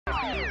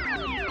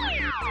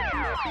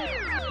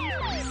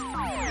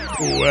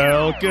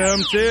Welcome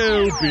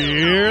to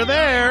Beer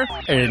There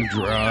And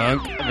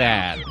Drunk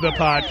That. the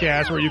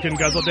podcast where you can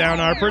guzzle down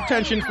our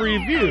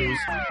pretension-free views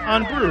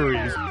on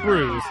breweries,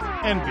 brews,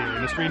 and beer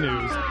industry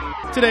news.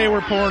 Today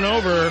we're pouring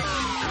over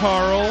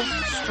Karl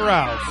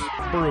Strauss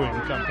Brewing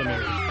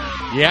Company.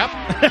 Yep.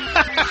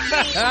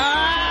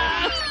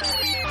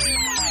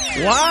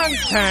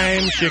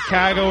 Long-time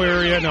Chicago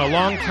area, no,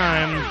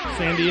 long-time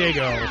San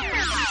Diego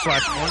 /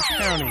 Orange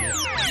County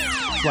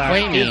 /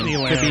 Claiming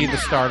Disneyland. to be the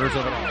starters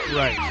of it all.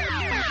 Right.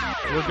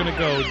 We're going to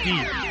go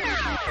deep.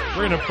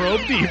 We're going to probe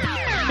deep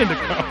into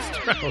Karl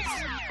Strauss,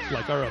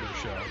 like our other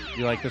show.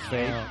 You like this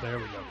fade? Oh, there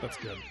we go. That's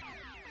good.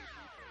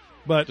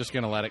 But Just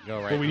going to let it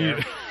go right we there.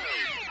 need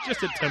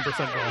just a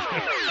 10%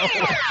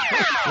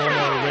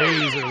 more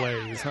raise or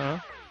lays, huh?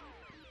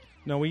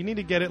 No, we need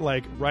to get it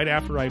like right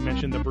after I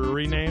mentioned the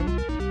brewery name.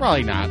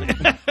 Probably not.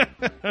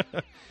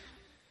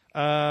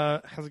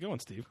 How's it going,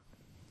 Steve?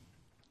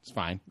 It's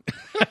fine.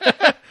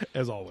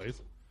 As always.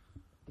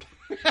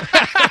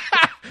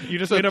 You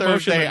just It's made a a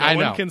motion Thursday. that no I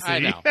know. one can see.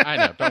 I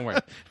know. Don't worry.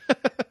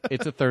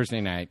 It's a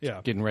Thursday night.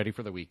 Yeah. Getting ready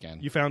for the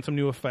weekend. You found some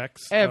new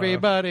effects.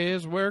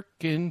 Everybody's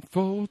working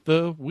for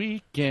the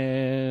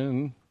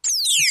weekend.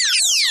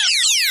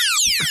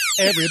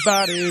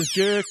 Everybody's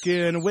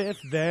jerking with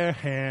their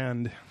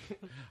hand.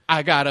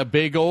 I got a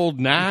big old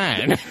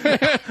 9.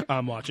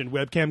 I'm watching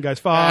webcam guys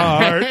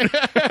fart.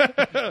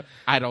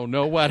 I don't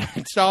know what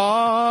I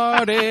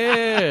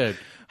started.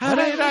 How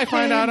did I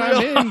find out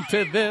I'm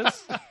into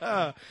this?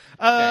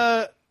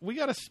 We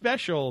got a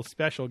special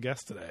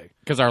guest today.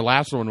 Because our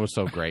last one was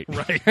so great.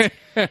 Right.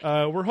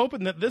 We're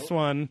hoping that this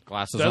one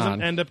Glasses doesn't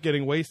on. end up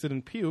getting wasted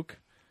and puke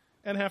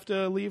and have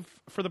to leave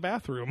for the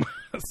bathroom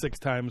 6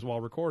 times while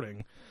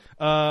recording.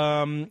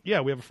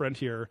 Yeah, we have a friend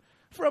here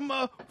from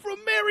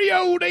merry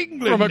old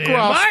England. From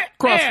across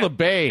Yeah. the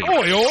bay.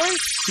 Oi, oi.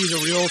 He's a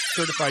real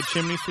certified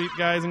chimney sweep,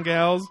 guys and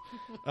gals.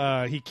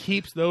 He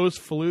keeps those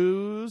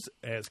flues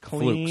as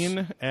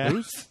clean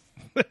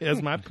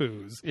as my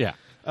poos. Yeah.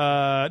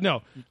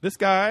 No, this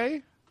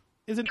guy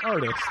is an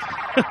artist.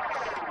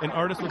 An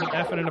artist with an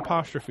F and an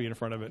apostrophe in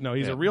front of it. No,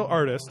 he's a real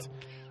artist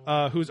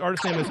whose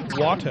artist name is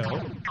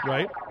Watto,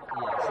 right?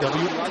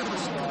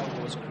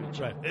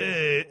 Right.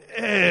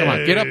 Come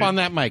on, get up on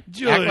that mic.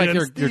 Julian Act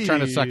like you're trying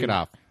to suck Steve. it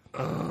off.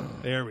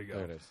 There we go.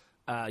 There it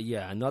is.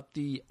 Yeah, not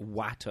the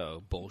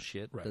Watto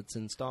bullshit that's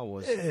in Star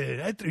Wars.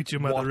 Hey, I treat you,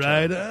 mother Watto.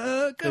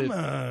 rider. Come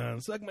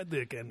on, suck my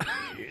dick in.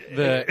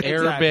 The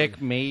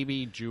Arabic,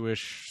 maybe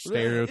Jewish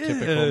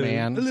stereotypical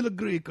man. A little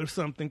Greek or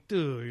something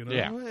too. You know.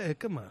 Yeah. Hey,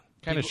 come on.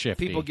 Kind of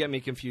shifty. People get me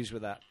confused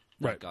with that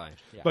Right. guy.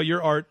 Yeah. But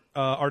your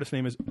artist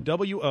name is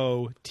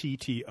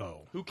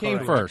Wotto. Who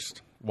came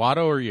first,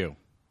 Watto or you?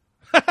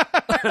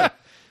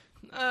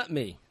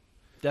 Me.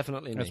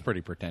 Definitely me. That's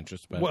pretty pretentious.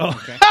 But Well,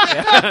 okay.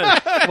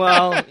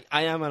 Well,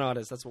 I am an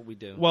artist. That's what we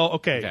do. well,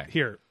 okay. Okay.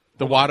 Here,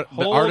 The Watto,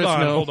 the Hold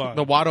artist, on.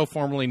 the Watto,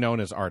 formerly known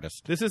as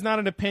artist. this is not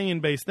an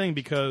opinion-based thing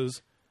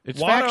because It's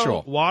Watto,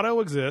 factual.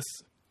 Watto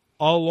exists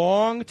a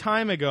long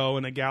time ago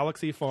in a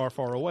galaxy far,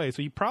 far away.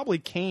 So he probably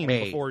came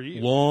before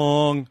you.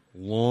 long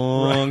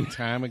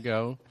time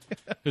ago.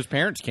 His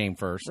parents came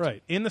first.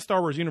 Right. In the Star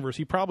Wars universe,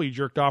 he probably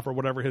jerked off or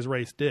whatever his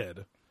race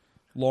did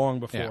long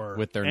before Yeah,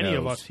 with their any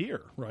of nose. us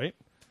here, right?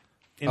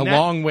 A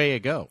long way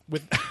ago.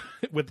 With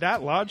with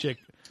that logic,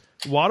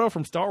 Watto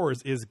from Star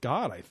Wars is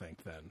God, I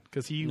think, then.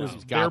 Because he was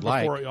there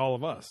godlike. before all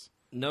of us.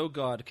 No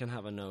god can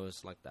have a nose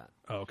like that.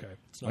 Oh, okay.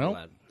 It's not Well,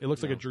 allowed. It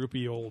looks like No. a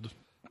droopy old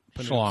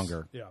Panoose.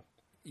 Schlonger. Yeah.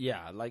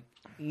 Yeah, like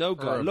no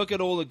god. Look at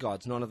all the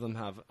gods. None of them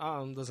have.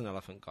 There's an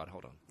elephant god.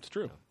 Hold on. It's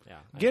true. Yeah.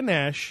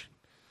 Ganesh.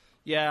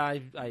 Yeah.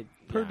 I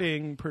Per yeah.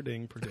 ding, per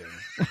ding, per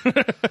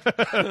ding.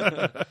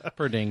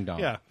 Per ding dong.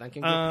 Yeah.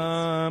 Thanking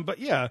goodness. But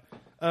yeah,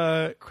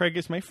 Craig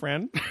is my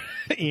friend,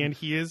 and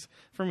he is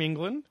from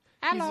England.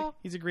 Hello.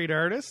 He's a great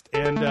artist,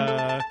 and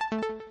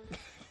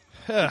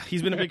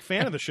he's been a big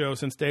fan of the show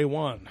since day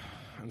one.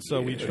 And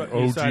so we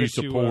decided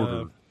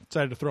supporter.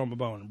 decided to throw him a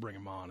bone and bring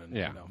him on. And,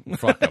 Yeah. you know.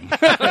 Fuck them.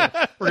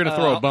 We're going to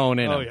throw a bone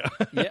in Oh, him.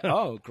 yeah. Yeah.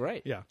 Oh,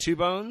 great. Yeah. 2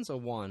 bones or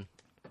 1?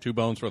 2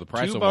 bones for the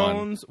price 2 of one.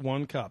 bones,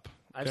 1 cup.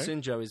 I've Okay.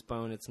 seen Joey's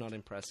bone. It's not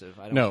impressive.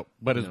 I don't, No,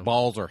 but his No.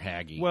 balls are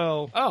haggy.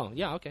 Well, Oh,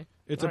 yeah. Okay.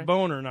 it's All a right.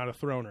 boner, not a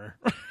throner.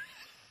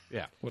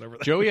 yeah. Whatever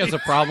that Joey has a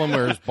problem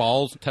where his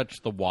balls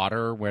touch the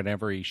water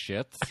whenever he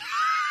shits.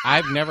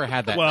 I've never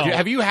had that. Well-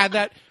 Have you had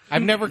that?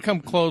 I've never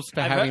come close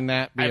to having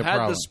that be I've a had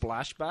problem. the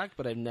splashback,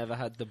 but I've never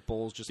had the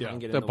balls just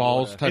hanging in The the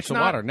balls water. touch It's the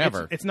not- water.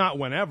 Never. It's not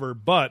whenever,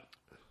 but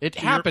It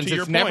to your- happens. to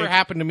your It's never point-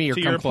 happened to me or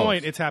to come your close.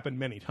 point, it's happened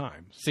many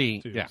times.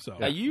 See, too, yeah. So.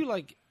 Are you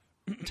like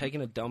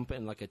taking a dump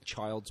in like a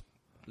child's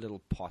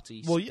little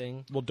potty Well,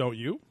 thing? well, don't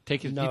you?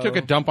 No. You took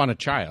a dump on a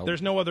child.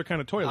 There's no other kind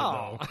of toilet,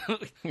 Oh, though.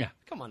 yeah.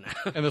 come on now.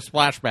 And the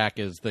splashback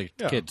is the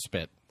Yeah. kid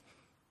spit.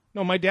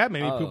 No, my dad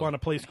made me poop Oh. on a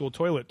play school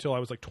toilet till I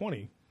was like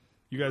 20.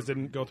 You guys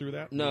didn't go through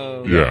that?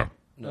 No. Yeah.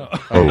 No.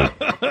 Oh,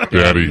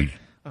 Daddy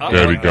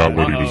got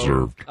what he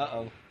deserved.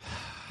 Uh-oh.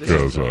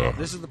 Because,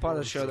 This is the part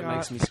of the show that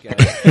makes me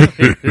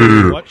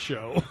scared. What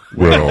show?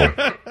 well,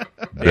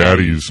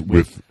 Daddy's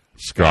with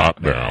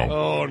Scott now,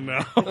 Oh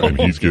no! and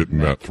he's getting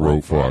that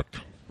throat fucked,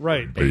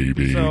 Right,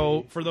 baby.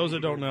 So, for those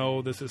that don't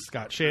know, this is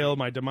Scott Shale,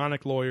 my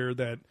demonic lawyer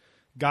that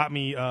got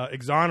me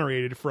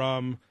exonerated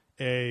from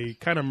a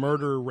kind of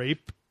murder,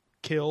 rape,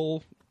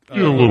 kill.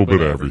 Yeah, a little bit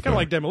of everything. Kind of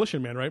like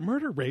Demolition Man, right?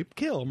 Murder, rape,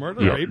 kill.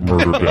 Murder, Yeah, rape.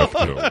 murder, death,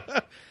 kill.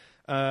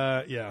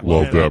 Yeah.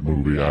 Love And- that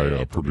movie.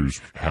 I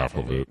produced half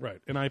of it. Right,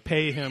 and I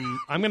pay him.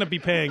 I'm going to be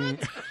paying.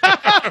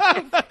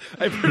 I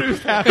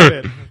produced half of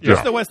it. Just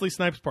Yeah. the Wesley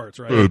Snipes parts,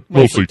 right?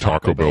 Mostly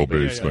Taco Bell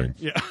based things.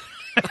 Yeah.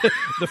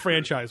 The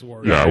franchise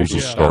war. Yeah, I was a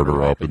Yeah.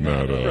 starter up in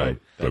that Right.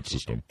 that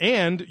system.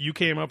 And you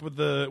came up with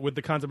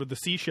the concept of the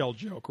seashell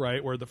joke,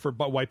 right? Where for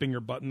wiping your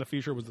butt in the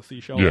feature was the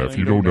seashell. Yeah, thing. if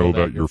you don't know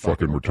that, you're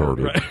fucking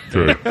retarded.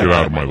 Okay, get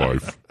out of my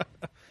life.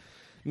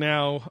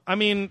 Now, I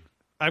mean,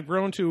 I've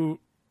grown to,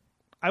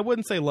 I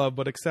wouldn't say love,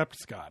 but accept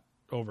Scott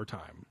over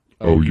time.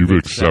 Oh, you've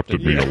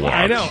accepted me a lot.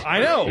 I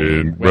know.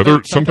 And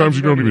whether sometimes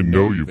you don't even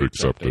know you've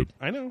accepted.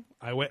 I know.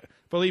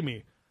 Believe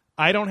me,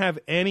 I don't have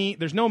any.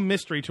 There's no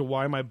mystery to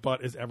why my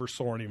butt is ever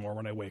sore anymore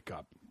when I wake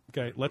up.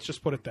 Okay, let's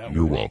just put it that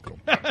You're way.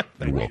 welcome.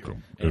 You're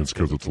welcome. And it's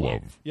because it's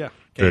love. Yeah.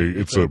 Okay,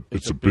 it's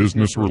a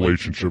business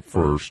relationship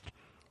first,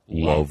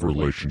 love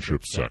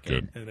relationship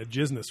second, And a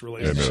business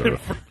relationship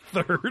for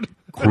third.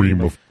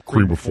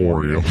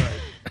 creamophorium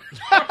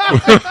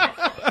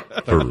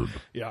third.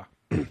 Yeah.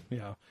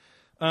 Yeah.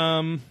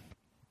 And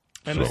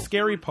the So.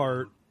 scary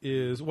part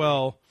is,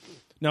 well,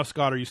 now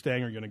Scott, are you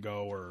staying or are you going to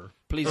go or?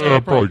 Please,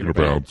 Probably gonna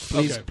bounce.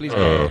 please, Okay. please.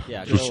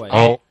 Yeah, Just go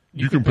away.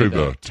 you can pay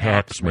the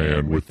tax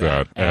man with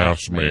that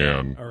ass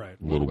man All right.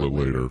 a little bit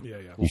later. Yeah,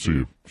 yeah. We'll see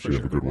you. See you.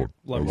 Have a good one.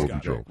 Love I you, love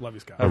Scott. you, Joe. Love you,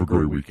 Scott. Have a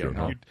great weekend,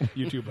 huh?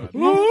 You too, bud.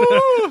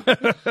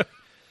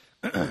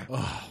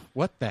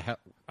 What the hell?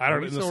 I don't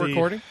Are we know. still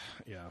recording?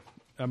 Yeah.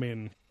 I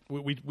mean,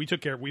 we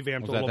took care. We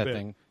vamped Was a that little that bit.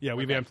 thing? Yeah,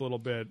 we vamped a little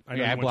bit. I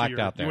know Yeah, I you went to blacked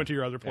your- out there. You went to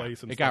your other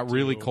place. And It got stuff,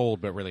 really too.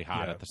 cold, but really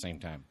hot Yeah. at the same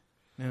time.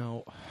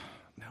 Now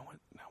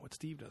what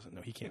Steve doesn't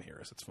know, he can't hear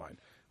us. It's fine.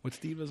 What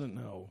Steve doesn't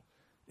know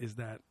is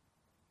that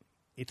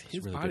it's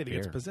his really body good that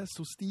gets beer. possessed.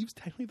 So Steve's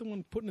technically the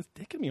one putting his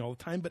dick in me all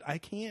the time, but I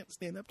can't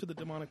stand up to the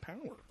demonic power.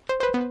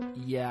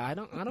 Yeah, I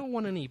don't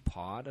want any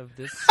part of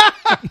this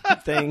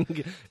thing.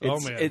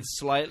 It's, man. it's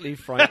slightly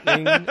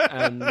frightening,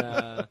 and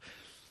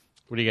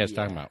What are you guys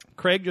talking about?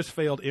 Craig just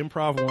failed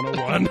Improv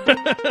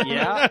 101.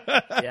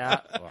 yeah,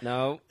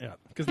 no. Yeah,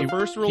 because the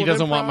first rule He of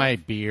doesn't improv- want my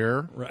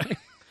beer. right.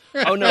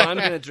 Oh no, I'm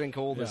gonna drink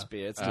all this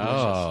beer. It's delicious.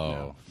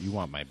 Oh, you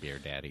want my beer,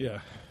 Daddy? Yeah,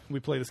 we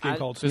play this game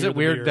called. Is Smear it the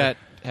weird Beer. that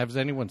has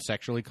anyone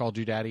sexually called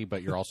you Daddy,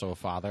 but you're also a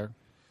father?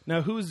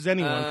 Now who's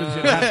anyone?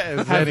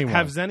 Zenyone.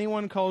 Have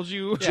anyone called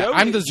you? Joey-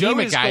 I'm the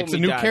Zima Joey's guy. called It's a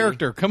me new Daddy.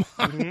 character. Come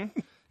on.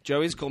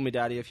 Joey's called me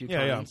daddy a few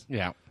Yeah, yeah. times.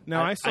 Yeah.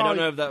 Now I I saw. don't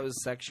know if that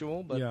was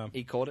sexual, but Yeah.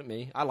 he called it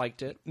me. I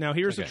liked it. Now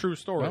here's a Okay. true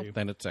story. Well,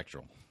 then it's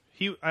sexual.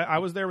 I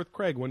was there with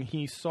Craig when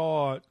he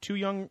saw two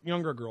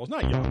younger girls,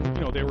 not young,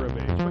 they were of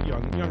age, but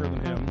younger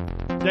than him,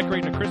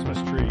 decorating a Christmas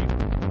tree.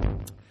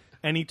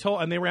 And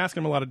they were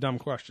asking him a lot of dumb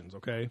questions,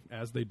 okay,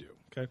 as they do,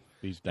 okay.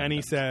 These dumb And he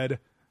dumbs. said,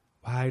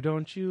 "Why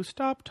don't you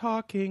stop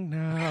talking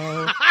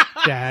now?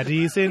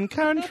 Daddy's in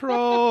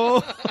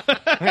control."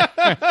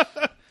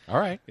 All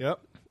right. Yep.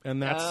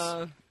 And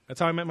that's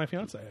how I met my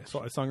fiance.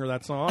 So I sung her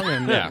that song,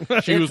 and Yeah.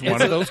 She was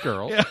one of those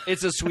girls.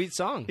 It's a sweet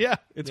song. yeah,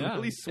 it's Yeah.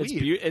 really sweet.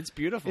 It's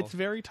beautiful. It's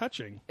very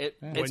touching. It's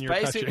you're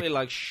basically touching.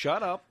 like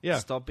shut up, Yeah.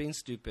 stop being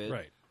stupid.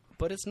 Right.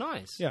 But it's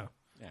nice. Yeah.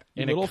 Yeah.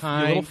 You In a little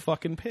kind,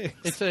 fucking pigs.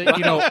 it's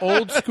a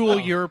old school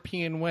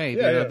European way.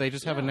 yeah. They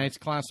just have a nice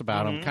class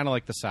about them, kind of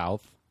like the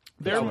South.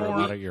 They're Or a more-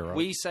 lot of Europe.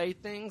 We say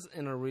things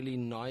in a really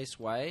nice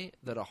way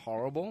that are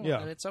horrible, Yeah.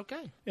 and it's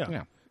okay.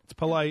 Yeah. It's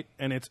polite,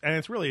 and it's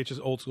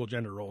just old school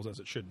gender roles as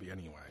it should be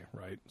anyway,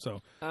 right?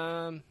 So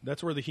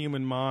that's where the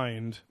human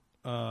mind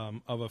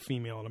of a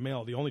female and a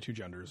male, the only two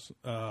genders,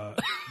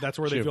 that's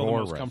where they feel the most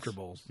Chivalrous.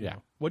 comfortable. Yeah.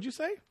 What'd you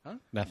say?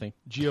 Nothing.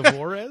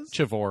 Giavorez?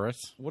 Chivalrous.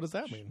 What does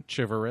that mean?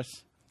 Chivalrous.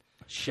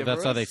 So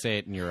that's how they say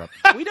it in Europe.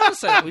 We don't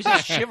say it. We say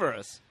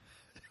chivalrous.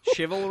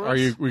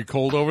 Chivalrous. Are we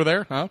cold over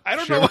there? Huh? I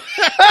don't know.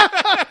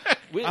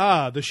 We-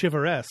 The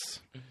chivalress.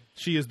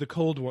 She is the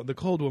cold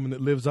woman that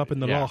lives up in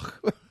the Yeah.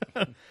 loch,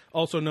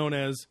 also known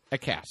as A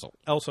castle.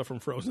 Elsa from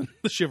Frozen,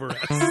 the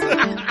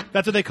chivalress.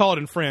 That's what they call it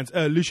in France,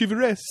 le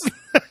chivalress.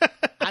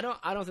 I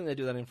don't think they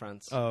do that in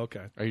France. Oh,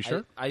 okay. Are you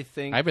sure? I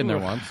think I've been there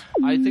once.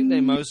 I think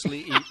they mostly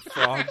eat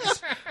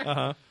frogs.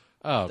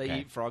 Oh, They okay.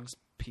 eat frogs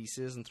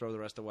pieces and throw the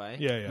rest away.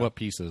 Yeah, yeah. What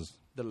pieces?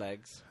 The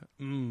legs.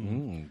 The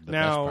Now-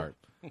 best part.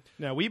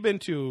 Now we've been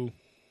to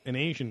an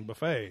Asian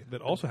buffet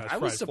that also has I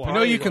was fried surprised. flies. You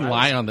know you can I was-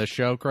 lie on this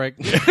show, Craig.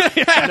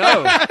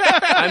 No,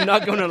 I'm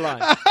not going to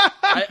lie.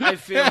 I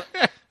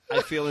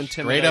feel intimidated.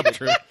 Straight up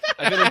true.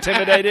 I feel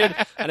intimidated,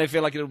 and I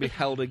feel like it'll be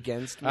held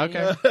against me.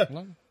 Okay.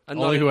 Well, I'm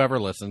only not- whoever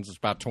listens. It's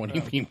about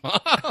 20 people.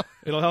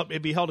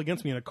 It'd be held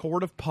against me in a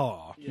court of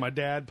paw. My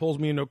dad pulls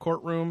me into a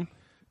courtroom,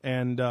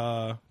 and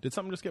did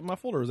something just get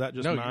muffled, or is that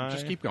just No, my?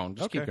 just keep going.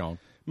 Just keep going.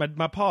 My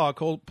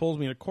pulls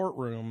me in a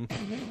courtroom,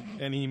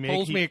 and he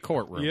Pulls me a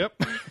courtroom.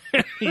 Yep.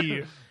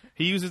 he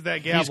He uses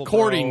that gavel. He's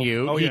courting bro.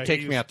 you. Oh, He yeah,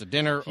 takes me out to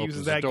dinner, He opens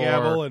uses the that door.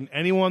 gavel, and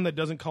anyone that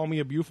doesn't call me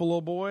a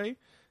Buffalo boy,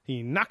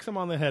 he knocks him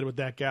on the head with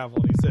that gavel,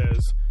 and he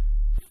says,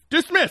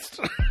 "Dismissed."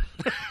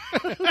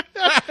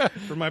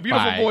 For my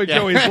beautiful Bye. boy Yeah.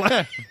 Joey's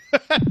life.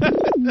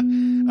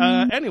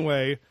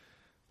 Anyway,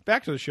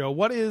 back to the show.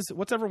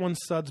 What's everyone's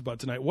suds bud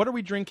tonight? What are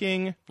we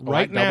drinking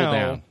right I doubled now?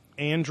 down.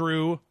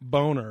 Andrew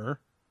Boner,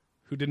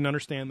 who didn't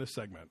understand this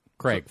segment.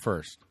 Craig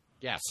first.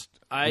 Yes.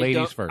 I Ladies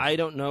don't, first. I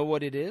don't know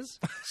what it is.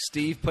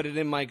 Steve put it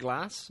in my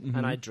glass,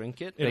 and I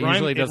drink it. It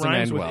usually doesn't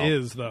rhymes end with well.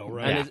 is though,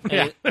 right? And,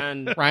 it's-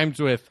 and Rhymes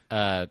with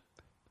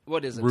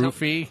what is it?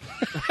 roofie.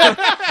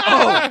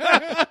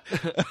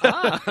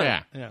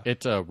 Yeah.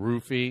 It's a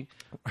roofie.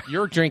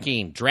 You're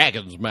drinking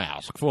Dragon's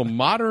Mask from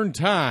Modern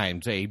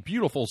Times, a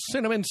beautiful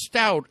cinnamon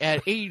stout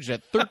aged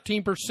at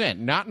 13%,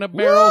 not in a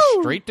barrel,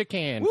 straight to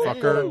can,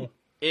 fucker.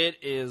 It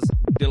is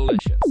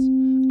delicious,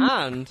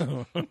 and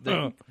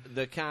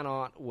the can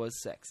art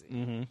was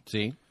sexy.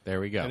 See,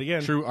 there we go. And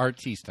again- True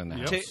artiste in the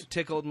house.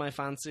 Tickled my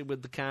fancy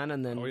with the can,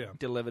 and then yeah.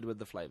 delivered with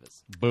the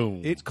flavors.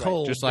 Boom. It's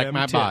cold, just like them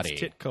my tits, body.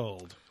 Tit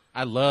cold.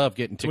 I love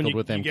getting tickled When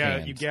with them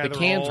gather- cans. gather The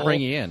cans all-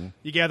 bring you in.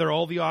 You gather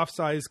all the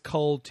off-size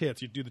culled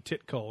tits. You do the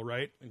tit cull,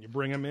 right? And you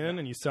bring them in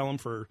and you sell them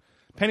for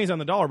pennies on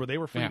the dollar, but they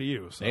were free Yeah. to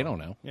you. So. They don't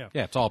know. Yeah.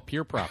 It's all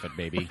pure profit,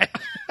 baby.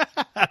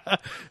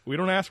 We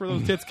don't ask where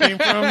those tits came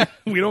from.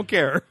 We don't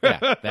care.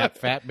 Yeah, that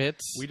fat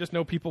bits We just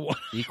know people want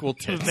equal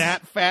tits.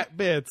 that fat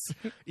bits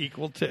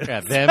equal tits. Yeah,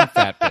 them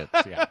fat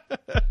bits. Yeah.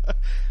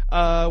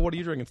 What are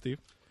you drinking, Steve?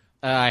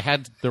 I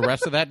had the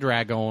rest of that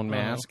Dragon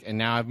mask, and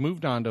now I've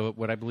moved on to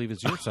what I believe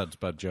is your suds,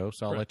 Bud Joe,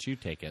 so I'll let you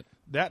take it.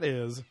 That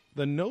is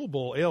the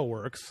Noble Ale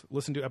Works.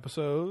 Listen to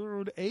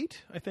episode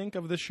 8, I think,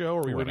 of this show,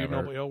 where we reviewed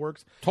Whatever. Noble Ale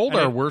Works. Told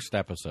And our it- worst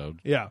episode,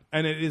 Yeah,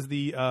 and it is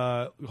the,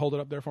 hold it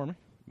up there for me,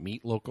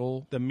 Meat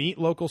Local the Meat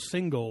Local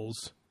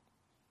Singles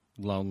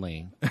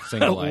Lonely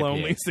Single IPA.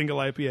 Lonely Single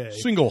IPA.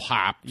 Single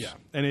hops. Yeah,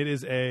 and it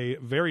is a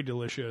very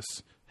delicious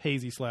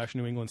hazy /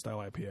 New England style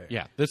IPA.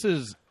 Yeah, this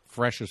is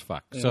fresh as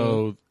fuck.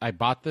 So I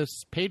bought this,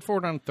 paid for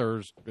it on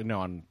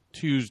on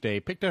Tuesday,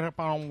 picked it up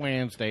on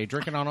Wednesday,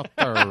 drink it on a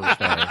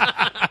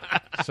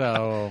Thursday.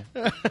 So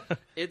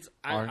It's.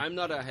 I'm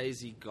not a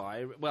hazy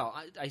guy. Well,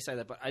 I say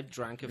that, but I've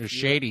drank a you're a few.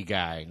 shady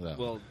guy, though.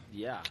 Well,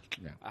 yeah.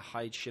 Yeah. I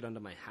hide shit under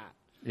my hat.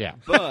 Yeah,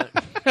 But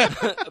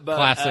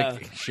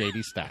classic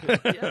shady style.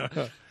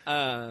 yeah.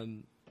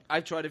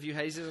 I've tried a few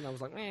hazes and I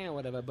was like,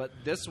 whatever. But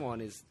this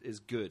one is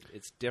good.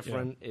 It's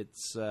different.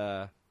 It's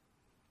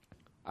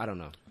I don't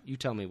know. You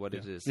tell me what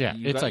it is. Yeah,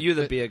 it's like you're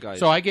the beer guy.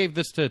 So I gave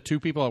this to 2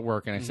 people at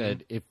work, and I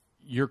said, if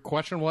you're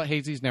questioning what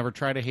hazy's, never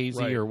tried a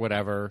hazy Right. or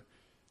whatever,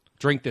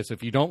 drink this.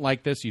 If you don't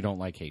like this, you don't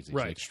like hazies.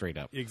 Right. Like straight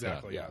up.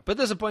 Exactly. So, Yeah. But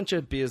there's a bunch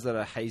of beers that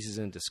are hazes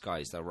in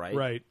disguise, though, right?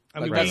 Right. I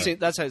Like mean,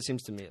 that's how it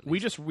seems to me. At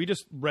least. we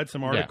just read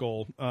some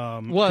article.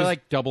 Well, 'cause-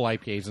 like double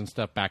IPAs and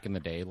stuff back in the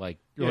day. Like,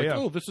 you're Yeah, like,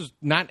 yeah. oh, this is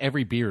not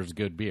every beer is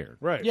good beer.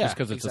 Right. Just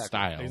because it's a exactly.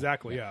 style.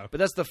 exactly. Yeah. But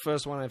that's the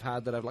first one I've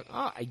had that I've like,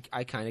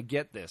 I kind of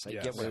get this. I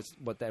Yes. get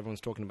what everyone's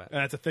talking about.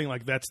 And that's the thing.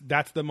 Like that's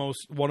the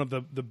most one of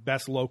the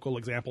best local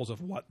examples of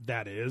what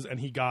that is. And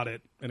he got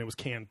it, and it was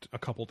canned a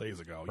couple days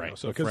ago. You Right. know?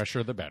 So The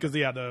fresher, the better. Because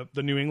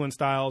the New England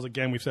styles,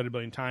 again, we've said it a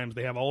billion times.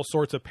 They have all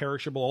sorts of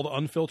perishable, all the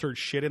unfiltered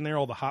shit in there,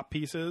 all the hop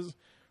pieces.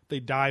 They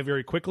die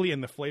very quickly,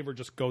 and the flavor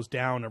just goes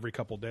down every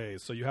couple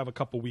days. So you have a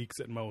couple weeks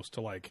at most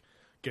to like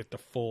get the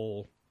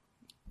full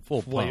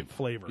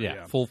flavor.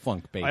 Yeah, full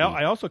funk, baby.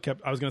 I also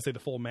kept. I was going to say the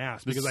full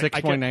mass This because is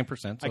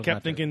 6.9%. I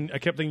kept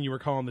thinking you were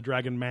calling the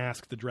Dragon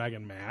Mask the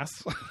Dragon Mass.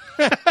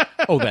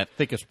 Oh, that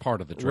thickest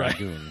part of the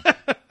Dragoon.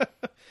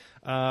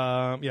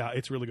 Yeah,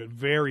 it's really good.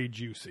 Very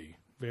juicy.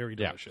 Very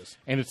Yeah. delicious.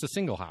 And it's a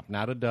single hop,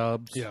 not a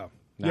Dubs. Yeah.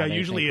 not Yeah, anything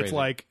usually it's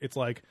crazy.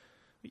 like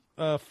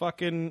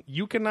fucking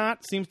Yukonot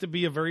seems to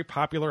be a very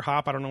popular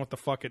hop. I don't know what the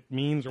fuck it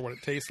means or what it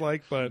tastes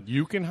like, but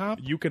You can hop?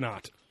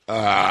 Yukonot.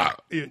 I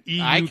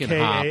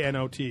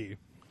EUKANOT.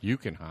 You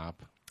can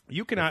hop.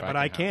 You cannot, If I but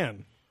I can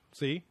can.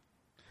 See?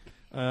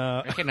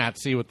 I cannot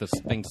see what this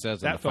thing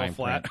says in That the fell fine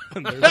flat.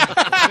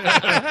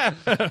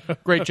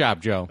 print. Great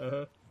job,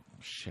 Joe.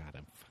 Shut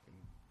him.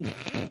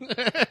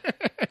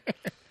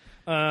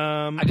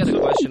 I got a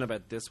question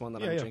about this one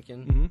that I'm yeah.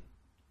 drinking,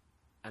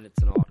 and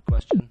it's an odd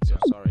question, so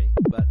sorry.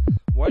 But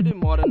why do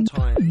Modern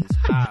Times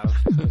have?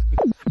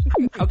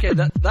 Okay,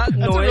 that noise. That's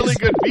a really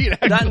good beat,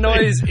 actually. That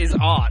noise is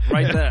art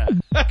right there.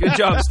 Good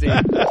job, Steve.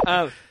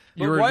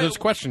 You were this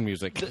question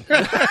music.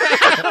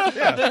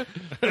 The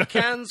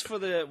cans for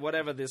the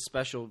whatever this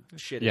special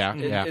shit Yeah,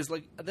 is, yeah. is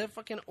like they're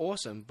fucking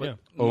awesome. But Yeah.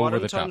 Over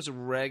Modern the top. Times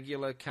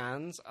regular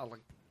cans are like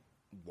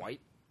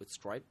white with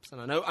stripes. And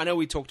I know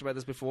we talked about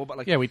this before, but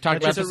like Yeah, we talked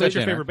about What's this your at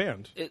dinner. favorite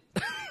band? it,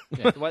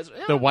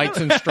 The whites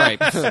and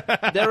stripes.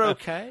 they're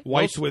okay.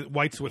 Whites with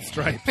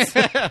stripes.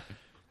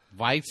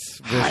 Whites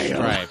with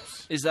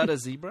stripes. Is that a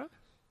zebra?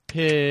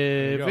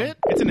 Pivot.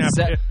 It's an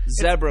apple.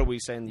 Zebra, we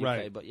say in the UK,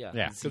 Right. but yeah,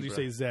 Yeah. Because you zebra.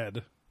 say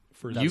Zed.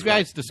 For You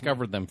guys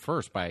discovered them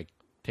first by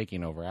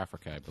taking over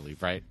Africa, I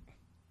believe, right?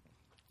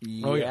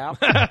 Yeah.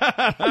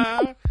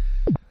 Oh,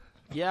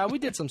 Yeah, we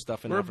did some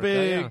stuff in We're Africa.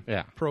 big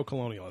Yeah.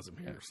 pro-colonialism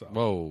here. So.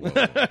 Whoa.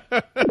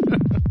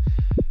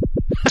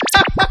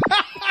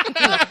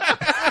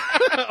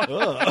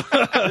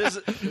 This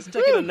is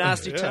taking a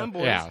nasty turn,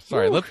 boys. Yeah,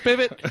 sorry. Let's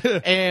pivot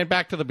and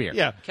back to the beer.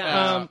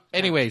 Yeah.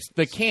 Anyways,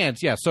 the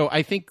cans. Yeah. So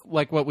I think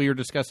like what we were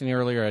discussing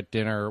earlier at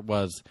dinner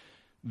was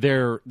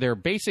their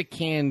basic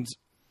cans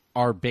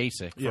are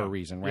basic for Yeah. a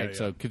reason, right? Yeah,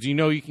 So because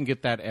you can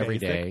get that every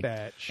Basic day,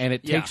 batch. and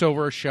it Yeah. takes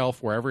over a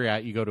shelf wherever you're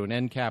at. You go to an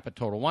end cap at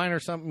Total Wine or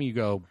something, you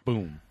go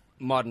boom,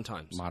 Modern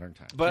times. modern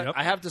time. But Yep.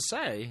 I have to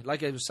say,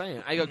 like I was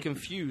saying, I got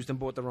confused and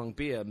bought the wrong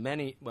beer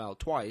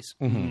twice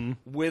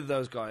with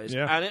those guys,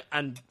 Yeah.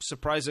 and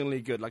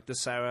surprisingly good. Like the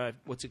sour,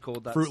 what's it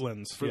called? That's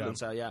Fruitlands, Fruitland yeah.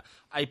 sour. Yeah,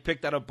 I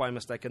picked that up by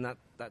mistake, and that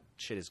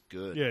shit is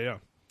good. Yeah.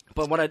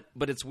 But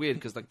it's weird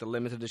because like the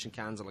limited edition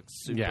cans are like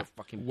super Yeah.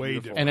 fucking Way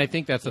beautiful. different. And I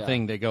think that's the Yeah.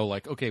 thing. They go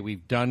like, okay,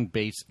 we've done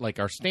like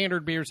our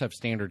standard beers have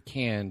standard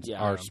cans.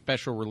 Yeah. Our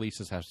special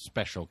releases have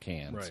special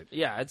cans. Right.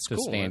 Yeah, it's to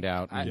cool. stand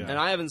out. And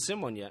I haven't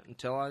seen one yet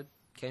until I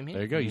came here.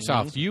 There you go. You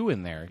saw a few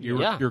in there.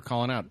 You're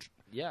calling out.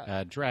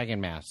 Yeah. Dragon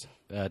Mask,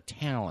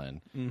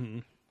 Talon,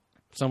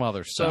 some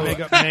other stuff.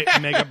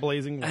 Mega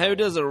blazing. How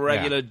does a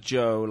regular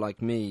Joe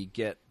like me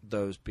get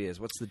those beers?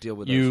 What's the deal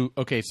with those?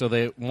 So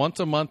they once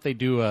a month they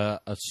do a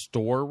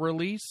store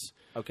release.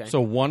 Okay.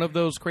 So one of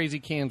those crazy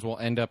cans will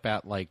end up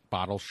at like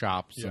bottle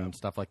shops and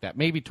stuff like that.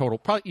 Maybe like Total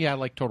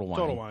Wine.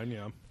 Total Wine,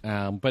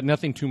 yeah. But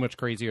nothing too much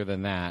crazier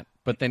than that.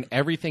 But then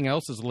everything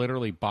else is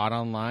literally bought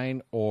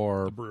online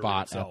or brewery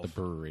bought itself. at the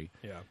brewery.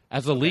 Yeah.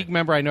 As a league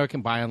member, I know I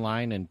can buy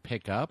online and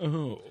pick up.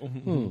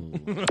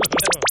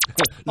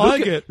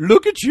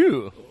 Look at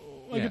you.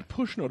 I get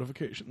push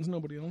notifications.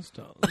 Nobody else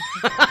does.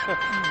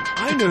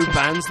 I know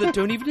bands that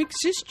don't even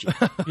exist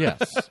yet.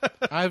 Yes,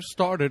 I've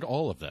started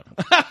all of them.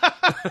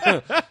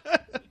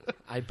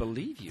 I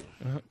believe you.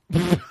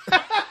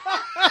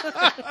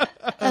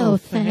 Oh,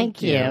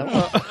 thank you.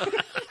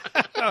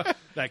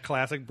 That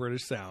classic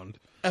British sound.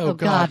 Oh,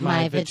 God,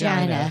 my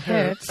vagina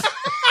hurts.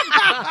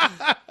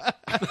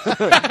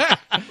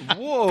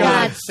 Whoa.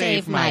 God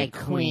save my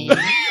queen.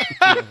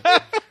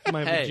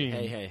 My vagina.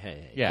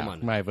 Hey. Yeah, Come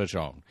on. my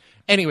vagina.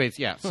 Anyways,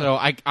 yeah. So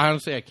I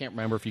honestly I can't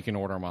remember if you can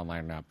order them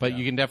online or not, but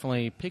you can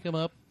definitely pick them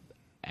up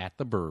at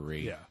the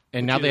brewery. Yeah.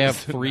 And now Which they have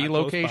is 3 not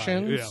close by.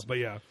 locations Yeah, but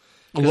yeah.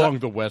 along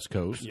the West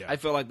Coast. Yeah. I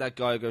feel like that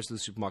guy who goes to the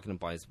supermarket and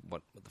buys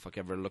what the fuck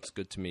ever looks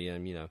good to me,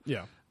 and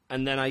Yeah.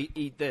 and then I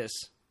eat this.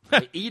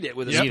 I eat it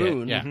with a Eat it,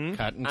 spoon. yeah.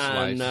 Cut and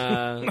slice.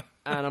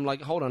 And I'm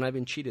like, hold on, I've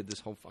been cheated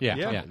this whole fucking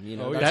Yeah. time. You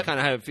know, Oh, that's yeah. kind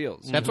of how it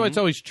feels. That's why it's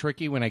always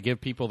tricky when I give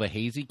people the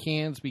hazy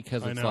cans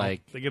because I it's know.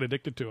 like they get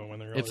addicted to them when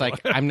they're. it's like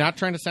I'm not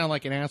trying to sound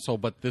like an asshole,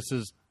 but this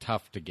is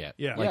tough to get.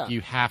 Yeah. Like Yeah.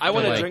 you have I to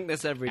want to like, drink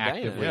this every day.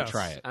 actively now. Yes.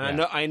 try it. And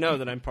Yeah. I know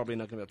that I'm probably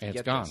not going to be able And to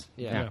it's get gone. this.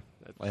 Yeah.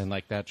 And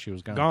like that, she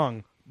was gone.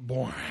 gong.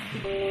 Boing.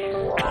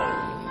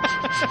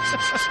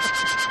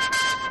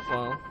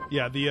 Well,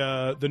 Yeah,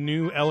 the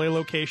new LA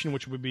location,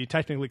 which would be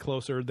technically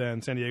closer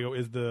than San Diego,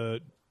 is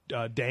the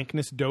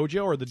Dankness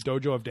Dojo or the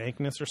Dojo of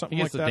Dankness or I something think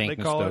like it's the that. They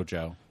Dankness call it.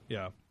 Dojo.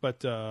 Yeah,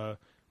 but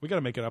we got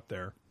to make it up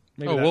there.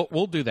 Maybe Oh, that,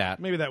 we'll do that.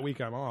 maybe that week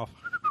I'm off.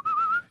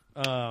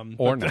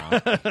 Or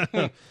not.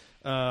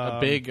 A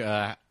big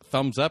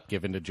thumbs up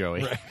given to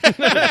Joey.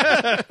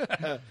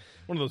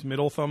 One of those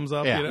middle thumbs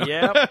up. Yeah. You know?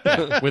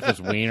 yeah. With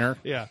his wiener.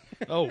 Yeah.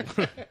 Oh.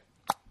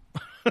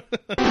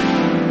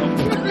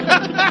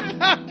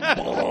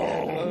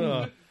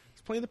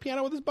 He's playing the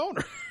piano with his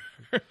boner.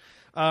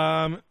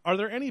 Are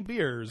there any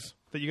beers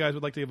that you guys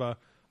would like to give a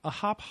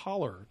hop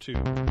holler to?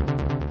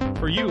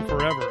 For you,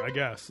 forever, I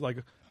guess.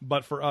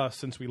 But for us,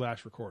 since we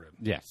last recorded.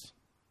 Yes.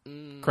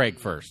 Craig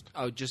first.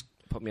 Oh, just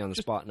put me on the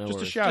spot. No Just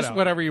a worries. shout Just out.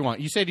 whatever you want.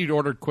 You said you'd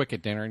ordered quick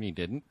at dinner and you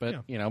didn't,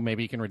 but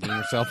maybe you can redeem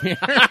yourself here.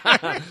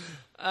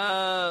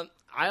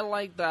 I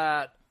like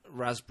that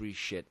raspberry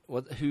shit.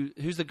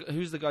 Who's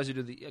the guys who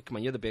do the? Come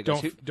on, you're the big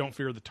guys. Don't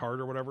fear the tart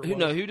or whatever.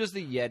 Who does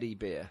the Yeti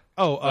beer?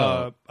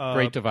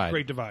 Great Divide.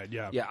 Great Divide.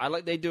 Yeah. Yeah,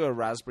 they do a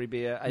raspberry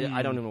beer.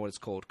 I don't even know what it's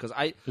called because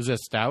Is this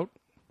stout?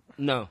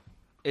 no,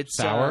 it's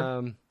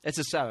Sour? It's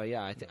a sour.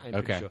 Yeah, I'm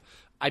Okay. pretty sure.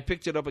 I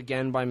picked it up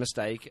again by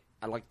mistake.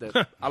 I like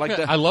the.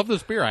 I love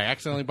this beer. I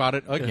accidentally bought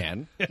it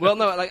again. Well,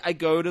 no, I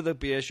go to the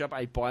beer shop.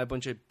 I buy a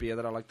bunch of beer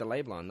that I like the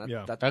label on.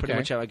 That's pretty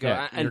much how I go.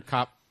 Yeah, And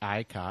your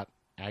eye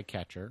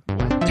catcher.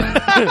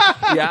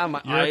 yeah,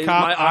 my You're a eyes,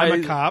 cop. my I'm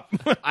eyes, a cop.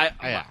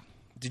 Yeah.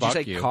 Did Fuck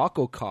you say you. cock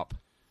or cop?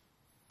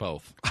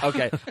 Both.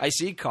 Okay, I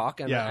see cock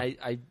and Yeah.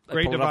 I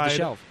Great pull it off the Divide.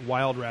 shelf.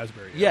 Wild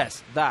Raspberry.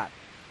 Yes, that.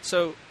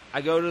 So I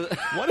go to.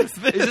 What is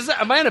this? Is this?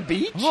 Am I on a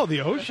beach? Oh,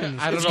 the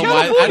oceans. I don't It's know why.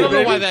 I California, don't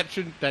know why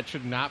baby. that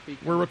should not be.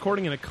 We're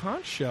recording in a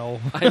conch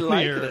shell. I like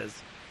here.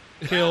 this.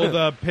 Kill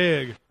the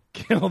pig.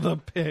 Kill the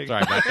pig.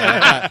 Sorry about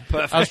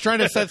that. I was trying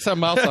to set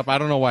something else up. I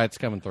don't know why it's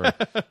coming through.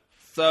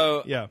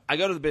 So Yeah. I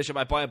go to the beer shop.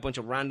 I buy a bunch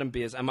of random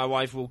beers, and my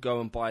wife will go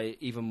and buy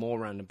even more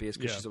random beers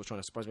because Yeah. she's always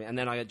trying to surprise me. And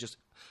then I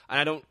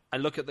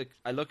look at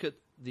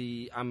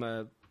the. I'm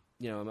a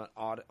I'm an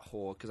art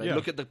whore because I Yeah.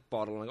 look at the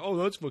bottle and I'm like, oh,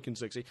 that's fucking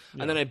sexy,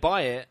 and then I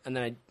buy it and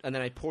then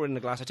I pour it in the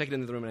glass. I take it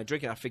into the room and I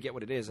drink it. I forget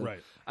what it is,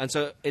 and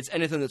so it's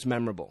anything that's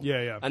memorable.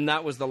 Yeah. And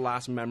that was the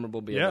last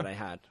memorable beer that I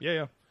had.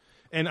 Yeah.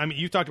 And I mean,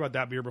 you've talked about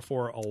that beer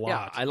before a lot.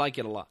 Yeah, I like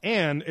it a lot.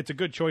 And it's a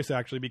good choice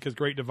actually because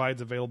Great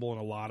Divide's available in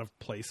a lot of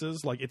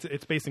places. Like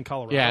it's based in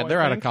Colorado. Yeah,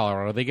 they're I out of think.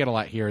 Colorado. They get a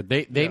lot here.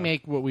 They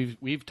make what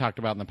we've talked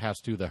about in the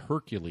past too, the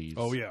Hercules.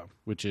 Oh, yeah.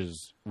 which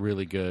is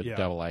really good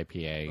double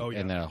IPA. Oh, yeah.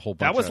 And then a whole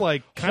bunch That was of,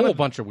 like kind whole of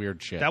bunch of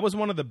weird shit. That was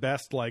one of the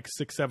best like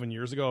 6-7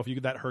 years ago. If you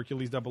get that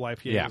Hercules double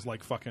IPA, Yeah. was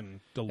like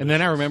fucking delicious. And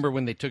then I remember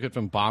when they took it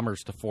from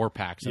bombers to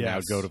 4-packs, and I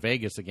would Yes. go to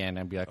Vegas again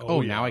and be like,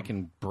 Oh, now yeah. I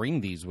can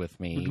bring these with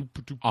me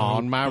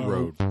on my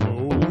road.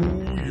 Oh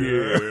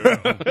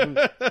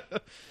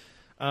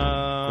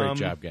yeah. Great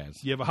job,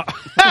 guys. You have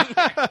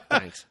a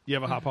Thanks. you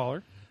have a hop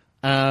holler.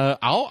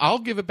 I'll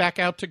give it back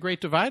out to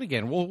Great Divide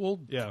again. We'll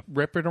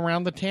rip it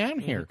around the town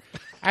here.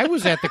 I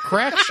was at the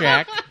Crack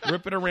Shack.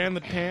 Rip it around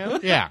the town.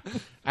 Yeah,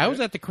 I was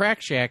at the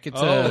Crack Shack.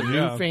 It's a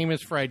new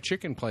famous fried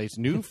chicken place.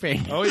 New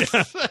famous. Oh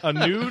yeah, a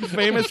nude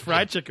famous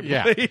fried chicken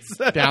place.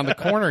 Down the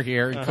corner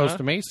here in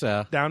Costa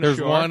Mesa. Down the There's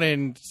shore. one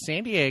in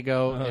San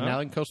Diego and now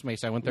in Costa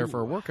Mesa. I went there for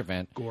a work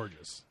event.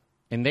 Gorgeous.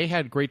 And they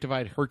had Great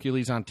Divide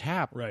Hercules on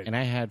tap. Right. And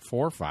I had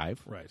 4 or 5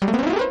 Right.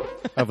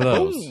 of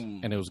those,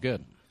 and it was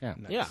good. Yeah.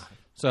 Yeah.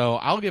 So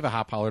I'll give a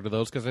hop holler to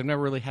those because I've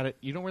never really had it.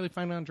 You don't really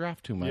find it on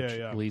draft too much.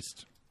 Yeah. At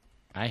least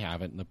I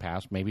haven't in the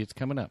past. Maybe it's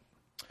coming up.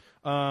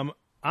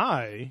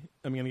 I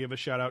am going to give a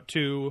shout out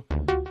to.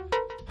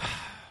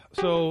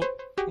 So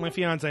my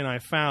fiance and I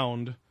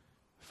found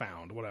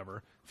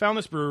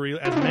this brewery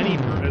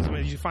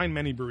as you find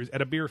many breweries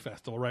at a beer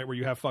festival, right? Where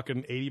you have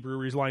fucking 80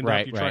 breweries lined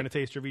up. You're trying to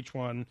taste of each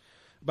one.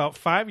 About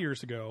 5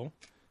 years ago,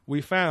 we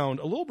found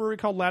a little brewery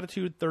called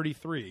Latitude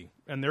 33,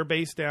 and they're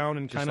based down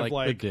in kind of like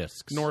like the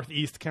Discs.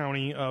 northeast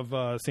county of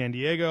San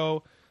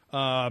Diego.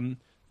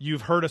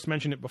 You've heard us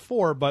mention it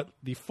before, but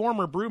the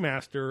former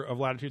brewmaster of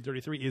Latitude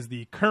 33 is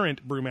the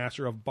current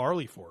brewmaster of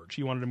Barley Forge.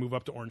 He wanted to move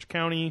up to Orange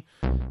County,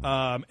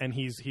 and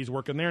he's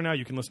working there now.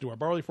 You can listen to our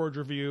Barley Forge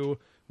review,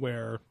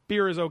 where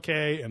beer is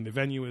okay and the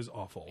venue is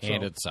awful.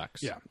 And So, it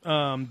sucks. yeah.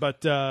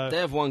 But They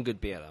have one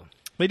good beer though.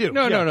 they do.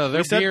 No, Yeah.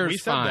 Their We said beer's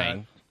that.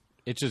 fine.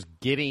 It's just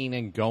getting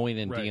and going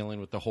and Right. dealing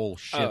with the whole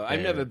shit. Oh,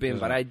 I've there. never been,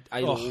 but I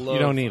love. you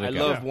don't need to I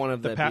go. love Yeah. one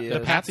of The their beers. the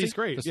Patsy's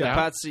great. The The stout?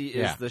 Patsy is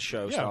Yeah. the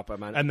showstopper,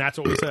 man. And that's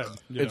what we said.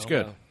 you It's know.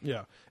 good.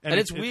 Yeah. And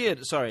it's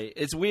weird. Sorry,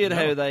 it's weird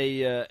how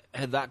they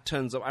how that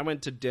turns up. I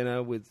went to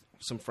dinner with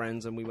some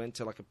friends, and we went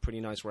to like a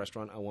pretty nice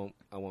restaurant. I won't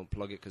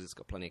plug it because it's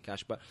got plenty of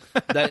cash. But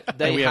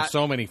they we have had-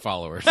 so many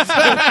followers.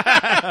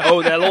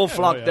 oh, they'll all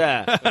flock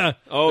there.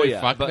 Oh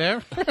yeah, Fuck but-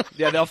 there.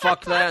 Yeah, they'll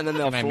fuck there, and then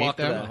they'll Can I meet flock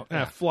them?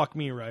 there. Fluck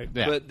me right.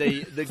 Yeah. But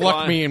the Fuck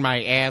guy, me in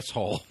my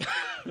asshole.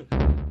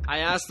 I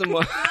asked them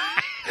what.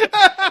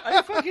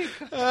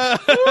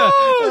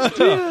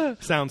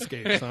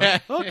 Soundscapes. Huh?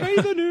 Okay,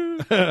 the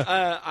news.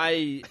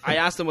 I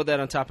asked them what they had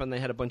on tap, and they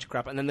had a bunch of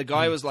crap. And then the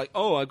guy was like,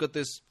 "Oh, I got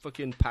this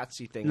fucking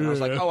Patsy thing." And I was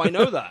like, "Oh, I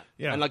know that."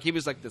 Yeah. And like he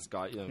was like this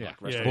guy,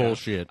 like restaurant.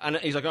 Bullshit. And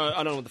he's like, "Oh,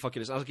 I don't know what the fuck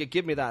it is." I was like,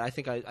 "Give me that. I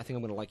think I'm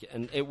gonna like it."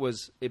 And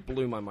it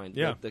blew my mind.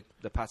 Yeah.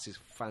 The Patsy's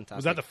fantastic.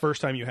 Was that the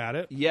first time you had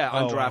it? Yeah,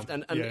 on Oh, draft, wow.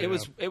 and Yeah,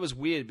 it was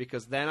weird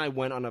because then I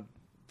went on a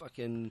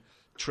fucking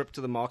trip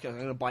to the market. I'm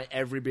going to buy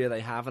every beer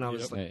they have, and I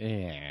was like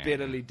Yeah.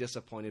 bitterly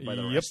disappointed by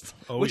the Yep. rest,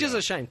 Oh, which is yeah.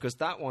 a shame because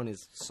that one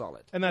is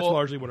solid. And that's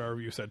largely what our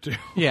review said too.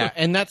 Yeah,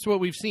 and that's what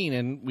we've seen,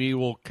 and we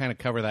will kind of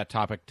cover that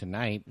topic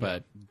tonight.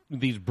 But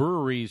these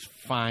breweries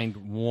find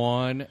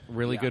one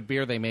really good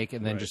beer they make,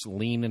 and then just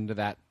lean into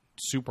that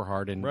super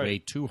hard and way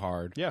too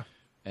hard. Yeah.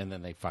 And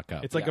then they fuck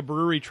up. It's like a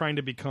brewery trying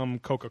to become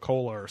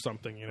Coca-Cola or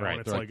something, you know. right.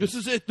 And it's They're like this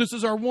is it. This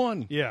is our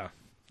one. yeah.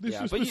 This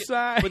Yeah, is but, the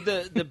side. but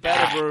the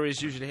better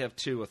breweries usually have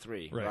 2 or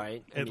 3,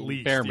 right? I At mean,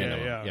 least. bare yeah,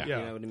 minimum, Yeah. yeah. Yeah.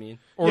 You know what I mean?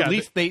 Or Yeah, at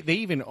least they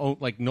even own,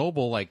 like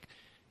Noble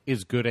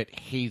is good at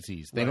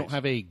hazies. They Right. don't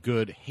have a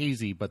good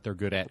hazy, but they're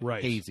good at Right,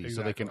 hazy,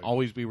 so they can exactly.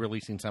 always be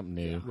releasing something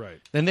new.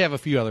 Right. Then they have a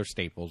few other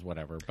staples,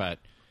 whatever. But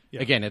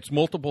again, it's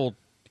multiple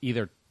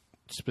either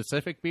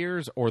specific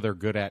beers or they're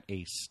good at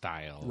a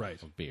style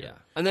of beer. Yeah,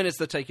 and then it's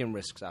the taking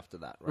risks after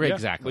that, right? Right,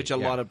 exactly. Which a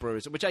lot of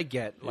breweries, which I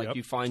get, like Yep.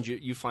 you find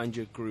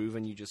your groove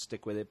and you just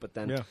stick with it. But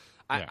then Yeah.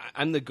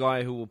 I'm the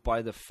guy who will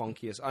buy the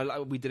funkiest.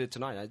 We did it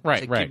tonight. I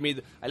Right, said, right. Give me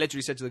I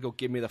literally said to the girl,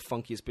 "Give me the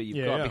funkiest beer you've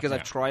Yeah, got," yeah. because Yeah.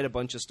 I've tried a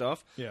bunch of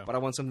stuff, Yeah. but I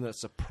want something that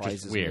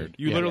surprises Just weird. me.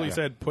 You Yeah, literally yeah.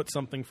 said, "Put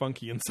something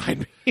funky inside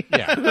me,"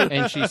 Yeah.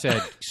 And she said,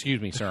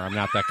 "Excuse me, sir, I'm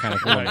not that kind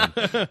of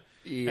woman."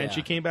 Yeah. and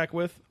she came back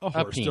with a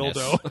horse penis.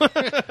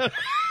 dildo.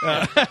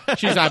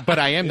 She's not, but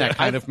I am that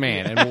kind of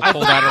man, and we'll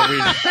pull out a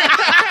reason.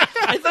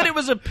 I thought it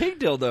was a pig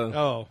dildo.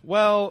 Oh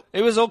well,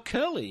 It was all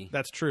curly.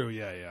 that's true.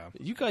 Yeah, yeah,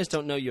 You guys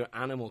don't know your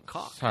animal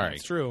cock. Sorry.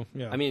 it's true.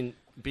 Yeah, I mean,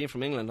 being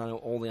from England, I know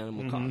all the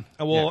animal cock.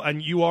 well,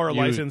 and you are a You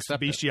licensed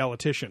accept it.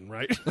 bestialitician,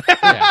 right?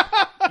 Yeah.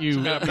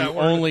 You that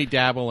word. only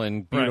dabble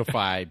in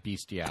beautify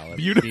bestiality.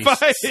 Beautify.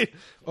 Beasts.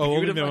 Oh,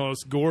 only the Beautify.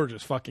 most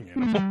gorgeous fucking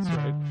animals,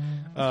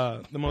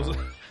 right?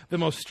 The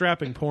most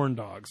strapping porn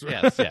dogs.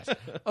 Right? Yes, yes.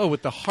 Oh,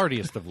 with the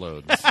hardiest of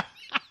loads.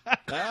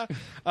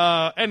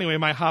 Anyway,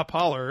 my hop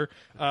holler.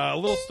 A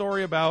little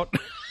story about.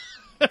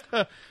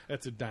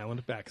 That's a dial in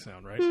the back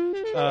sound,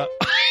 right?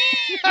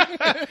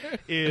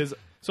 Is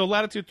so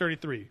Latitude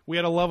 33. We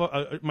had a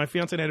love. My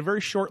fiance and I had a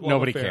very short love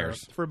Nobody affair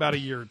cares. for about a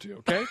year or two.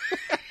 Okay.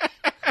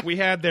 We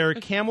had their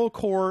Camel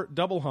Core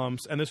double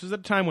humps, and this was at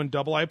a time when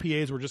double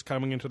IPAs were just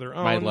coming into their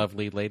own. My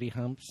lovely lady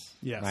humps.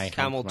 Yes. My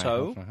Camel humps,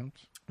 toe? my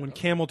humps. When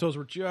camel toes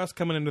were just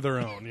coming into their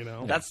own, you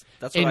know. That's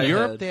what In I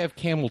Europe, heard. they have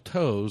camel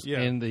toes.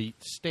 Yeah. In the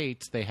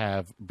States, they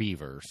have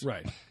beavers.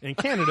 Right. In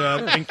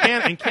Canada,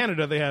 in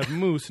Canada, they have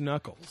moose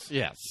knuckles.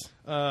 Yes.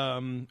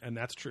 And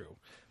that's true.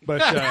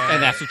 But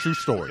And that's a true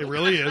story. it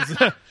really is.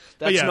 But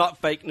That's yeah. not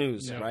fake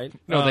news, right?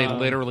 No, they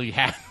literally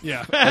have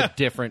Yeah. a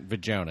different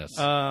vaginas.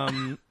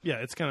 Yeah,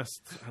 it's kind of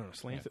I don't know,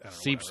 slanted. I don't know,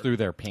 Seeps whatever. through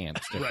their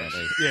pants Right.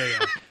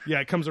 differently. Yeah.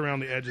 It comes around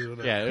the edges of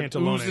the Yeah, it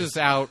pantalones. oozes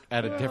out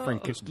at a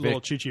different little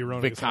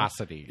chicharrones.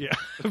 viscosity. Yeah,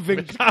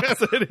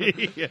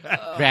 viscosity. Yeah,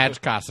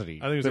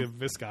 Vagcosity. I think it was like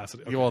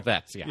viscosity. Okay. Well,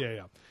 that's,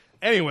 Yeah.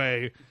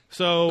 Anyway,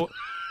 so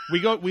we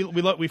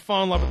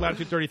fall in love with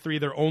Latitude 33.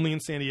 They're only in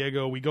San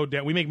Diego. We go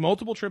down. We make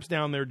multiple trips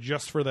down there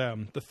just for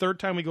them. The third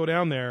time we go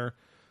down there,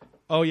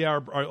 oh yeah,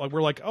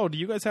 we're like, oh, do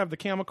you guys have the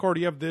Camel Core? Do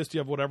you have this? Do you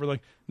have whatever?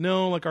 Like,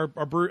 no, like our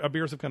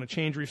beers have kind of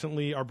changed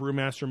recently. Our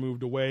brewmaster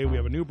moved away. We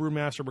have a new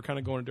brewmaster. We're kind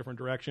of going a different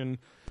direction.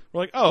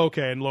 We're like, oh,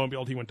 okay. And lo and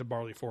behold, he went to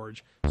Barley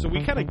Forge. So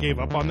we kind of gave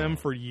up on them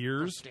for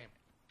years.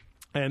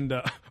 And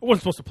I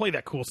wasn't supposed to play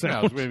that cool no,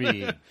 sound.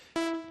 maybe.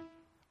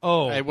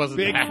 Oh, It wasn't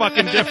big that.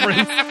 fucking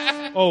difference.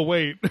 Oh,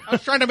 wait. I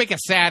was trying to make a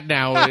sad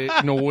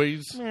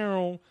noise.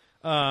 So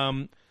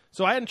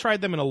I hadn't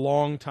tried them in a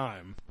long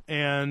time.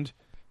 And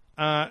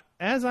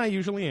as I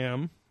usually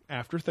am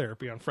after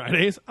therapy on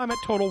Fridays, I'm at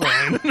Total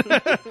Wine.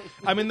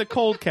 I'm in the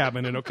cold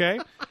cabinet, okay?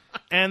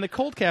 And the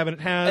cold cabinet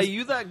Are has...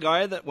 you that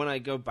guy that when I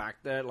go back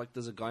there, like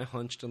there's a guy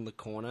hunched in the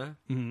corner?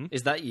 Mm-hmm.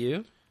 Is that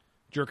you?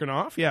 jerking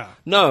off? Yeah.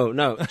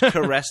 No,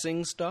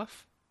 caressing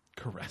stuff.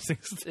 Caressing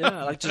stuff?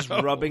 Yeah, like just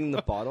rubbing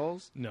the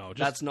bottles. No, just,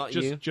 That's not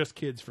you? Just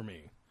kids for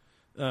me.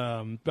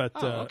 Oh,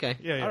 okay.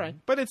 Yeah. All right.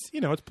 But it's,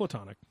 it's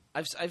platonic.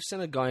 I've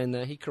seen a guy in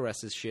there. He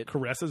caresses shit.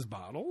 Caresses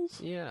bottles?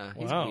 Yeah,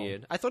 he's Wow.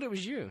 weird. I thought it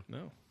was you.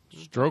 No.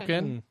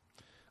 Stroking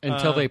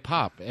until they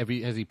pop.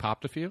 Has he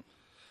popped a few?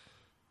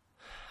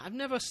 I've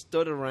never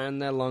stood around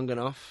there long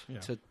enough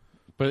to.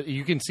 But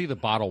you can see the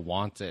bottle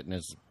wants it and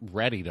is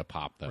ready to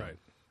pop, though. Right.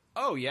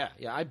 Oh yeah.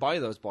 I buy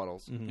those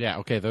bottles. Yeah,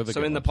 okay, they're the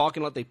So good in the ones.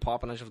 parking lot, they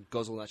pop, and I just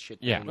guzzle that shit.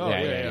 Yeah. down. Oh,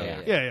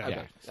 yeah.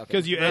 Okay.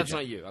 Because you That's edge,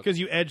 not you. Okay. Because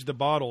you edge the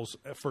bottles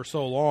for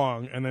so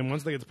long, and then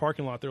once they get to the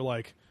parking lot, they're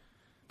like,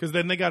 because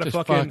then they got to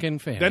Just fucking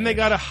finish. then they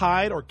got to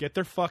hide or get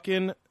their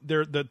fucking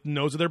the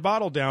nose of their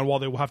bottle down while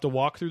they have to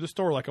walk through the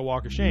store like a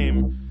walk of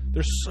shame.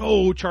 They're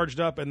so charged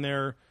up, and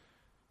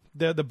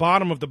the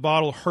bottom of the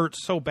bottle hurts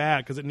so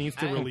bad because it needs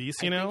to release.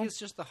 I think it's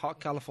just the hot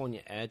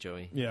California air,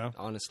 Joey. Yeah.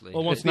 Honestly.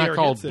 Well, once It's the not air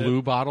called hits it-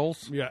 blue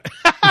bottles. Yeah.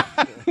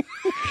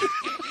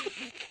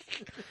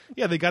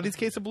 Yeah, they got these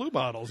case of blue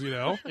bottles,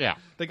 Yeah.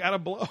 They got to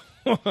blow.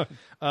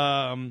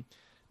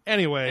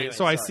 Anyway,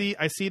 so I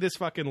see this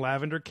fucking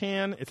lavender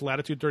can. It's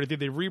Latitude 33.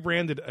 They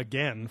rebranded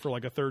again for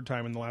like a third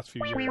time in the last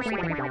few years.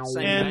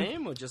 Same and-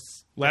 name or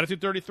just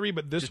Latitude 33,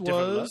 but this Just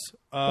different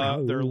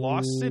was their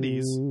Lost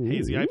Cities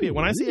hazy IPA.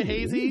 When I see a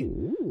hazy,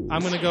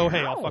 I'm going to go, hey,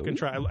 I'll fucking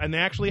try. And they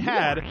actually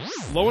had,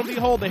 lo and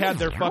behold, they had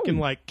their fucking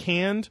like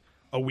canned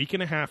a week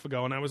and a half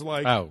ago, and I was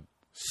like, Oh,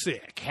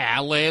 sick.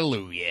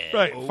 hallelujah.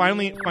 Right.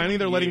 Finally,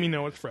 they're letting me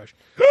know it's fresh.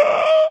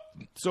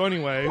 So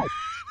anyway,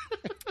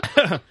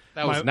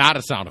 That was not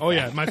a sound effect. oh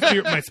yeah,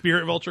 my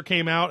spirit vulture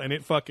came out and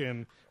it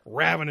fucking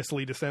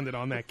ravenously descended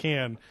on that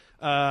can.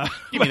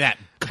 Give me that.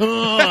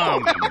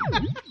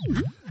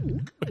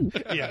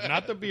 Yeah,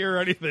 not the beer or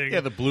anything.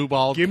 Yeah, the blue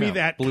ball. Give me cum.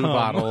 that blue cum.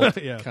 bottle.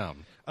 Yeah.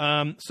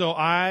 Cum. So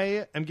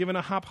I am giving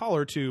a hop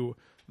holler to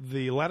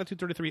the Latitude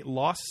 33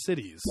 Lost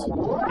Cities hazy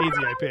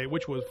IPA,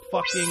 which was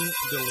fucking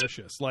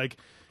delicious. Like,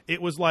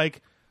 it was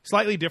like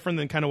slightly different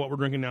than kind of what we're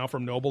drinking now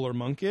from Noble or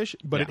Monkish,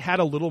 but it had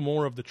a little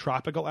more of the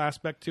tropical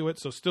aspect to it.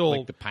 So still,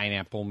 Like the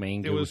pineapple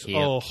mango it was hit.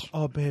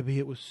 oh baby,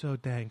 it was so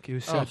dank. It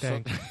was so Oh, so-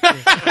 dank.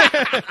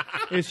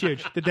 It's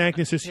huge. The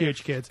dankness is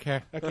huge, kids.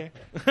 Okay,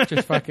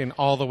 Just fucking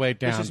all the way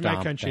down. this is my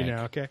down country bank.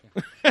 now. Okay,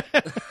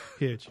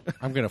 huge.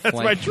 I'm going to That's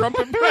flank. my Trump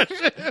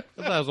impression.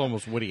 That was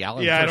almost Woody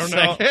Allen. Yeah, I for a don't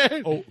know.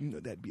 second. Oh, no,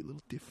 that'd be a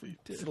little different.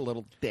 It's a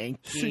little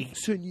danky.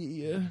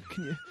 Sonia,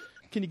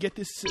 can you get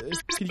this?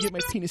 Can you get my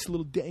penis a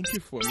little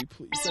danker for me,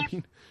 please? I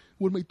mean,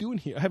 what am I doing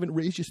here? I haven't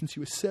raised you since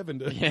you were 7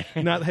 to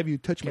not have you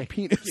touch my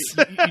penis.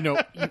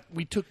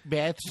 We took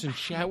baths and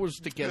showers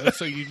together,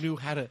 so you knew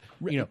how to,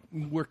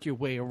 work your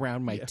way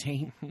around my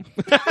taint.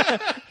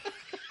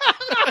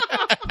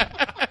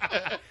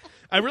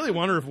 I really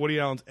wonder if Woody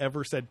Allen's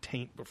ever said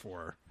taint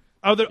before.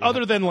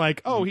 Other than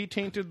like, oh, he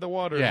tainted the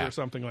waters Yeah. or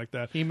something like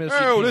that. He missed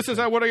oh, the this is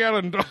how Woody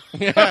Allen does.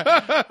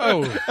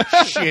 Oh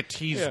shit,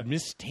 he's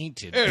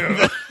mistainted.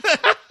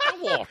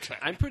 Water.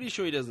 I'm pretty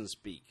sure he doesn't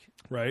speak.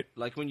 Right?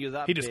 Like when you're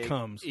that He just big,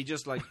 comes. He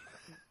just like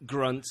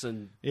grunts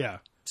and Yeah.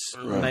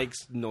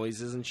 makes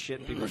noises and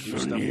shit. People do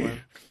stuff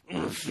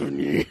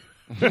like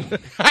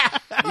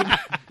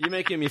You're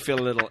making me feel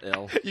a little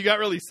ill. You got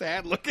really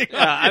sad looking.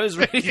 Yeah, I was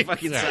really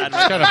fucking sad.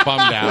 Kind of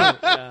bummed out.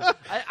 Yeah.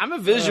 I'm a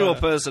visual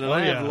person, and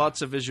I yeah. have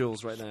lots of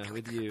visuals right now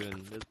with you.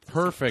 And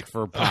Perfect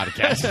for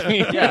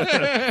podcasting.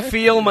 yeah,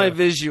 feel my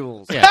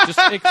visuals. Yeah, just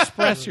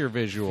express your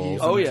visuals.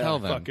 Oh, and yeah. tell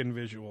them. Fucking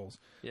visuals.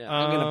 Yeah,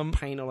 I'm gonna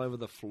paint all over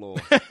the floor.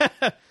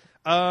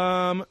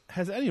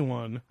 Has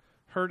anyone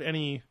heard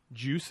any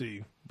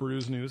juicy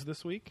brews news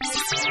this week?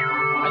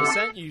 I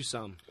sent you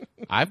some.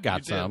 I've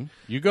got some.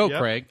 You go, Yep.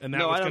 Craig. And that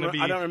No, was I going to don't. be.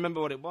 I don't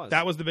remember what it was.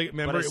 That was the big.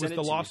 Remember, But I it was sent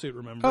the it to you. lawsuit.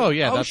 Remember? Oh,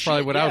 yeah, that's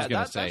probably shit, what I was yeah,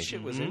 going to That say.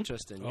 shit was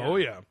interesting. Yeah. Oh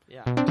yeah.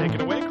 Yeah. Take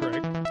it away,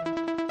 Craig.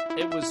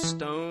 It was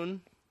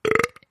Stone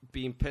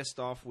being pissed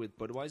off with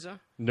Budweiser.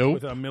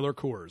 Nope. With Miller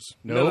Coors.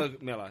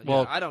 Nope. Miller.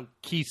 Well, Yeah, I don't.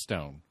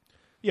 Keystone.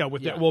 Yeah,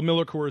 with Yeah.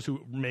 Miller Coors,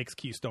 who makes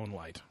Keystone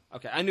Light.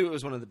 Okay, I knew it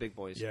was one of the big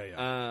boys.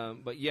 Yeah.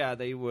 But yeah,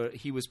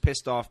 he was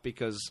pissed off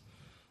because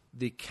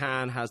the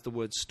can has the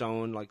word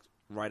Stone like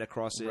right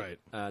across it.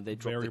 Right. They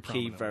dropped Very the key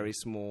prominently. very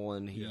small,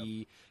 and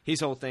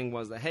his whole thing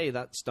was that, hey,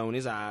 that Stone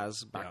is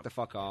ours. Back Yeah. the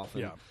fuck off.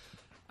 And, Yeah.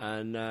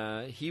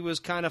 And he was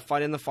kind of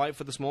fighting the fight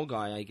for the small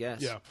guy, I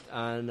guess. Yeah.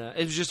 And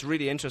it was just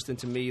really interesting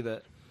to me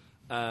that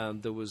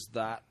there was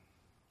that.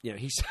 You know,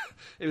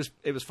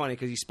 it was funny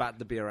because he spat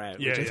the beer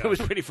out. Yeah, which yeah. It was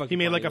pretty fucking. He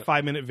made like funny,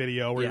 a 5-minute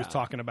video where he was Yeah.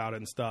 talking about it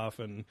and stuff.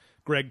 And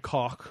Greg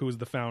Koch, who is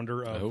the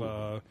founder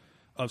of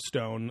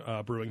Stone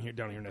Brewing here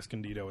down here in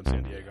Escondido in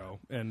San Diego,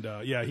 and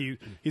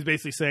he's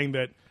basically saying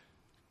that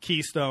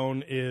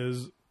Keystone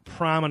is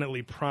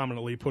prominently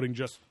putting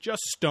just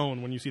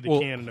Stone when you see the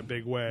can in a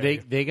big way.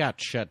 They got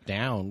shut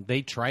down.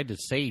 They tried to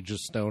say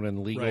just Stone, and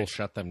legal Right.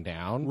 shut them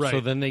down. Right.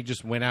 So then they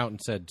just went out and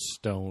said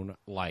Stone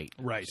Light.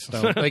 Right.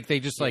 Stone, like they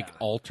just like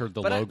altered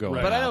the But logo.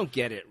 but I out. don't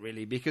get it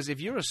really because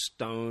if you're a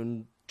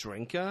Stone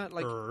drinker,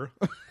 like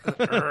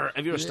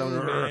if you're a Stone,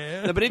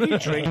 Yeah. no, but if you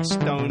drink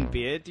Stone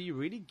beer, do you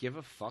really give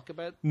a fuck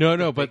about? No,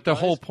 the but big the guys?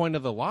 whole point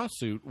of the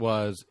lawsuit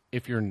was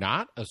if you're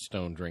not a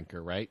Stone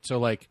drinker, right? So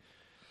like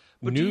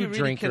But new do you really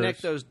drinkers,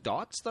 connect those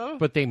dots though?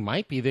 but they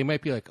might be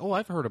like, oh,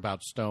 I've heard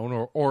about Stone,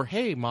 or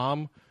hey,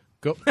 mom.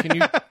 Go, can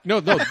you? No,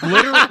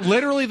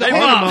 literally the Hey,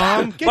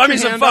 mom, get buy your me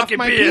some hand off fucking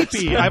my beers.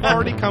 pee-pee. I've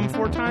already come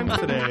 4 times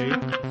today.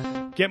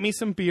 Get me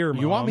some beer,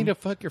 Mom. you want me to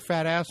fuck your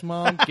fat ass,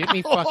 mom? Get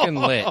me fucking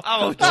lit.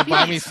 Oh, Go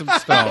buy me some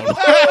Stone.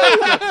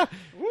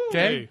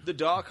 Okay. the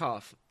dark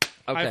half.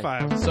 Okay. High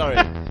five. Sorry.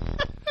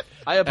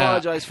 I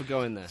apologize for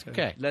going there.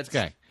 Okay. Let's.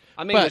 Okay.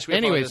 I'm English. But we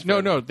anyways, apologize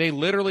for no. They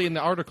literally in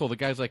the article, the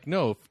guy's like,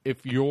 no,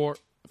 if you're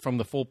from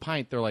the Full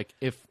Pint, they're like,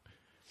 if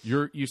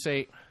you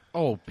say,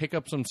 oh, pick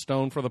up some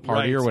Stone for the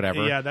party Right. or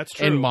whatever. Yeah, that's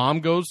true. And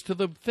mom goes to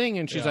the thing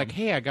and she's Yeah. like,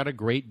 hey, I got a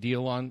great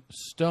deal on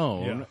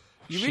Stone. Yeah.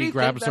 You she really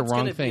grabs think the that's wrong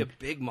gonna thing. Be a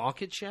big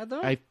market share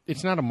though.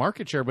 It's not a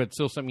market share, but it's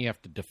still something you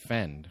have to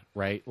defend,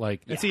 right?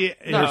 Like See,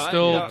 they're No,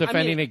 still I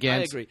defending mean, I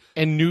against, agree.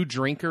 and new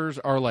drinkers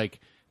are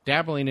like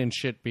dabbling in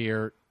shit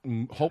beer,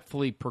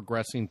 hopefully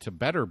progressing to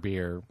better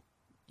beer.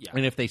 Yeah.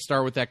 And if they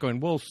start with that,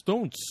 going, well,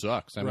 Stone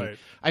sucks. Right.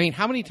 I mean,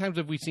 how many times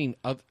have we seen?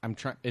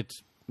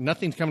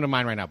 Nothing's coming to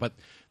mind right now, but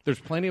there's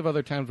plenty of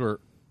other times where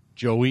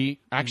Joey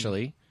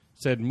actually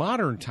said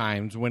modern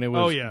times when it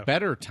was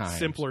better times.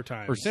 Simpler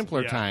times. Or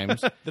simpler Yeah.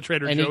 times. The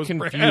Trader and Joe's he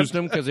brand. confused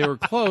them because they were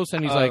close,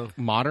 and he's like,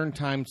 modern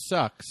times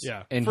sucks.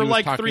 Yeah. And For he was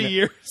like talking 3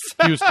 years.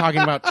 he was talking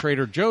about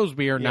Trader Joe's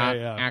beer, not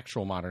yeah.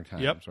 actual modern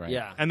times, Yep. right?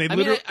 Yeah. And they I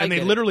mean, I get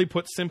it. literally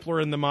put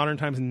Simpler and the Modern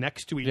Times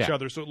next to each Yeah.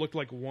 other, so it looked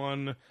like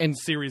one And-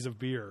 series of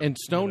beer. And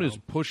Stone you know? is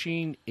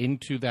pushing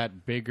into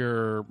that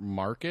bigger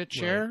market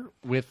share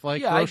with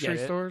like Yeah, I get grocery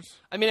it. stores.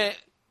 I mean,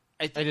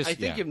 I just- think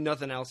yeah. if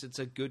nothing else, it's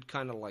a good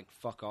kind of like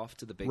fuck off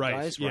to the big Right.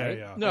 guys, Yeah, right?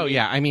 yeah. No,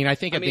 yeah. I mean, I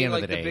think at the end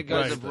like of the day, big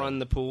guys Right. have run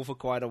the pool for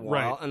quite a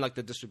while, Right. and like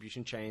the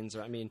distribution chains.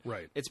 I mean,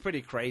 Right. it's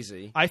pretty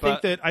crazy. I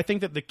think but-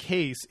 that the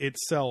case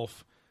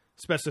itself,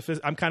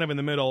 I'm kind of in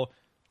the middle.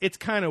 It's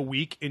kind of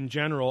weak in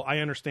general. I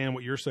understand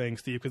what you're saying,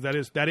 Steve,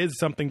 because that is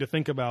something to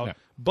think about. Yeah.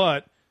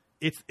 But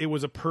it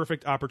was a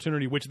perfect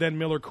opportunity, which then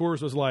Miller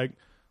Coors was like,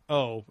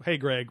 "Oh, hey,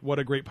 Greg, what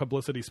a great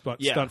publicity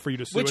stunt for you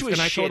to sue Which us." was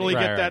And I shitty. totally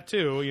Right, get right. that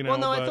too. You know, Well,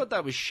 no, I but- thought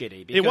that was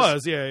shitty. It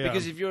was, yeah.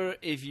 Because if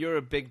you're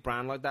a big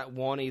brand like that,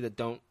 one, either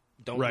don't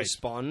Right.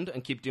 respond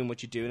and keep doing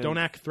what you're doing. don't and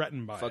act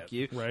threatened by fuck it.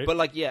 you. Right? But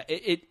like, yeah,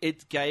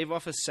 it gave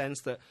off a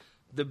sense that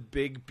the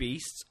big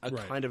beasts are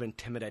Right. kind of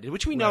intimidated,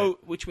 which we know.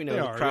 They the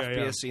are, craft yeah,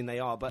 beer yeah. scene they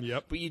are. But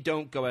Yep. but you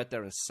don't go out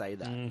there and say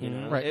that, you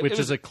know, right? Which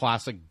is a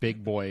classic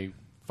big boy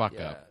fuck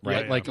up, right?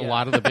 Yeah, yeah. Like a Yeah.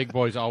 lot of the big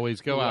boys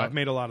always go Ooh, out. I've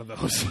made a lot of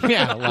those.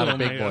 Yeah, a lot of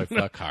big man. boy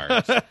fuck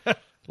hards. A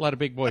lot of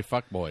big boy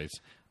fuck boys.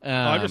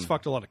 I just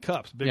fucked a lot of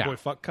cups. Big yeah. boy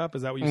fuck cup.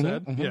 Is that what you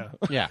said? Yeah.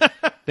 Yeah.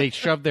 They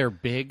shove their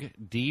big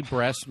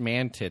D-breast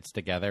man tits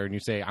together, and you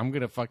say, I'm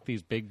going to fuck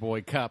these big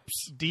boy cups.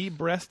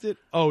 D-breasted?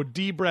 Oh,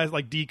 D-breast,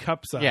 like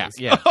D-cup size. Yeah,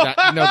 yeah.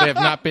 No, they have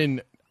not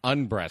been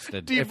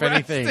unbreasted. If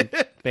anything,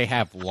 they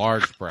have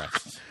large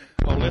breasts.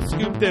 Oh, let's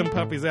scoop them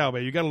puppies out,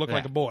 baby. You got to look Yeah.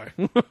 like a boy.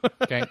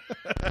 Okay?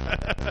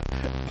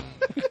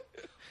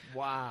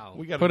 wow.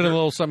 we got Put a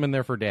little something in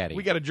there for daddy.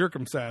 We got to jerk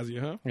them size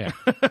you, huh? Yeah.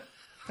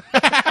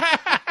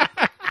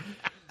 I'm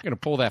going to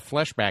pull that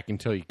flesh back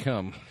until you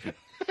come.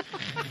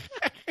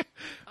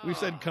 We've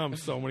said cum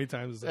so many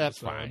times. That's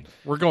episode. fine.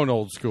 We're going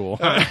old school.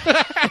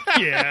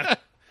 Yeah.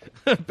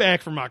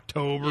 Back from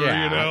October,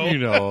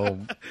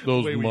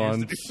 those way we used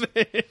months. to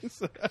do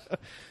things.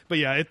 But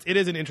yeah, it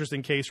is an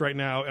interesting case right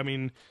now. I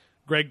mean,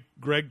 Greg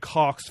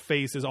Koch's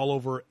face is all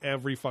over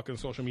every fucking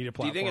social media Do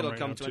platform. you think it'll right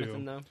come now, to too.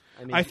 anything, though?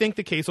 I think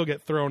the case will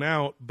get thrown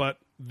out, but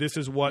this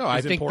is what I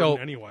is think important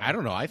they'll. anyway. I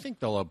don't know. I think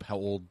they'll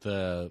uphold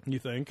the. You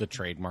think? the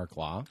trademark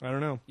law? I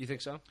don't know. You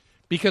think so?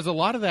 Because a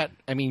lot of that,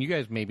 I mean, you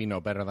guys maybe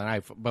know better than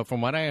I, but from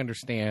what I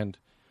understand,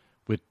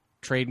 with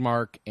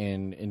trademark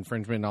and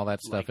infringement and all that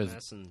stuff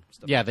Likeness and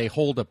stuff yeah, like they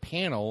hold a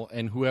panel,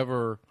 and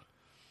whoever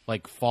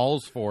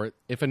falls for it,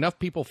 if enough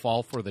people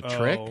fall for the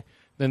trick,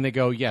 then they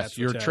go, yes, That's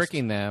the you're test.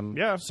 tricking them.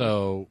 Yeah.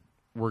 So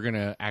we're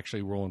gonna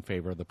actually rule in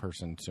favor of the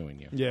person suing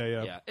you. Yeah.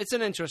 Yeah, it's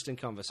an interesting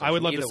conversation. I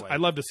would love either to. way. I'd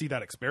love to see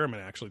that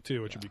experiment actually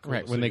too, which would be cool.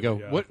 Right when they go,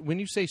 when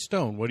you say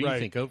stone, what do you Right.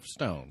 think of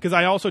stone? Because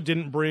I also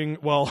didn't bring.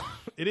 Well,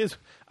 it is.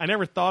 I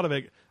never thought of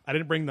it. I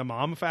didn't bring the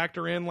mom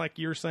factor in, like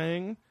you're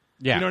saying.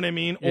 Yeah. You know what I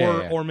mean?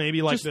 Yeah. Or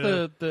maybe like Just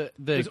the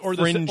or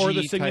fringy the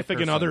type significant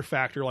person. other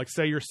factor. Like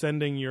say you're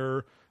sending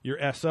your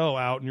SO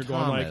out and you're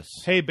going like, Thomas.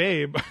 hey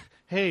babe,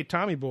 hey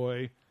Tommy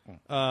boy.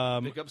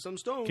 pick up some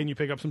stone. Can you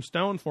pick up some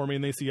stone for me?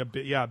 And they see a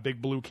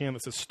big blue can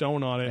that says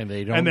stone on it, And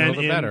they don't then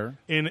know the better.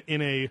 In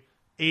a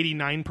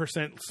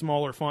 89%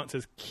 smaller font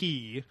says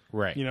key,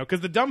 Right. You know,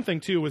 because the dumb thing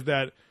too was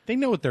that They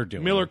know what they're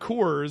doing. Miller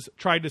Coors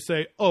tried to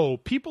say, "Oh,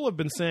 people have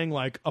been saying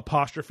like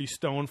apostrophe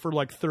stone for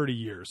like 30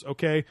 years,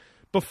 okay,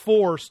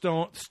 before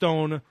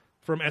Stone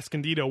from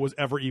Escondido was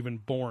ever even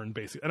born,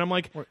 basically." And I'm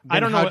like, I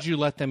don't know. How'd you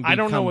let them I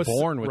don't know become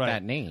born with right.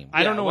 that name?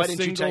 I don't know Why a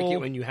didn't single. you take it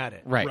when you had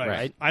it?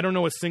 Right. I don't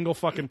know a single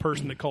fucking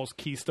person that calls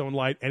Keystone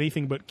Light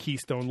anything but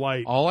Keystone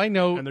Light. All I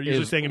know And they're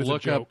usually is saying it as a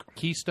look joke. up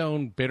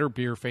Keystone bitter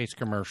beer face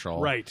commercial.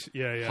 Right.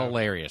 Yeah.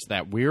 Hilarious.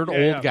 That weird Yeah,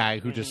 old yeah. guy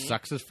who just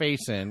sucks his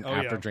face in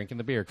after yeah. drinking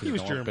the beer because He he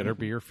was don't German. want bitter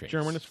beer face.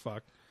 German as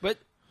fuck. But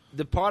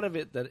the part of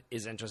it that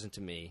is interesting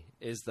to me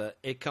is that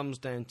it comes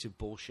down to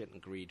bullshit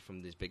and greed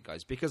from these big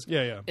guys. Because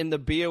Yeah. in the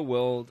beer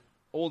world,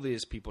 all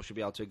these people should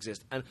be able to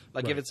exist. And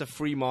like Right. if it's a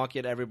free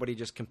market, everybody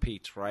just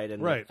competes, right?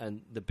 And Right.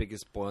 and the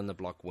biggest boy on the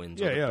block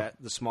wins. Yeah, or yeah.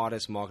 the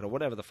smartest market or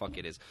whatever the fuck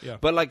it is. Yeah.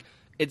 But like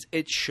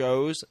it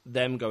shows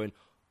them going,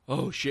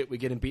 oh shit, we're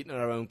getting beaten at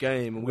our own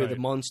game and we're the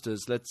Right.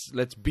 monsters.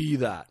 Let's be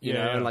that. You Yeah,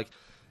 know? yeah. And like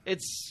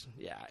it's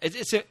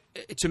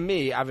to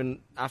me,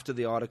 having after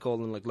the article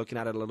and like looking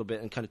at it a little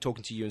bit and kind of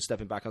talking to you and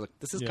stepping back, I was like,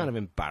 this is Yeah. kind of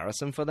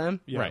embarrassing for them.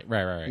 Yeah.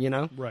 Right. You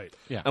know? Right.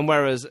 Yeah. And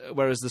whereas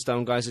the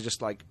Stone guys are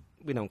just like,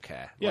 we don't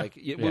care. Yeah. Like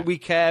Yeah. we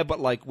care, but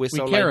like we're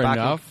so care laid back.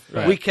 enough, and,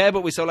 right. We care,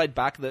 but we're so laid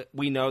back that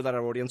we know that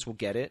our audience will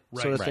get it,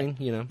 sort of Right. thing.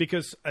 You know?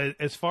 Because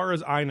as far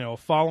as I know,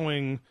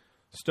 following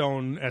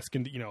Stone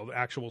Escondido, the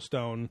actual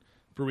Stone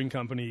Brewing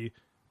Company,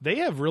 they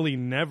have really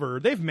never.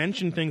 They've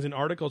mentioned things in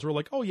articles where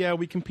like, oh yeah,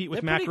 we compete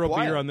with They're pretty macro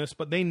quiet. beer on this,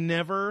 but they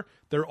never.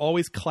 They're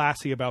always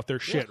classy about their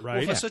shit, Well,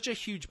 right? for such a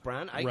huge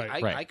brand,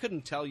 Right. Right. I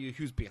couldn't tell you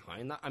who's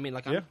behind that. I mean,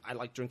 like Yeah. I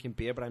like drinking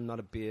beer, but I'm not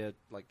a beer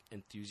like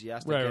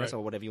enthusiast, Right, I guess, right.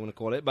 or whatever you want to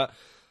call it. But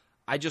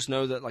I just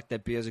know that like their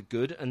beers are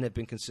good and they've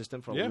been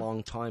consistent for a Yeah.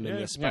 long time in Yeah.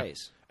 this Yeah.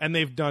 space. And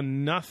they've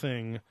done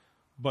nothing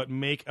but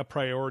make a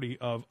priority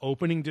of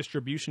opening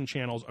distribution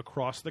channels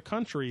across the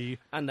country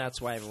And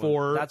that's why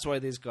that's why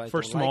these guys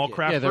for don't small like it.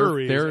 craft Yeah,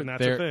 breweries, their and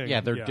that's a thing.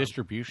 yeah, their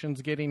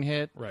distribution's getting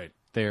hit. Right.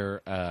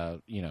 Their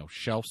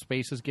shelf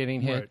space is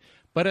getting hit. Right.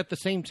 But at the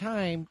same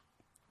time,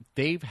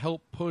 they've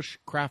helped push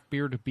craft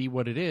beer to be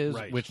what it is,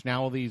 Right. which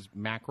now these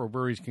macro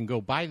breweries can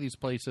go buy these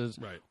places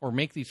Right. or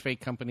make these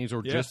fake companies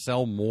or Yeah. just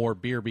sell more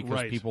beer because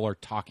Right. people are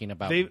talking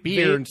about They-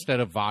 beer they- instead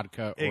of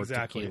vodka or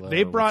Exactly. tequila.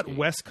 They or brought whiskey.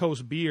 West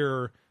Coast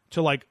beer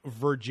to like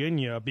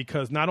Virginia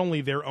because not only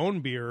their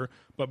own beer,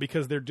 but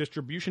because their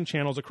distribution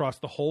channels across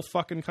the whole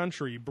fucking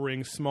country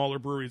bring smaller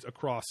breweries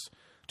across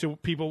to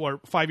people where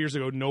 5 years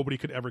ago nobody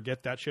could ever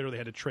get that shit or they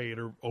had to trade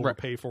or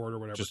overpay for it or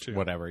whatever. just too.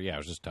 whatever. Yeah, it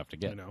was just tough to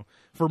get. You know.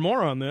 For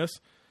more on this,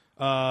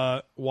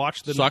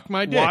 watch the Suck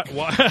my dick.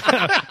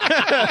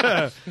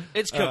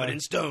 It's covered in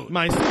stone.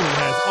 My student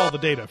has all the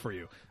data for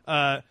you.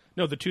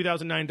 No, the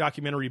 2009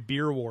 documentary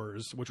Beer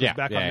Wars, which was Yeah,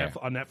 back yeah.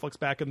 on Netflix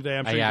back in the day.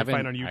 I'm I sure you can haven't-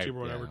 find it on YouTube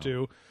or whatever yeah.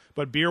 too.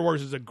 But Beer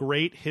Wars is a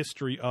great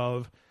history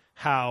of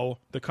how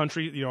the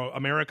country,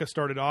 America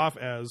started off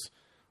as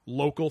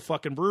local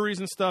fucking breweries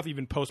and stuff,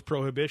 even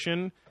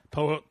post-prohibition.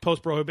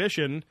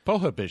 Post-prohibition,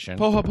 Prohibition.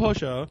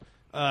 Pohaposha,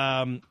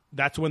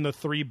 that's when the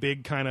three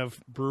big kind of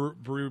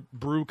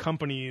brew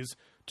companies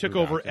took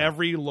over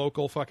every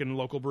local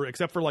brewery,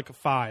 except for like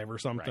 5 or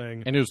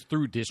something. And it was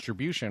through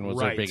distribution was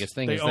Right. their biggest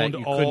thing They is that owned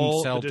you all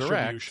couldn't sell the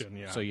direct, distribution,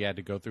 yeah. so you had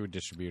to go through a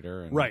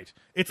distributor. And, Right.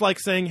 It's like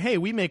saying, hey,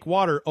 we make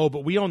water. Oh,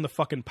 but we own the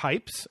fucking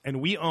pipes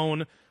and we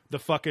own the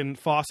fucking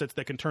faucets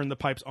that can turn the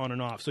pipes on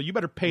and off. So you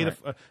better pay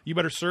you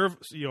better serve,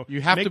 You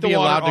have make to the be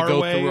water allowed to our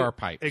go way. through our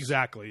pipes.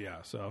 Exactly,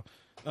 yeah. So,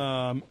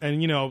 and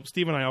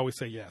Steve and I always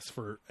say yes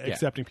for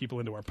accepting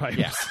people into our pipes.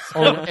 Yes.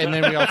 And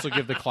then we also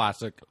give the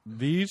classic,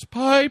 these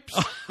pipes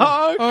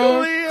Oh,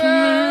 are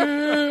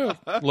clear.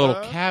 Little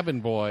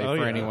Cabin Boy Oh,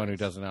 for yeah. anyone who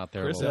doesn't out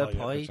there. Chris will-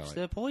 Elliott.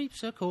 The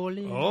pipes are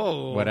calling.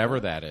 Oh. Whatever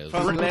that is.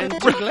 From Glen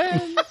to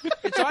Glen.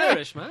 It's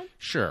Irish, man.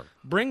 Sure.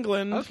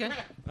 Bringland. Okay.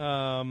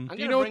 Um, Do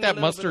you know what that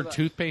mustard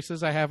toothpaste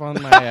is I have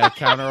on my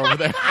counter over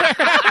there?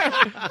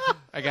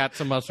 I got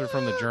some mustard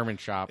from the German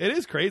shop. it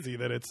is crazy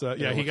that it's. He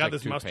looks got like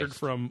this mustard toothpaste.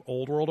 from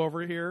Old World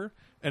over here,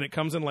 and it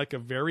comes in like a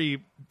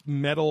very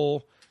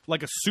metal,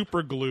 like a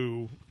super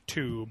glue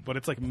tube, but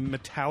it's like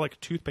metallic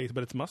toothpaste,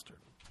 but it's mustard.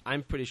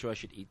 I'm pretty sure I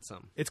should eat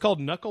some. It's called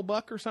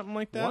Knucklebuck or something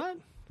like that. What?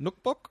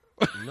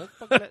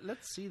 Knucklebuck?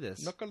 Let's see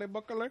this.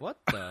 Knucklebuckler? What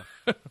the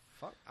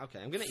fuck? Okay,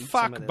 I'm gonna eat some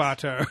Fuck of this.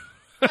 butter.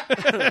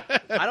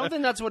 I don't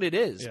think that's what it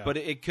is, Yeah. but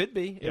it could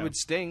be. Yeah. It would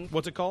sting.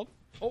 What's it called?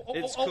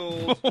 It's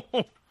called.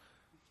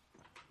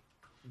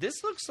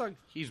 This looks like.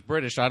 He's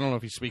British. I don't know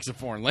if he speaks a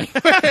foreign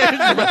language.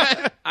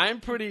 I'm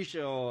pretty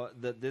sure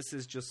that this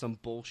is just some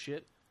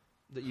bullshit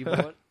that you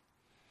bought.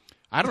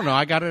 I don't know.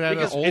 I got it at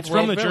Because an old It's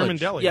from the World German Village.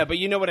 deli. Yeah, but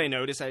you know what I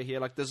notice out here?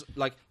 Like, there's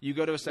like you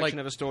go to a section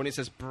Like- of a store and it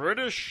says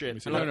British shit,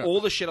 and No, like no. all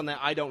the shit on there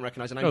I don't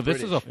recognize. And I'm No, this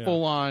British. is a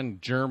full-on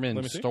German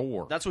Let me see.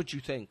 store. That's what you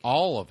think.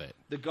 all of it.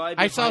 The guy.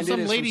 I saw behind it some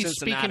is from ladies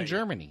Cincinnati. speaking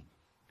Germany.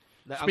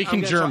 I'm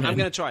speaking gonna German. I'm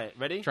going to try it.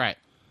 Ready? Try it.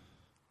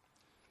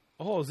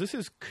 Oh, this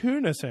is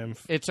Kuhnesenf.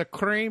 It's a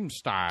cream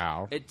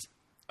style. It's.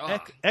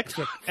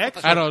 Extra.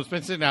 I know. It's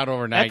been sitting out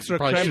overnight. Extra You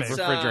probably should creme.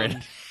 refrigerate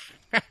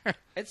it.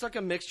 It's like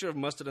a mixture of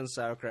mustard and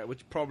sauerkraut,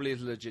 which probably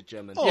is legit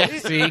German. Oh, Yeah,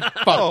 it- see? Fuck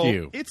Oh,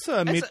 you. It's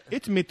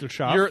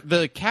Mittelschaf.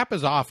 The cap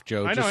is off,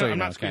 Joe. I just know, so I'm you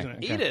not know. squeezing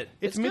Okay. it. Eat it.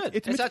 It's mit- good.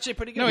 it's It's mit- actually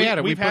pretty good. No, yeah,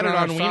 We've we had put it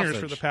on on our wieners sausage.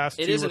 for the past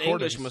It two is an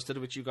recordings. English mustard,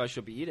 which you guys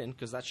should be eating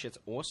because that shit's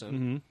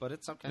awesome. But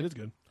it's okay. It is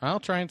good. I'll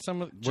try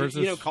some of. Do Where's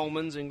you this? know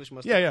Coleman's English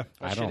mustard? Yeah, yeah.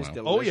 That I don't shit is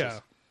know. Oh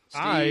delicious.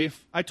 yeah. Steve.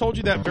 I told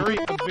you that very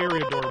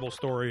adorable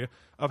story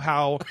of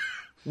how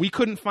we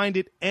couldn't find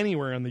it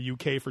anywhere in the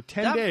UK for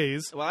 10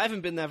 days. Well, I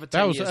haven't been there for 10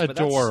 That was years. but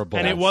that's- adorable.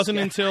 And it wasn't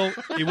until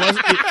it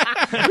wasn't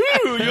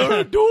You're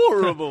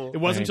adorable. it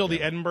wasn't until Thank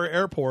the Edinburgh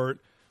airport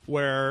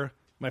where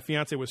my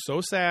fiance was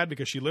so sad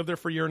because she lived there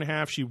for a year and a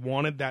half. She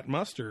wanted that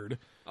mustard.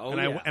 Oh,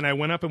 and I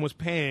went up and was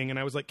paying, and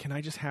I was like, "Can I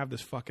just have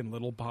this fucking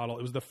little bottle?"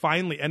 It was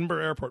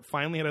Edinburgh airport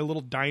finally had a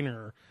little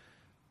diner,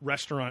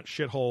 restaurant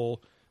shithole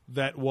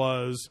that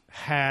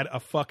had a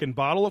fucking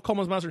bottle of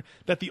Coleman's mustard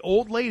that the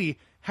old lady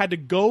had to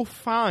go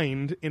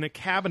find in a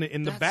cabinet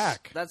in the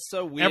back. That's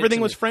so weird. Everything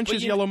to was me. French's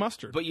But yellow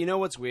mustard. But you know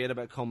what's weird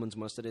about Coleman's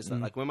mustard is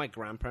that, like, when my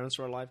grandparents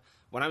were alive,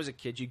 when I was a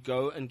kid, you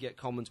go and get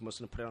Coleman's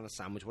mustard and put it on a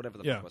sandwich, whatever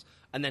the fuck it was.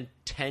 And then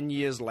 10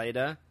 years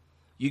later,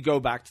 you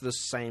go back to the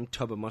same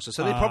tub of mustard.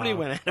 So they probably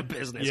went out of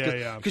business.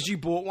 Yeah, Because you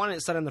bought one and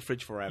it sat in the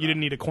fridge forever. You didn't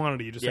need a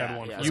quantity; you just Yeah, had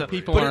one. yeah. for You So-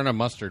 people but aren't a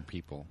mustard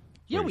people.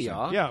 Yeah, we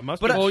are. Yeah,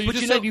 mustard. But, Well, you but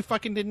just know, said you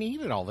fucking didn't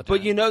eat it all the time.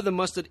 But you know the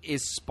mustard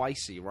is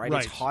spicy, right?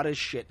 Right. It's hot as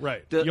shit.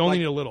 Right. You only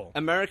need a little.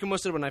 American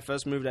mustard, when I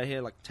first moved out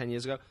here like 10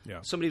 years ago,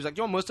 Yeah. somebody was like, "Do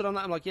you want mustard on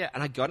that?" I'm like, "Yeah."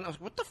 And I got it. And I was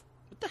like,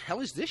 what the hell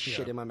is this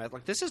shit in my mouth?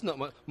 Like, this is not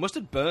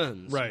mustard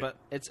burns. Right. But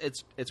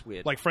it's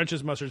weird. Like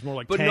French's mustard is more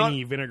like But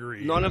tangy,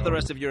 vinegary. None of the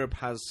rest of Europe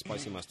has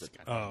spicy mustard.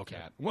 Oh, okay.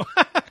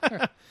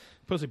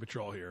 Pussy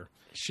Patrol here.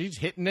 She's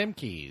hitting them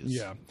keys.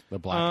 Yeah. The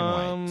black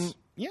and whites.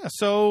 Yeah,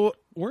 so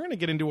we're going to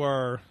get into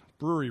our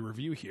brewery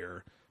review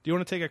here. Do you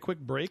want to take a quick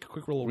break, a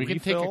quick little We can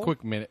refill? take a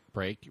quick minute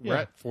break. We're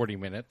Yeah. at 40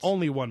 minutes.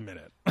 Only 1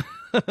 minute.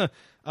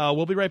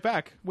 We'll be right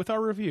back with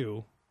our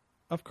review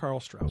of Karl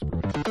Strauss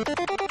Brewing.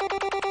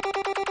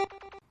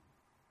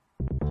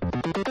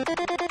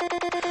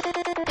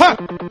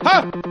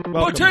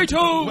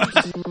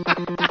 Potatoes.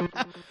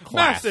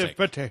 Massive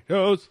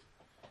potatoes.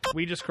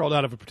 We just crawled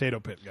out of a potato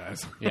pit,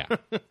 guys.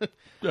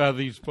 Yeah.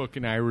 These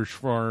fucking Irish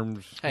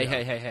farms.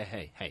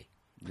 Hey.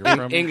 You're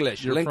from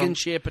English. you're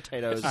Lincolnshire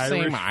potatoes. It's the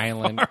same Irish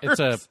island. It's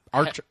a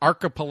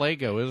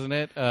archipelago, isn't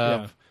it?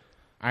 Of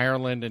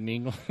Ireland and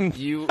England.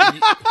 You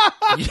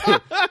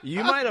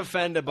might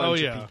offend a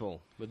bunch of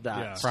people with that.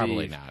 Yeah. Steve.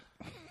 Probably not.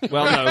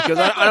 Well, no, because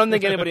I don't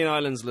think anybody in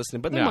Ireland's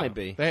listening, but there might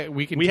be.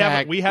 We can We have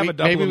tag, a- we have a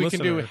Dublin maybe we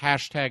can do listener.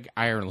 hashtag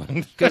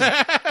Ireland.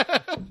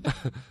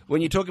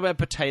 When you talk about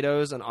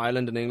potatoes and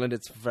Ireland and England,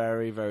 it's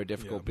very, very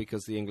difficult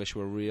because the English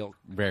were real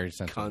Very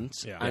sensitive.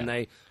 cunts, Yeah. and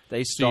they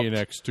See stopped. you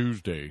next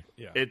Tuesday.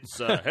 Yeah. It's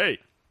hey,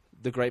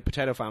 the Great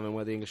Potato Famine,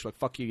 where the English were like,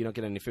 "Fuck you, you're not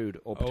getting any food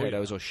or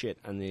potatoes or shit,"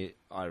 and the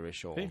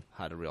Irish all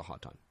had a real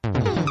hard time.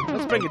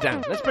 Let's bring it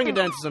down. Let's bring it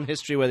down to some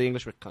history where the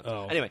English were cunts.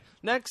 Oh. Anyway,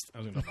 next, I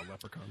was going to talk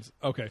about leprechauns.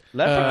 Okay.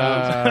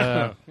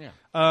 leprechauns. Yeah.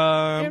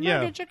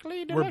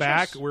 We're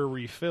back. We're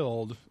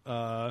refilled.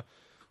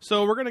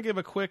 So we're gonna give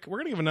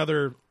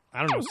another, I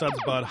don't know, Suds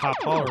Bud hop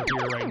holler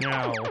here right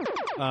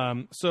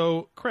now.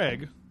 So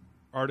Craig,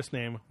 artist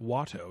name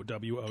Watto,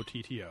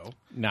 WOTTO.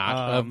 Not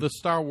of the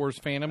Star Wars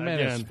Phantom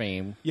Menace again.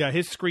 fame. Yeah,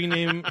 his screen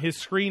name.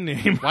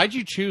 Why'd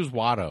you choose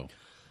Watto?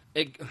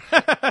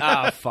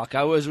 Fuck!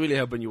 I was really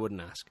hoping you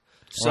wouldn't ask.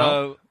 So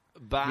Well,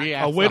 back, We A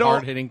asked the widow.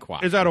 hard-hitting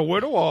question. Is that a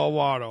widow or a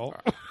Watto?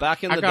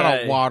 back in the I got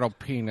day, a Watto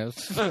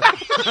penis.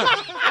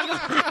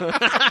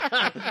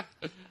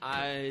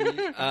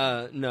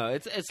 No,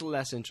 it's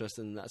less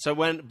interesting than that. So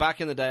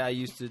back in the day, I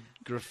used to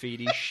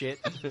graffiti shit.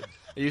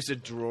 I used to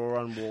draw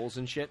on walls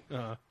and shit.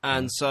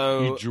 And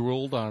so You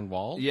drooled on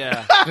walls?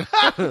 yeah,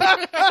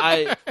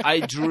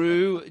 I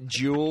drew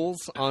jewels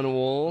on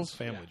walls.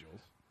 Family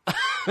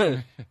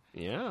jewels.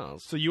 Yeah.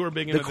 So you were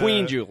big into The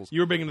Queen jewels. You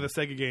were big into the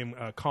Sega game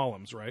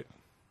Columns, right?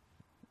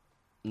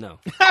 No.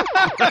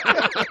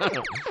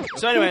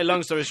 So anyway,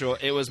 long story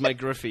short, it was my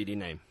graffiti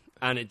name.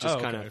 And it just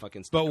kind of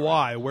fucking stuck But around.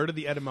 why? Where did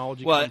the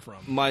etymology Well, come from?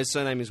 my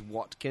surname is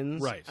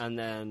Watkins. Right. And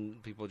then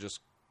people just...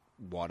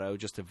 Watto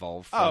just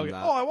evolved Oh, from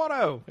that. I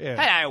Watto. Yeah.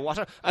 Hey,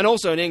 Watto. And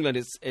also in England,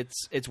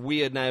 it's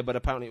weird now, but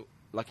apparently,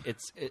 like,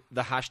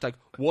 the hashtag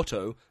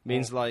Watto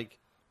means like,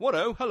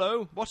 Watto,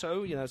 hello,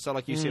 Watto, you know, so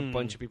like you see a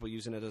bunch of people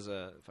using it as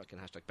a fucking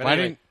hashtag. But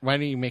anyway, Why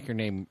didn't you make your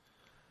name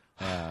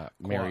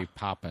Mary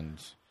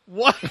Poppins?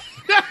 What?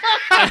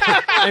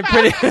 I'm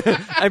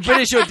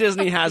pretty sure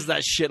Disney has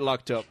that shit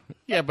locked up.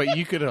 Yeah, but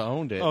you could have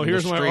owned it. Oh, in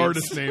here's the my streets.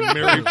 artist name,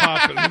 Mary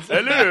Poppins.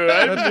 Hello,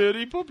 I'm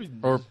Mary Poppins.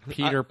 Or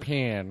Peter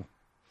Pan.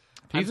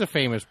 He's a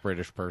famous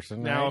British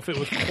person. Now, right?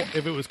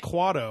 if it was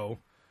Quado,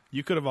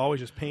 you could have always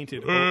just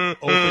painted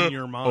 "Open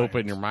Your Mind."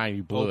 Open your mind,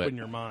 you blew it. Open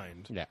your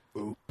mind. Yeah.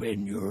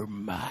 Open your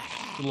mind.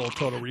 The little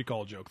Total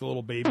Recall joke. The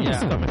little baby Yeah.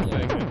 stomach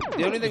thing.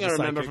 The only thing I The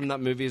remember psychic. from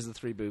that movie is the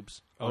three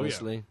boobs. Oh, yeah.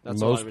 Honestly,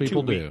 that's all Most I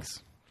people 2 do.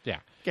 weeks. Yeah.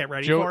 Get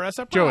ready for a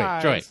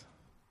surprise. Joey.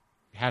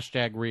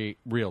 Hashtag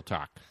real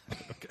talk.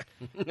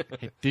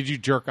 Okay. Did you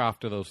jerk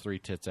off to those 3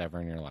 tits ever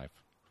in your life?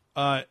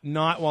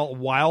 Not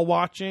while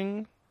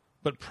watching,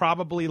 but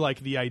probably like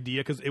the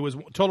idea, because it was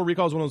Total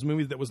Recall is one of those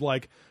movies that was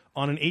like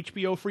on an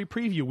HBO free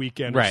preview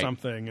weekend or Right.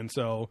 something, and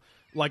so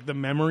like the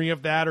memory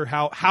of that or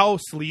how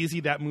sleazy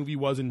that movie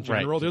was in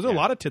general. Right. There's a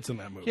lot of tits in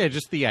that movie. Yeah,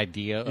 just the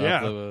idea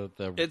Yeah. of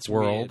the It's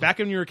world. weird. Back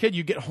when you were a kid,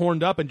 you get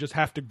horned up and just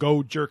have to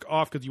go jerk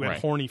off because you had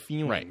Right. horny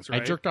feelings, right?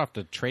 I jerked off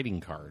to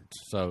trading cards,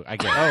 so I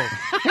get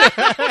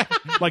it.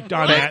 like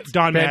Don bench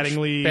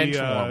Mattingly,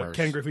 warmers.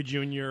 Ken Griffey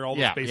Jr., all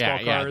those Yeah, baseball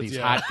yeah, cards. these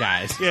hot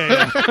guys.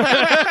 Yeah,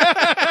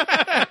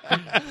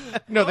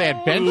 No, they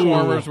had bench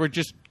warmers with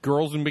just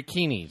girls in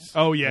bikinis.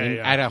 Oh, yeah, And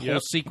yeah. I had a whole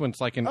Yep.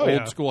 sequence like in Oh, old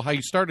yeah. school. How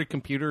you started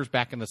computers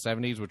back in the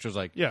 70s, which was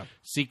like Yeah.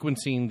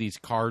 sequencing these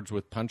cards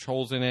with punch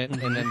holes in it,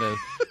 and then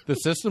the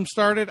system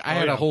started. I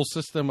had yeah. a whole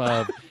system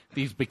of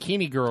these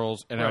bikini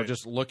girls, and I Right. would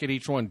just look at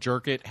each one,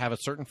 jerk it, have a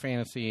certain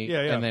fantasy,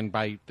 Yeah, yeah. and then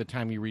by the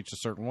time you reach a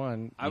certain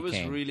one, I you was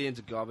came. really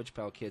into Garbage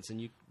Pail Kids, and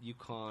you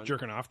can't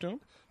jerking off to him.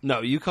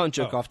 No, you can't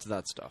jerk Oh. off to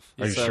that stuff.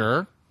 Are you So-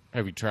 sure?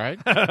 Have you tried?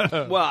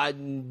 Well,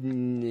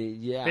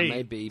 yeah, Hey,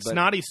 maybe. But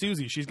Snotty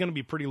Susie, she's going to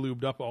be pretty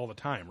lubed up all the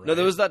time, right? no,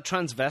 there was that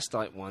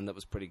transvestite one that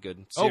was pretty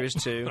good. Series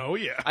 2. Oh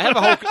yeah, I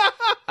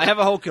have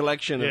a whole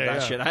collection of Yeah,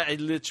 that yeah. shit. I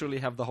literally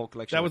have the whole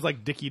collection. that was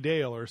like Dickie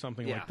Dale or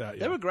something yeah, like that.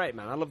 they were great,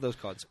 man. I love those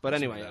cards. But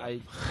anyway,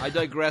 I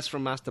digress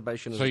from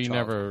masturbation. As So a you child.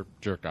 never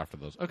jerked off to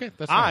those? Okay,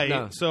 that's fine.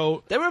 No.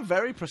 So They were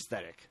very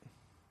prosthetic.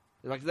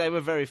 Like they were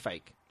very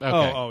fake. Okay,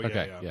 oh, yeah,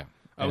 okay, yeah.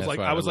 I And was that's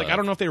like, what I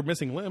don't know if they were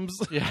missing limbs.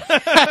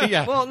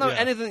 yeah. Well, no, Yeah.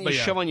 anything that But you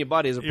yeah. shove on your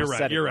body is a You're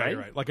prosthetic. right. You're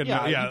right. Like a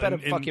yeah, you better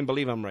and- fucking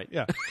believe I'm right.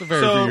 Yeah, It's a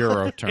very so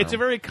Euro term. it's a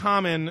very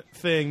common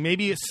thing.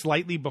 Maybe it's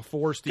slightly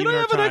before Steve Can and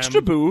I our have an time.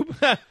 extra boob?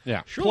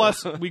 yeah.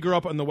 Plus, we grew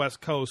up on the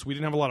West Coast. We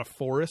didn't have a lot of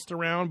forest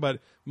around, but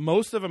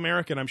most of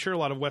America, and I'm sure a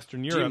lot of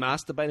Western Do you Europe.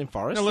 masturbate in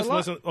forests? No, a lot?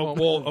 listen. Oh,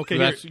 well, okay.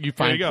 That's, here you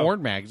find go.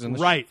 porn mags in the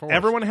Right. forest.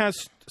 Everyone has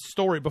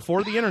story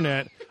before the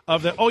internet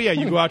of the. Oh yeah,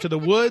 you go out to the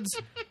woods.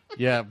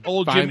 Yeah,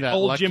 Old find that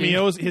lucky- Jimmy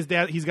O's. His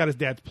dad. He's got his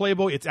dad's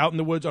Playboy. It's out in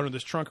the woods under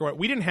this trunk or what.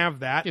 We didn't have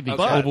that. Yeah, the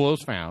but,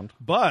 Obolos found.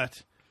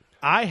 but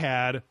I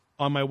had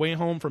on my way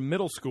home from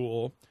middle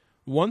school.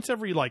 Once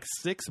every like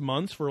 6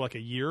 months for like a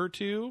year or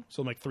two,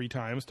 so like 3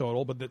 times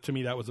total. But to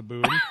me, that was a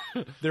boom.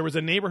 There was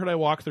a neighborhood I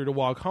walked through to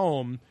walk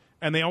home,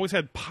 and they always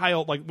had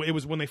piled like it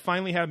was when they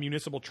finally had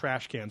municipal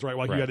trash cans, right?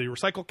 Like Right. you had a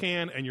recycle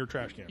can and your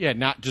trash can. Yeah,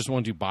 not just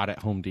ones you bought at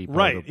Home Depot.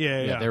 Right,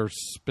 yeah. They're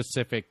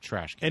specific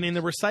trash cans. And in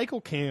the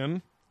recycle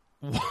can,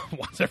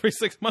 once every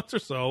 6 months or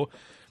so,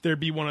 there'd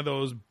be one of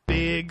those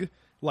big,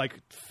 like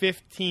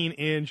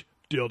 15-inch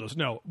dildos.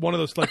 No, one of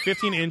those like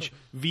 15-inch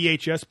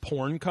VHS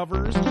porn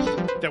covers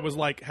that was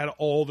like had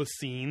all the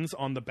scenes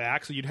on the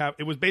back. So you'd have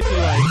it was basically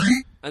like,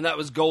 And that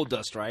was gold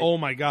dust, right? oh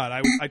my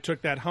god! I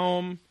took that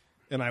home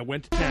and I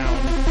went to town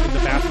in the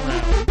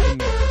bathroom in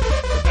there.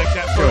 Like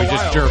that for So a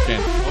just while.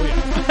 jerking.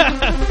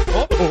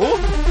 Oh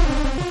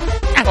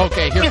yeah.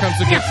 Okay, here comes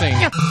the good thing.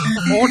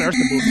 Oh, there's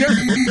the boob. There's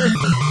the boob. There's the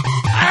boob.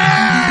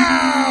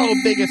 Ow!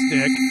 Biggest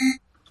dick.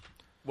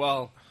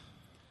 Well,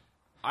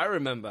 I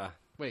remember.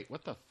 Wait,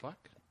 what the fuck?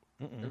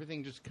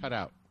 Everything just cut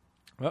out.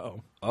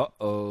 Uh-oh.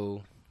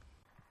 Uh-oh.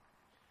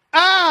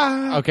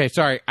 Ah! Okay,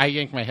 sorry. I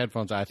yanked my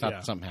headphones out. I thought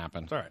Yeah. something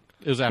happened. It's all right.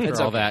 It was after It's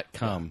all okay. that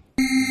cum.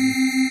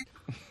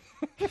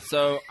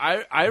 So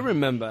I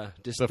remember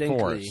The distinctly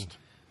forest.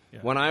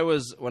 when I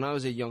was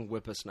a young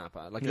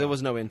whippersnapper. Like there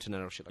was no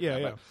internet or shit like Yeah,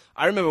 that. yeah. But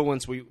I remember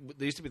once there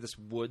used to be this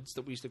woods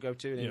that we used to go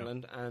to in Yeah.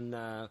 England, and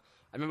I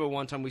remember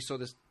one time we saw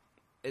this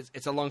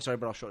it's a long story,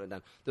 but I'll shorten it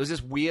down. There was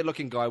this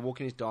weird-looking guy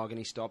walking his dog, and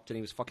he stopped, and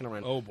he was fucking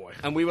around. Oh, boy.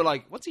 And we were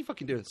like, what's he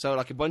fucking doing? So,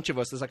 like, a bunch of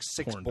us, there's like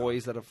 6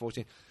 boys that are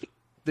 14.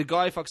 The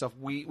guy fucks off.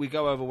 We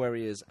go over where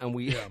he is, and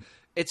we... Yeah.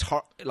 It's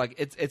hard. Like,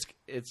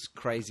 it's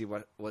crazy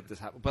what this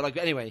happened. But, like,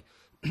 anyway...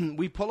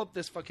 we pull up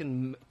this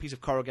fucking piece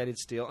of corrugated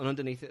steel, and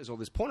underneath it is all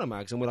this porno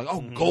mags, and we're like,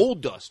 oh,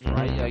 gold dust,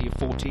 right? Yeah, you're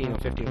 14 or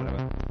 15 or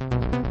whatever.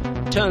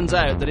 Turns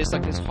out that it's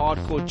like this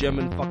hardcore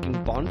German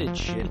fucking bondage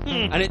shit,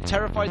 and it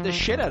terrified the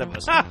shit out of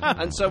us.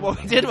 And so what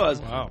we did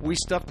was, we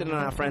stuffed it in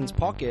our friend's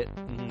pocket,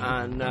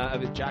 and of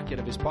his jacket,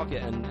 of his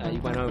pocket, and he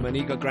went home, and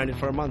he got grounded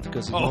for a month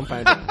because his mom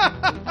found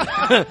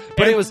it.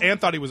 But it was... Anne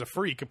thought he was a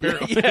freak,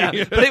 apparently. Yeah,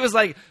 but it was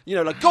like, you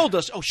know, like gold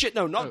dust. Oh, shit,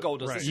 no, not gold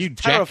dust. Right. You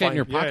jacked it in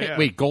your pocket? Yeah.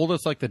 Wait, gold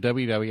is like the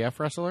WWF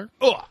wrestler?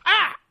 Oh,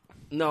 ah!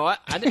 No,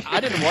 I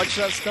didn't watch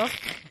that stuff.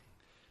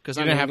 Because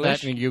I didn't have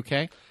that in the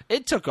UK?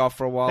 It took off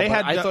for a while, but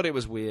I thought it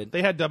was weird.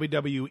 They had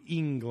WW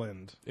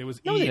England. It was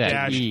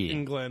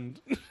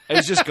England. It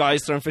was just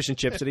guys throwing fish and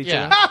chips at each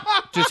other.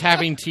 Just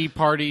having tea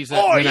parties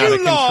that went out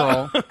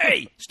of control.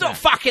 Hey, stop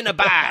fucking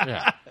about.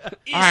 Yeah.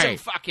 Eat some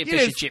fucking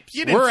fish and chips.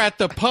 We're at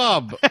the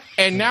pub,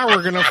 and now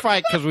we're going to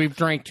fight because we've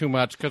drank too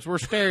much because we're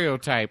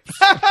stereotypes.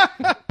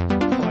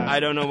 I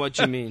don't know what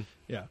you mean.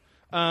 Yeah.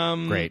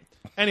 Great.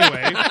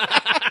 Anyway,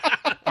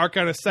 our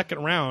kind of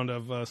second round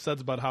of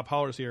Suds About Hop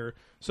Hollers here.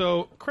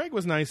 So Craig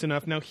was nice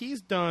enough. Now, he's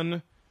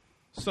done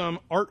some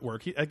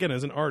artwork. Again,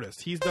 as an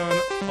artist, he's done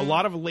a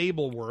lot of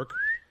label work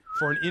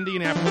for an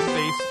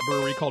Indianapolis-based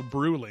brewery called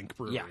Brewlink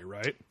Brewery,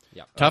 right?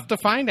 Yeah. Tough to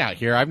find out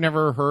here. I've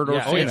never heard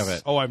or seen of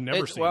it. Oh, I've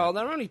never seen it. Well,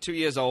 they're only 2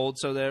 years old,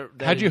 so they're...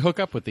 How'd you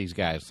hook up with these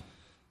guys?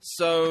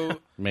 So...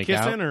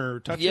 Kissing or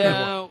touching?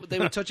 Yeah, they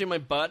were touching my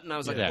butt, and I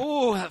was like,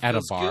 "Oh, that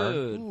feels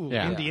good." Ooh,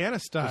 Indiana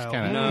style.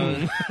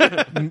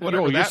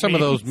 Whatever. You're some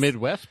of those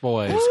Midwest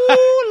boys.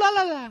 Ooh, la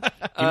la la. Give me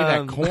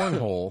that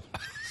cornhole.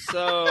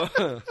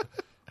 So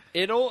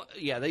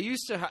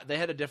they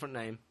had a different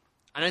name,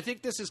 and I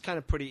think this is kind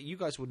of pretty. You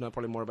guys would know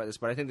probably more about this,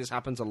 but I think this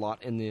happens a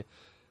lot in the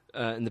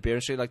beer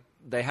industry. Like,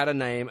 they had a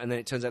name, and then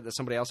it turns out that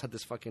somebody else had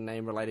this fucking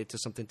name related to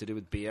something to do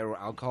with beer or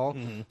alcohol.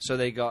 So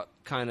they got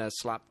kind of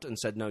slapped and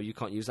said, no, you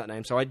can't use that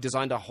name. So I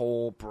designed a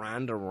whole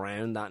brand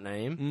around that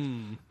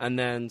name. And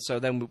then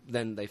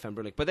they found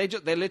Brewlink. But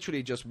they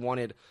literally just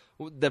wanted...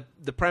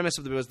 The premise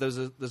of the beer was there's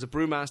a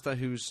brewmaster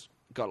who's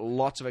got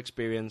lots of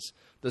experience.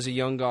 There's a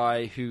young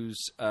guy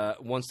who's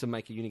wants to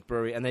make a unique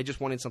brewery, and they just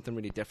wanted something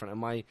really different.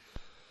 And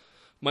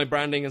my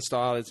branding and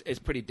style is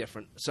pretty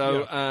different.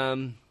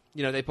 So...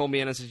 you know, they pulled me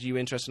in and said, "You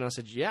interested?" And I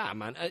said, "Yeah,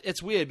 man."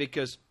 It's weird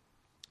because,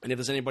 and if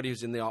there's anybody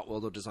who's in the art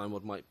world or design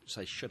world, might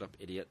say, "Shut up,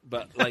 idiot."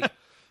 But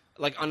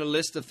like on a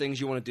list of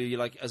things you want to do, you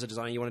like as a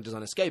designer, you want to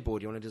design a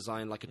skateboard, you want to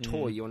design like a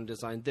toy, you want to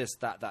design this,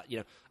 that, you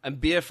know. And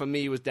beer for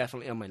me was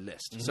definitely on my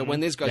list. So when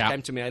these guys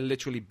came to me, I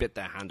literally bit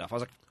their hand off. I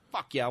was like,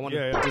 "Fuck yeah, I want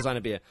to design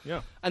a beer."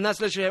 Yeah, and that's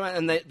literally how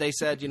and they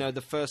said, you know, the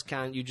first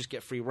can you just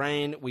get free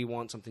reign. We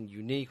want something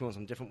unique. We want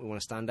something different. We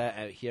want to stand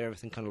out here.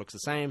 Everything kind of looks the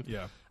same.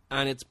 Yeah.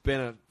 And it's been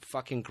a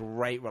fucking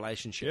great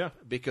relationship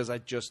because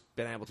I've just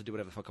been able to do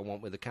whatever the fuck I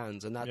want with the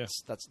cans. And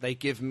that's they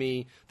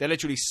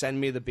literally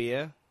send me the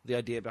beer, the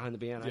idea behind the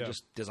beer, and I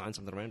just design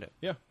something around it.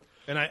 Yeah.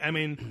 And I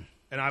mean,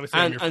 and obviously...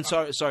 And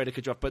sorry to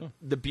cut you off, but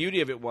the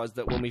beauty of it was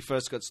that when we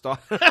first got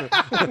started...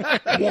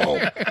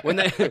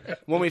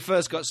 when we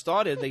first got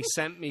started, they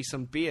sent me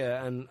some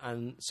beer,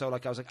 and so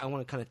like I was like, I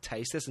want to kind of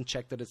taste this and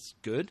check that it's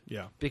good.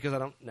 Yeah. Because I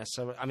don't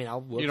necessarily... I mean,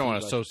 I'll work... You don't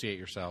want to associate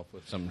yourself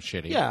with some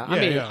shitty... Yeah, I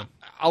mean,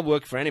 I'll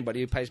work for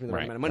anybody who pays me the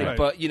right amount of money,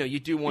 but, you know, you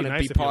do want to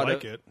be part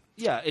of... It.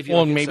 Yeah, if you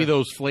well, maybe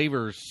those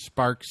flavors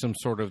spark some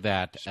sort of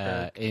that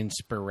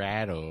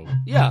inspirado.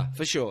 Yeah,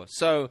 for sure.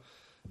 So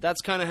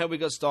that's kind of how we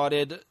got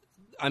started.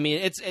 I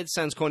mean, it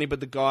sounds corny, but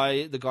the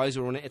guys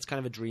who run it, it's kind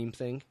of a dream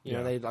thing. You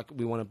know,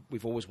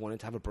 we've always wanted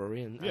to have a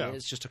brewery, and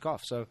it's just took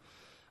off. So,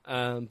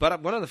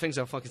 but one of the things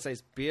I'll fucking say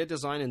is beer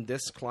design in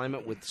this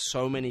climate with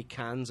so many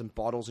cans and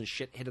bottles and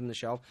shit hidden on the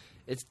shelf,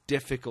 it's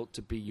difficult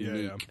to be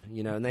unique.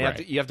 You know, and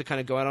you have to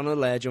kind of go out on a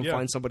ledge and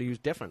find somebody who's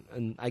different.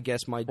 And I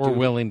guess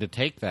willing to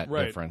take that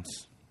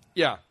difference.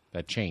 Yeah,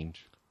 that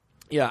change.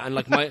 Yeah, and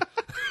like I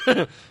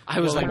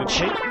was like,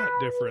 take that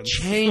difference.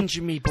 Change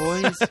me,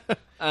 boys.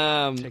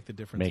 Take the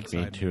difference. Make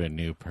me into a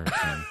new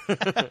person,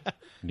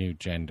 new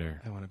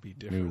gender. I want to be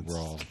different. New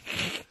role.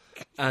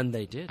 And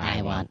they did.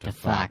 I want to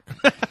fuck.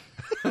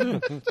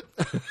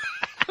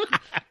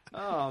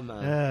 Oh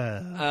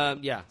man.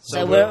 Yeah.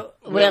 So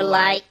we're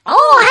like,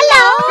 oh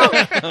hello.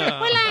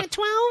 We're like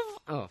 12.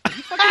 Oh,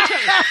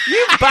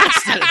 you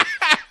bastard!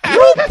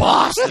 You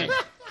bastard.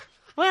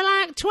 We're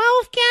like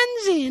 12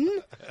 cans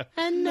in,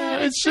 and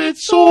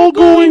it's all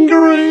going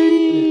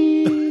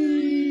great.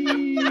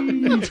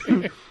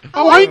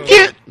 I like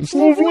it. It's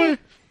lovely.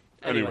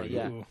 Anyway,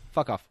 yeah.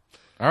 Fuck off.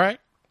 All right.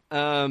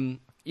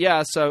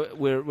 Yeah. So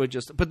we're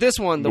just, but this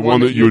one, the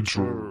one that you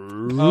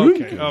drew.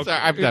 Okay. Sorry,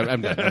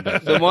 I'm done.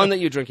 The one that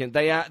you're drinking,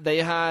 they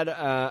had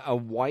a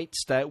white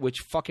stout, which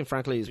fucking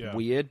frankly is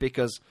weird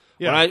because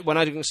when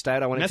I drink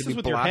stout, I want it to be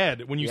with black. your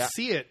head. When you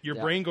see it, your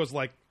brain goes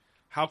like,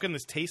 how can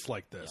this taste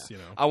like this? Yeah.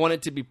 You know, I want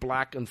it to be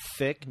black and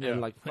thick and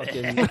like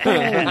fucking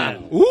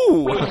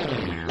ooh,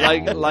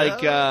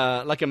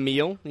 like a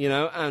meal, you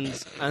know, and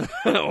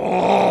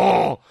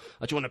oh,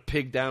 I just want to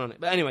pig down on it.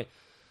 But anyway,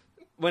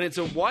 when it's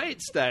a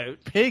white stout,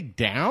 Pig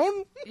down?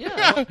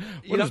 yeah,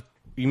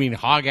 You mean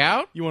hog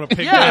out? you want to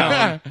pig Yeah.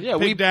 down, Yeah,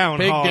 pig down,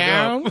 Pig hog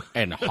down up.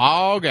 and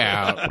hog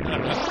out.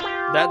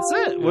 that's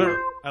it. We're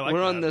I like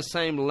on that. the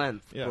same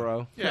length, Yeah.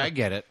 bro. Yeah, I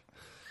get it.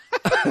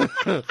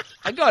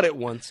 I got it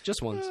once,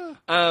 just once.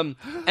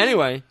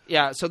 Anyway,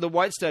 yeah. So the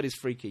white stout is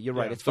freaky. You're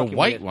right. Yeah. It's The fucking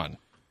white weird. one.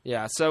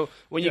 Yeah. So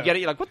when you Yeah. get it,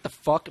 you're like, "What the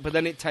fuck?" But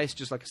then it tastes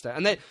just like a stout,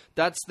 and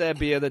that's their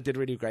beer that did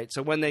really great.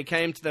 So when they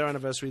came to their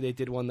anniversary, they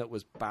did one that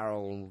was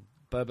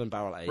bourbon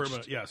barrel aged.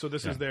 Bourbon- yeah, so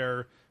this is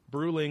their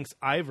Brewlink's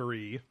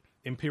Ivory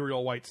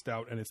Imperial White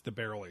Stout, and it's the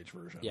barrel aged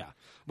version. Yeah,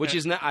 which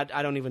is not.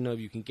 I don't even know if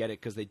you can get it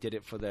because they did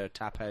it for their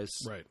tap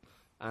house right.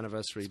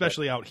 anniversary.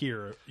 Especially out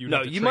here.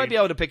 No, you might be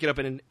able to pick it up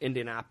in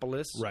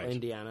Indianapolis, Right. or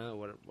Indiana, or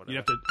whatever. You'd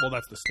have to. Well,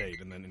 that's the state,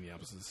 and then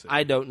Indianapolis is the city.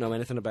 I don't know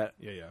anything about.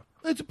 Yeah.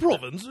 It's a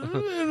province.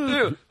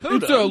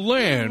 It's a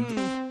land.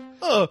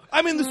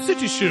 I'm in the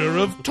city share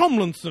of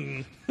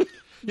Tomlinson.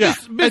 Yeah.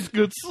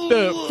 Biscuits.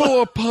 The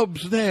 4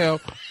 pubs there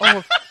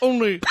are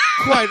only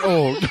quite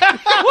old.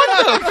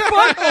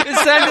 It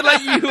sounded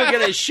like you were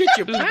going to shit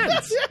your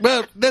pants.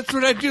 Well, that's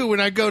what I do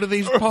when I go to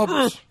these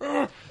pubs.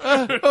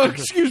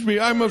 Excuse me,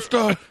 I must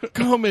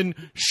come and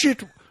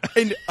shit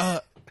and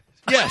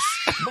yes.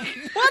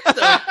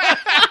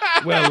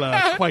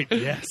 Well, quite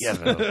yes.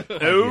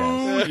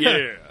 Oh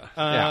yeah.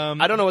 Yeah.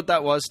 I don't know what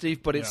that was,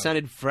 Steve, but it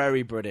sounded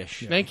very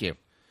British. Thank you.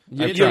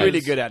 You're tried.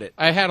 really good at it.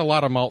 I had a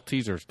lot of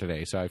Maltesers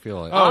today, so I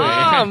feel it.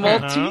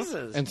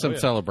 Maltesers. And some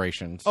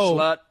celebrations.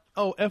 Slut.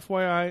 Oh,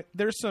 FYI,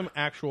 there's some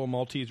actual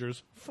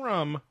Maltesers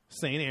from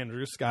St.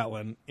 Andrews,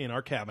 Scotland, in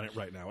our cabinet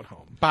right now at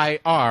home. By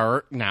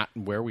our, not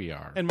where we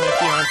are. And my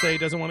fiance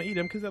doesn't want to eat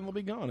them because then they'll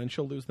be gone and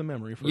she'll lose the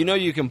memory. You know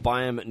you can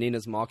buy them at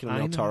Nina's Market in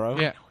El Toro.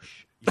 Yeah.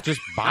 Just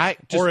buy,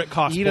 just or at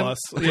Cost eat 'em. Plus.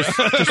 Just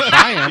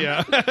buy them.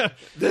 Yeah.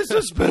 This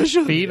is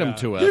special. Feed them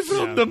to us.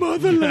 From the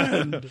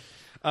motherland.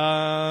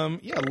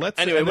 Let's.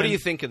 Anyway, and what do then- you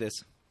think of this?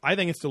 I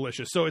think it's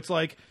delicious. So it's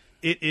like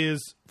it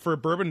is for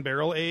bourbon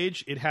barrel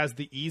age. It has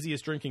the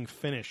easiest drinking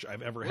finish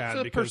I've ever had. What's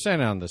the because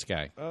percent on this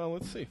guy?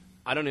 let's see.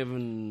 I don't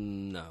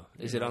even know.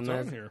 Is it on It's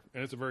there? here?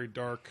 And it's a very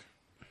dark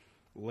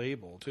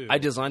label too. I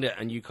designed it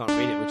and you can't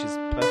read it, which is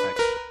perfect.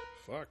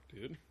 Fuck,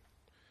 dude.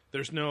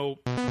 There's no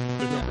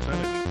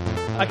percentage.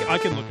 I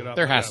can look it up.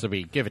 There has to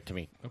be. Give it to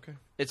me. Okay.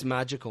 It's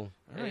magical.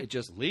 It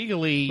just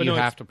Legally, But you no,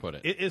 have it's- to put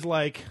it. It is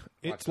like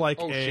it's like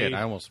oh, a. shit.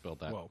 I almost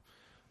spilled that. Whoa.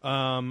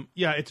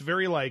 Yeah, it's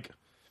very like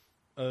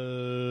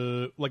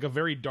a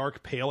very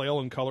dark pale ale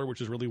in color,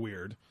 which is really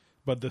weird.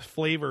 But the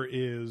flavor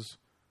is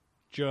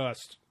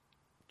just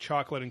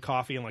chocolate and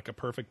coffee in like a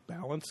perfect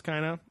balance,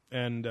 kind of.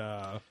 And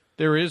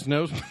There is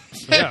no...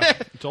 yeah,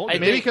 told you.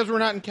 Maybe because we're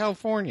not in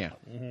California.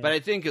 But I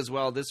think as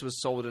well, this was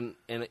sold in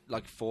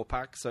like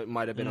 4-pack, so it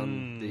might have been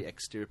on the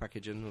exterior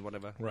packaging or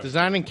whatever. Right.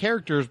 Design and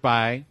characters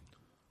by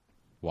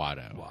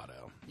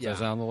Watto. Yeah.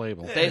 Says on the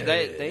label.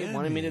 They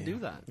wanted me to do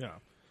that. Yeah.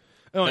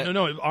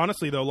 No.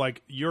 Honestly, though,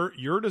 like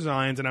your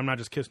designs, and I'm not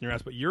just kissing your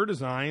ass, but your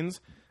designs,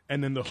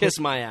 and then the Kiss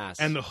my ass.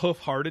 and the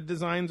hoof-hearted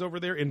designs over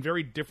there in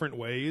very different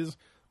ways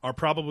are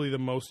probably the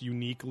most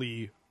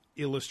uniquely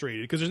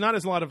illustrated because there's not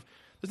a lot of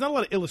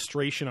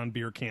illustration on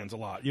beer cans. A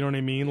lot, you know what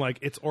I mean? Like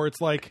it's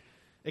like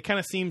it kind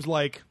of seems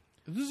like.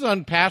 This is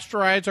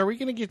unpasteurized. Are we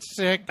going to get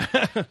sick?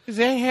 Does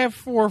that have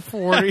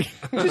 440?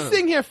 This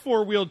thing have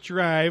 4-wheel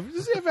drive.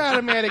 Does it have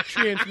automatic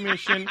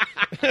transmission?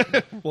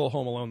 A little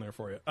Home Alone there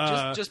for you.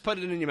 Just put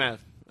it in your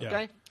mouth,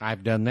 okay?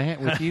 I've done that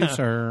with you,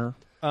 sir.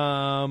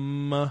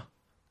 The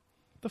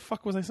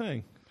fuck was I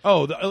saying?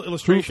 Oh, the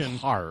illustration.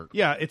 Heart.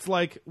 Yeah, it's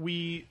like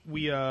we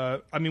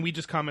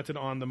just commented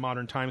on the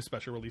Modern Times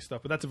special release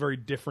stuff, but that's a very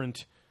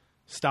different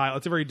style.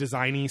 It's a very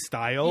designy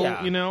style,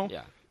 Yeah, you know?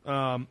 yeah.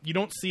 You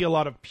don't see a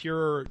lot of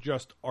pure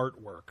just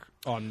artwork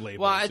on labels.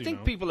 Well, I you think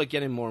know? people are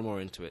getting more and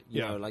more into it.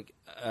 You Yeah. know, like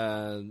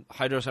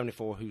Hydro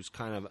 74, who's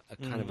kind of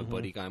a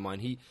buddy guy of mine.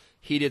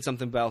 He did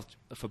something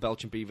for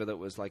Belgian Beaver that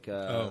was like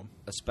a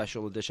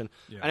special edition.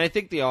 Yeah. And I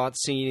think the art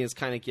scene is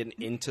kind of getting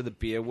into the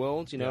beer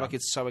world. You know, Yeah. like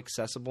it's so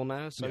accessible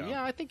now. So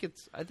Yeah. I think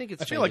it's. I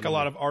feel like a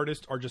lot of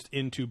artists are just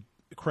into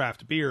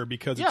craft beer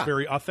because it's Yeah.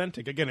 very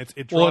authentic. Again,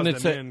 it draws Well, and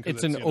them in. 'cause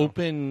it's an you know,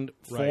 open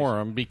Right.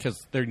 forum because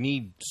they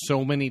need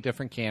so many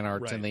different can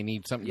arts Right. and they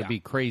need something Yeah. to be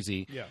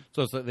crazy. Yeah.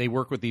 So it's that they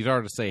work with these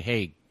artists say,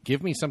 hey,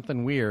 give me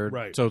something weird.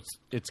 Right. So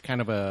it's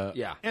kind of a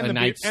Yeah. And a the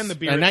beer- nice and the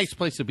beer a is- nice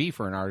place to be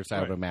for an artist, I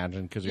would Right.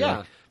 imagine, because Yeah.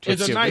 like,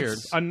 It's get weird.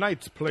 a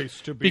nice place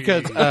to be.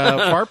 Because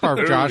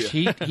Farpark Josh,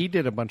 he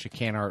did a bunch of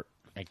can art.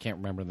 I can't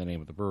remember the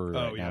name of the brewery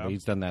right yeah. now, but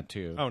he's done that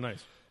too. Oh,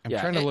 nice. I'm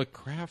Yeah, trying to it- look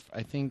craft.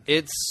 I think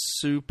It's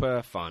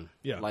super fun.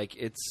 Yeah. Like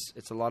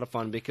it's a lot of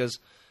fun because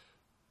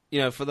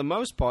for the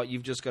most part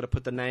you've just got to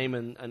put the name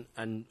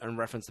and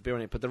reference the beer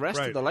in it, but the rest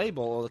Right. of the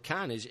label or the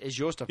can is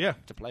yours to Yeah,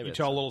 to play you with.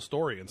 tell a So, little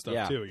story and stuff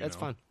yeah, too. that's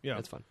fun. Yeah,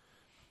 That's fun.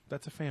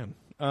 That's a fan.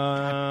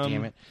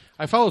 damn it.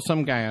 I follow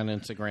some guy on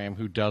Instagram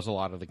who does a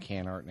lot of the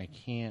can art, and I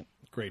can't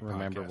Great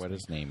remember podcasting. what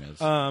his name is.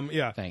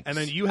 Yeah. Thanks. And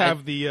then you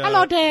have the...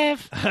 Hello,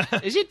 Dave.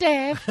 Is it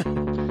Dave?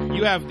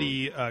 You have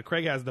the...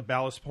 Craig has the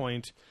Ballast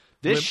Point...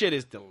 This shit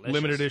is delicious.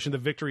 Limited edition, the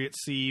Victory at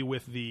Sea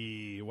with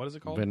the... What is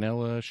it called?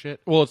 Vanilla shit.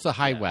 Well, it's the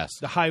High West.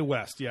 The High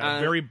West, yeah.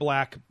 Very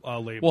black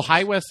label. Well,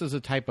 High West is a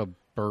type of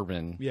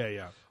bourbon. Yeah,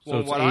 yeah. So Well,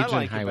 it's what I aged in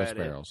like High about West it-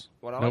 barrels.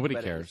 what I like Nobody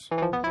about it cares.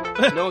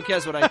 No one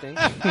cares what I think.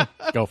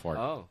 Go for it.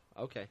 Oh,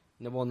 okay.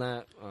 No, well,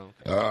 that.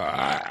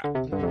 Oh,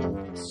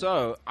 okay.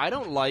 So I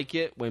don't like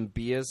it when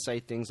beers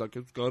say things like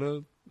it's got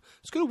a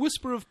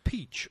whisper of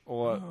peach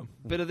or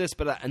a bit of this,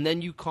 bit of that, and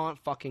then you can't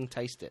fucking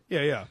taste it.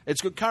 Yeah, yeah.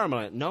 It's good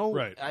caramel. No,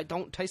 Right. I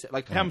don't taste it.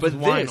 Like It happens but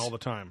with wine this- all the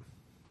time.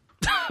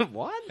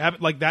 What?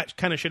 Like that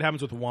kind of shit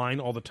happens with wine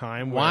all the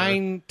time. where-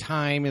 Wine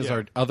Time is Yeah.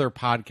 our other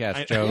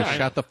podcast, Joe. yeah,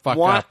 Shut the fuck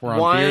Wine- up. We're on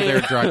wine- Beer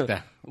There, Drug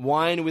That.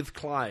 Wine with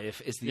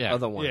Clive is the Yeah.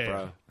 other one, Yeah,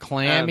 bro. yeah.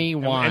 Clammy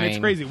wine. And it's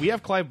crazy. We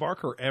have Clive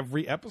Barker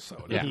every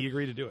episode, Yeah. and he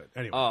agreed to do it.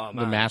 Anyway. Oh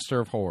The man, master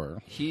of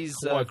horror. he's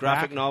Clive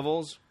graphic Barker.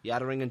 novels,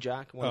 Yattering and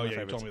Jack. One of my you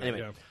favorites. told me that,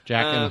 Anyway, yeah.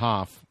 Jack and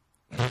Hoff.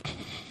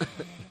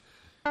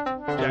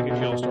 Jack and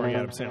Jill starring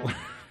Adam Sandler.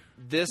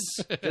 this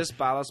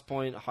Ballast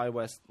Point, High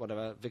West,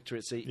 whatever, Victory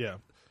at Sea. Yeah.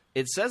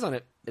 It says on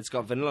it, it's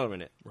got vanilla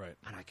in it. Right.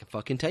 And I can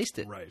fucking taste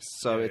it. Right.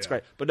 So Yeah, it's yeah.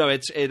 great. But no,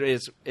 it's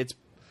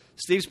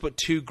Steve's put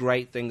two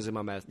great things in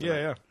my mouth tonight.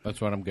 Yeah, yeah. That's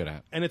what I'm good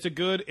at. And it's a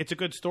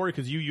good story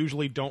because you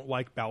usually don't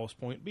like Ballast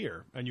Point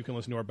beer, and you can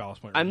listen to our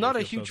Ballast Point. I'm not a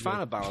review, huge so fan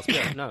of Ballast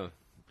Point, no.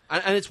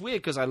 And it's weird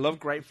because I love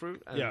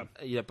grapefruit. And,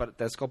 Yeah. but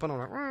they're sculpin. I'm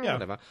like, Yeah.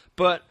 whatever.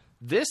 But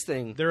this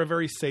thing, They're a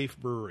very safe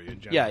brewery in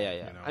general. yeah.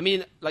 you know? I mean,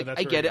 like, But that's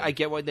I get very it. good. I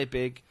get why they're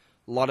big.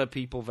 A lot of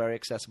people, very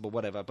accessible,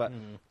 whatever.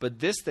 But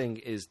this thing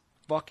is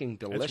fucking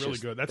delicious. really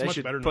good. That's They much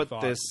should better than I put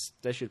thought. this.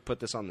 They should put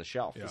this on the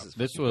shelf. Yeah.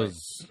 This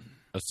was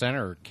a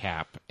center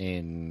cap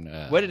in.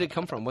 Where did it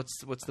come from? What's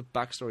the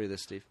backstory of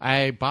this, Steve?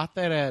 I bought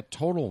that at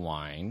Total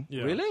Wine.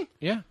 Yeah. Really?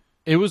 Yeah.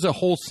 It was a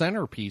whole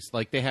centerpiece.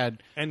 Like they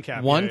had End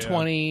cap,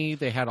 120.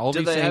 They had all Do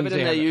these they things. have it in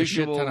they their had a shit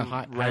usual ton of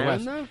High round,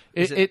 West. though?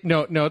 Is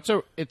No.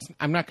 It's.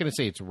 I'm not going to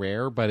say it's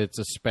rare, but it's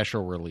a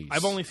special release.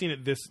 I've only seen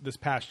it this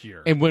past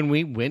year. And when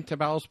we went to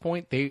Ballast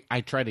Point,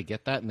 I tried to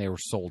get that, and they were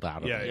sold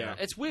out of Yeah, it. yeah.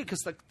 It's weird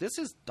because like this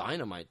is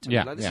dynamite to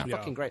Yeah, me. Like, this yeah. is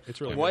fucking great.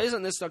 It's really Why good.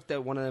 isn't this like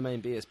one of their main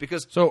beers?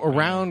 Because So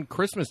around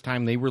Christmas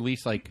time, they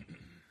released like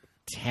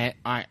 10.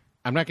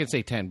 I'm not going to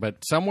say 10, but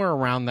somewhere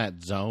around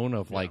that zone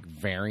of like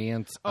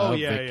variants Oh, of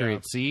yeah, Victory yeah.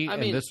 at Sea, I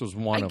and mean, this was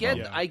one I of get,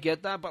 them. I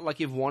get that, but like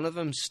if one of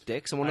them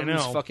sticks and one I of them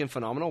is know. fucking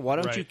phenomenal, why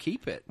don't Right. you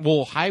keep it?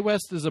 Well, High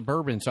West is a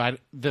bourbon, so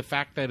the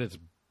fact that it's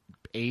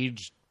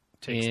aged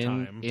Takes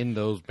time. in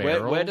those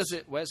barrels.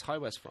 Where's High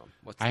West from?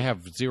 What's I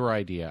have zero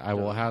idea. I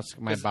will ask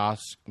my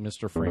boss,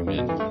 Mr.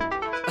 Freeman.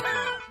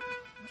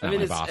 I mean,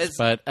 my it's- boss, it's-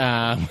 but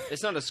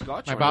It's not a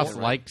Scotch. my or boss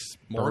anything, right? likes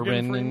Morgan bourbon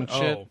and Freeman?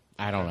 shit. Oh.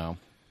 I don't know.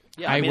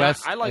 Yeah, High I mean,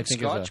 West, I like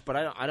think, is Scotch, a- but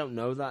I don't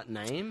know that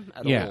name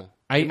at Yeah, all.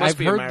 It must I've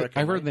be heard. American,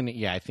 I've heard right? the name.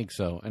 Yeah, I think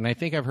so, and I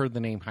think I've heard the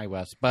name High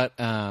West. But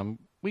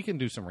we can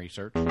do some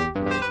research.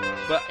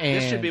 But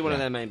this should be and- one of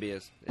yeah. their main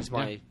beers. It's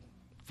my Your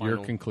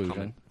final conclusion.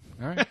 comment.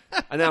 All right.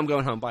 And then I'm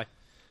going home. Bye.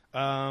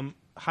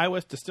 High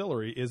West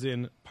Distillery is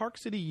in Park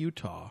City,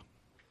 Utah.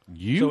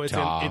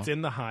 Utah. So it's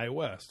in the High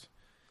West.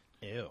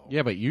 Ew.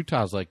 Yeah, but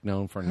Utah's like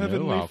known for no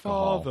Heavenly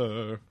alcohol.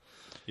 Father.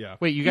 Yeah.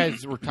 Wait, you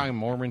guys were talking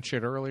Mormon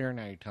shit earlier.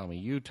 Now you're telling me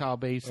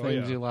Utah-based Oh,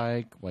 things yeah. you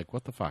like. Like,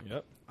 what the fuck?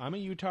 Yep. I'm a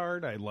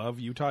Utard. I love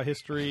Utah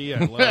history. I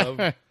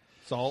love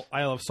salt.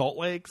 I love Salt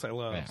Lakes. I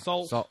love Yeah.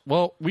 salt. So,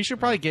 well, we should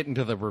probably get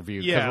into the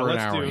review. 'cause Yeah, we're an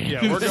let's hour do. in.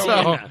 Yeah, we're going.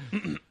 So-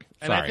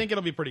 And I Sorry. think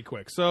it'll be pretty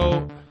quick.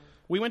 So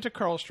we went to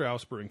Karl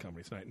Strauss Brewing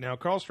Company tonight. Now,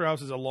 Karl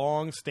Strauss is a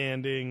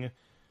long-standing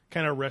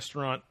kind of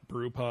restaurant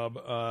brew pub.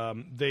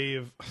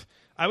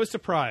 I was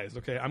surprised.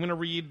 Okay, I'm going to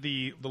read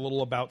the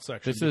little about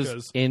section. This is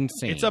because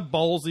insane. It's a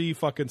ballsy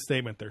fucking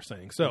statement they're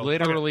saying. So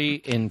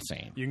literally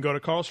insane. you can go to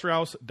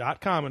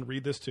karlstrauss.com and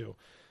read this too.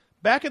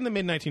 Back in the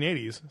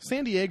mid-1980s,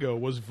 San Diego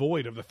was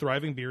void of the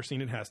thriving beer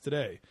scene it has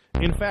today.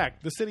 In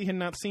fact, the city had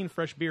not seen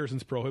fresh beer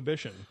since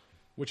Prohibition.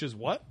 Which is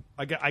what?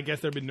 I guess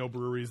there have been no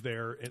breweries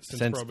there since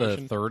Since the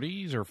Prohibition.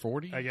 30s or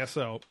 40s? I guess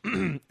so.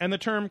 And the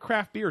term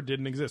craft beer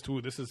didn't exist. Ooh,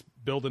 this is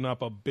building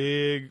up a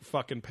big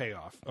fucking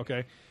payoff,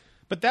 okay?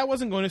 But that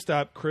wasn't going to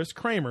stop Chris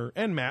Kramer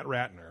and Matt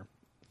Ratner,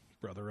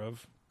 brother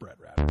of Brett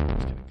Ratner.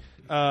 Just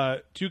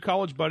kidding. Two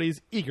college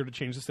buddies eager to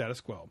change the status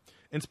quo.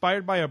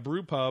 Inspired by a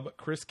brew pub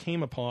Chris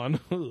came upon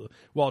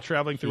while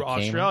traveling through He came?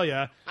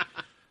 Australia.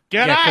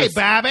 Yeah, G'day,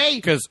 Bobby!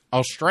 Because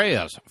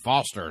Australia's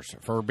Fosters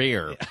for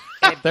beer.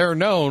 They're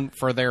known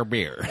for their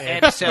beer.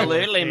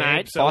 Absolutely,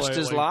 mate. Absolutely.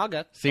 Foster's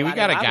Lager. See, we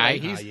got a guy.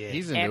 Lovely.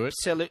 He's into it.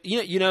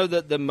 Absolutely. You know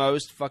that the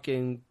most of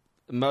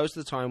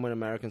the time when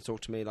Americans talk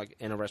to me, like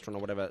in a restaurant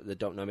or whatever, that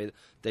don't know me,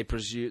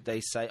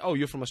 they say, "Oh,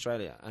 you're from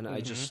Australia," and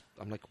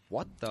I'm like,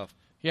 "What the?"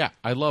 Yeah,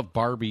 I love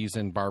Barbies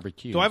and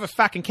barbecues. Do I have a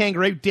fucking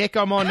kangaroo dick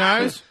on my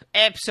nose?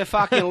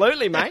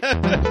 Absolutely, mate.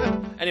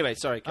 Anyway,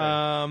 sorry. Carry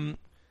on.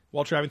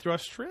 While traveling through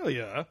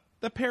Australia,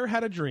 the pair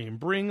had a dream: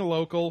 bring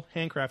local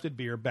handcrafted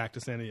beer back to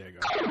San Diego.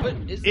 But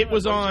is It there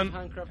was a bunch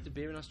on- of handcrafted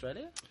beer in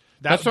Australia?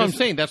 That's what I'm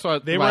saying. That's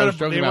what They why were I at was a-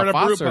 joking they were about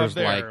at a brew Foster's. pub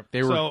there. Like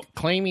they were So-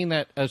 claiming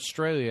that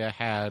Australia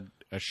had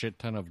a shit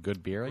ton of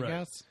good beer. I Right.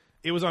 guess.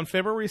 It was on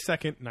February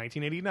 2nd,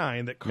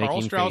 1989, that Carl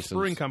Making Strauss faces.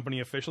 Brewing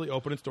Company officially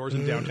opened its doors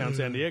in downtown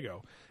San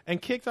Diego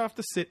and kicked off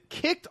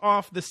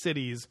the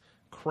city's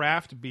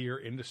craft beer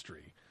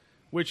industry.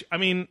 Which, I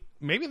mean,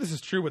 maybe this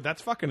is true, but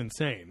that's fucking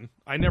insane.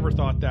 I never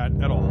thought that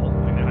at all.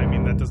 I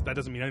mean, that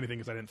doesn't mean anything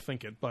because I didn't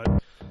think it. But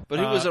But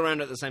who was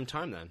around at the same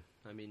time then?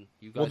 I mean,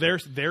 you guys. well,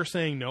 they're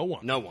saying no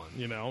one. No one.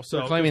 You know, so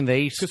They're claiming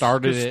they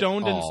started it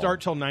Stone didn't all.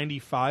 start till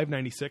 95,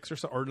 96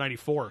 or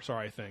 94.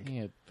 Sorry, I think.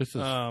 Yeah, this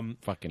is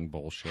fucking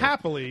bullshit.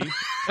 Happily,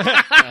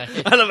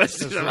 I love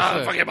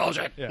it. Fucking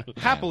bullshit. yeah,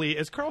 happily,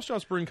 as Carl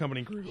Strauss Brewing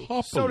Company grew,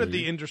 so did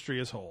the industry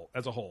as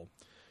a whole.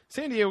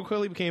 San Diego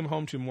quickly became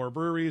home to more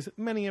breweries,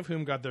 many of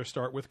whom got their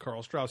start with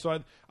Carl Strauss. So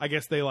I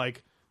guess they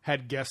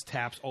had guest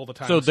taps all the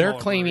time. So with they're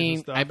smaller breweries and claiming.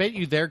 stuff. I bet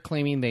you they're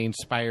claiming they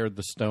inspired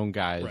the Stone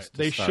guys. Right. To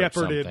They start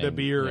shepherded the something.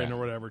 beer Yeah. and or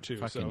whatever too.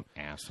 Fucking So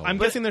asshole. I'm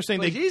guessing they're saying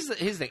But they. here's the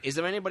thing: is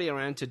there anybody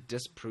around to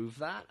disprove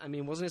that? I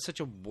mean, wasn't it such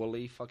a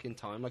woolly fucking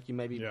time? Like you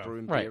maybe Yeah.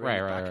 brewing Right, beer in right,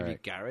 the right, back of your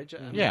right. garage.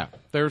 I mean, Yeah,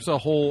 there's a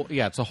whole.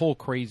 Yeah, it's a whole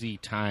crazy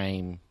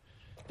time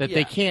that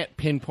they Yeah. can't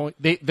pinpoint.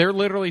 They're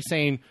literally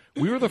saying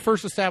we were the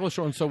first established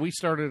one, so we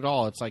started it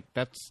all. It's like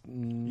that's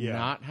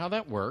not how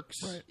that works.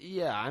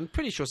 yeah. I'm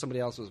pretty sure somebody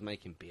else was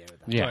making beer. At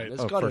that Yeah. time.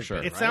 There's Oh, gotta for have sure.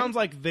 been, It right? sounds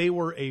like they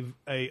were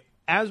a.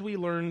 As we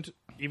learned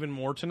even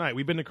more tonight,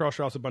 we've been to Carl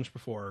Strauss a bunch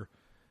before.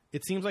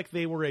 It seems like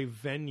they were a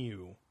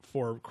venue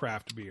for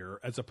craft beer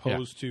as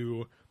opposed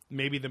to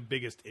maybe the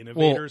biggest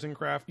innovators in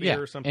craft beer Yeah,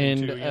 or something and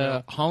too. You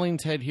know?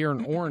 Hollingshead here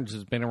in Orange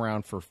has been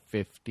around for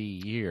 50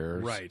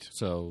 years. Right.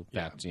 So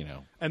that's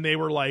And they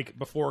were like,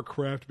 before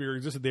craft beer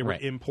existed, they were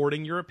Right.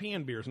 importing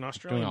European beers and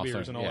Australian Doing all beers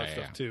sorts- and all yeah, that yeah,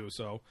 stuff yeah. too.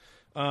 So,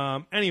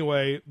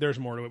 anyway, there's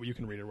more to it, but you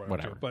can read it right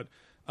Whatever. after. But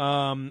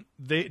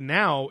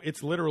now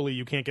it's literally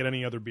you can't get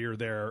any other beer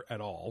there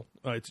at all.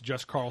 It's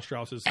just Carl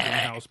Strauss's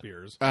in-house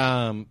beers.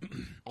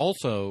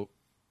 also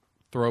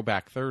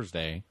Throwback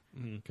Thursday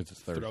because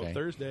it's Thursday. Throw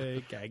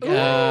Thursday. Gag.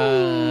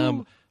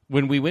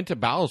 When we went to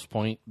Ballast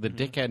Point, the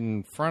dickhead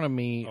in front of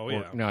me, Oh,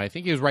 yeah. no, I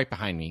think he was right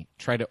behind me,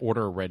 tried to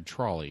order a Red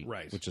Trolley,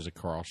 Right. which is a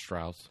Carl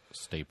Strauss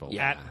staple.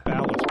 Yeah. At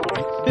Ballast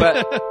Point.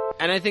 But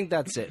and I think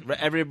that's it.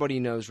 Everybody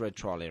knows Red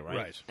Trolley, right?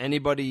 Right.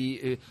 Anybody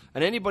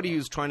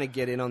who's trying to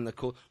get in on the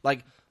cool,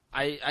 like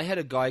I had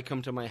a guy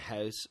come to my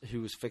house who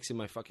was fixing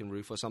my fucking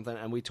roof or something,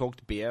 and we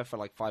talked beer for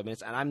like 5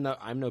 minutes. And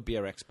I'm no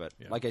beer expert.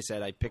 Like I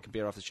said, I pick a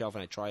beer off the shelf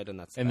and I try it, and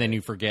that's And then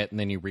you forget, and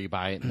then you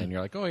rebuy it, and then you're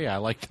like, oh, yeah, I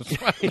like this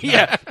one.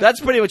 yeah, that's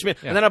pretty much me.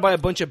 And then I buy a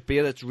bunch of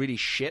beer that's really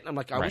shit. And I'm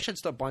like, I Right. wish I'd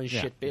stop buying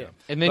shit beer.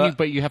 And then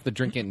But- you have to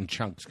drink it in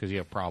chunks because you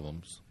have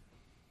problems.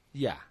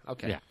 yeah,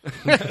 okay, Yeah.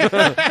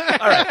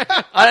 all right.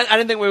 I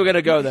didn't think we were going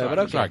to go there, but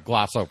okay. Sorry,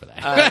 gloss over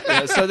that.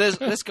 Yeah, so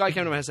this guy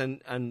came to my house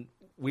and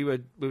we were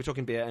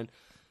talking beer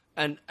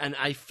and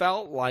I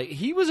felt like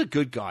he was a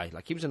good guy,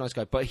 like he was a nice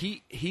guy, but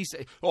he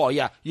said, "Oh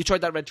yeah, you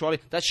tried that Red Trolley?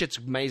 That shit's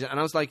amazing." And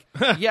I was like,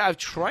 "Yeah, I've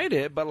tried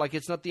it, but like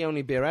it's not the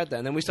only beer out there."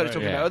 And then we started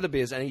talking yeah. about other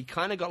beers, and he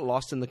kind of got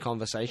lost in the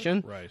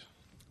conversation. Right.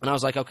 And I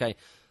was like, "Okay."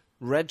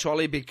 Red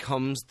Trolley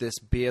becomes this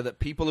beer that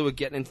people who are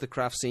getting into the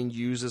craft scene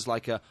use as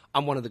like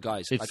I'm one of the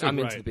guys. It's Like I'm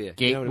right. into the beer.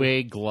 Gateway You know what I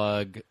mean?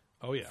 glug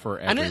Oh, yeah. for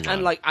And, everyone.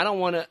 and like I don't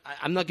want to.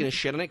 I'm not going to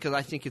shit on it because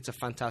I think it's a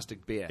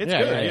fantastic beer. It's Yeah,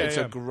 good. yeah, Yeah, It's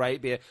yeah. a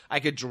great beer.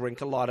 I could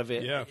drink a lot of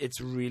it. Yeah. It's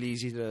really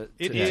easy to.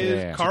 It to is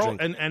yeah. Carl,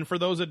 drink. and for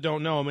those that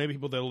don't know, maybe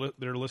people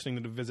that are listening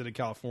that have visited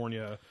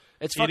California,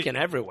 It's it- fucking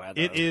everywhere.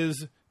 Though.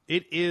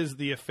 It is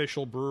the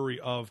official brewery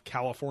of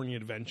California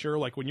Adventure.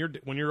 Like when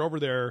you're over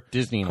there,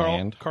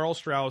 Disneyland. Carl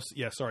Strauss.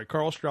 Yeah, sorry,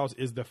 Carl Strauss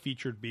is the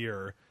featured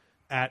beer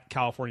at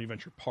California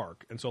Adventure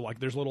Park, and so like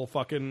there's little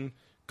fucking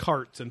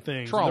carts and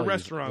things, trolleys, and the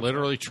restaurants,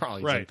 literally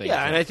trolleys Right. and things.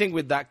 Yeah, and I think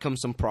with that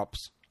comes some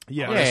props.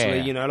 Yeah. Honestly,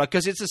 Yeah. you know, like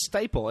because it's a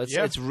staple. It's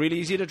Yeah. it's really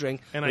easy to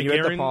drink. And when I you're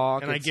at the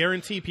park. and I it's-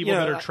 guarantee people you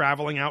know, that are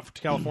traveling out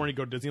to California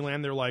go to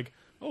Disneyland, they're like,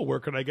 oh,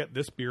 where could I get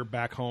this beer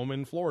back home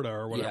in Florida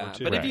or whatever? Yeah,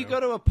 too. but if you go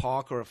to a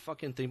park or a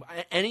fucking theme,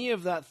 any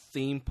of that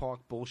theme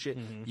park bullshit,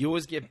 you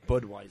always get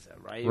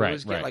Budweiser, right? You Right,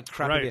 always get right. like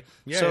crappy Right. beer.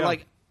 Yeah, So yeah.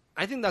 like,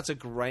 I think that's a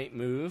great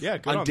move. Yeah,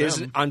 good on on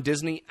Disney, them. on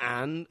Disney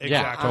and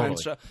Exactly.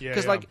 totally. Yeah,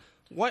 because yeah. like.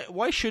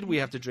 Why should we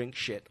have to drink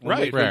shit when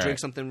Right. we can Right. drink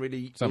something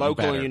really Something local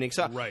better. and unique?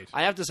 So Right.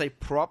 I have to say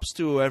props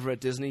to whoever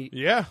at Disney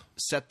yeah,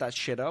 set that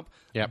shit up.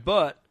 Yep.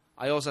 But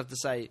I also have to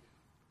say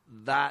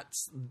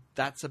that's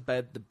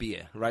about the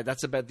beer, right?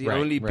 That's about the Right,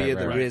 only right, beer right,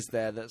 there right. is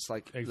there that's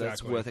like that's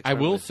Exactly. worth. I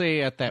will experimenting.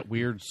 say at that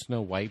weird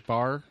Snow White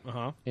bar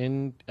Uh-huh.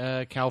 in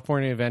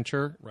California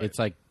Adventure, it's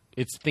like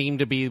it's themed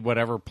to be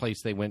whatever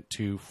place they went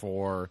to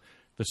for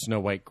the Snow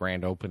White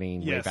grand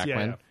opening yes, way back yeah,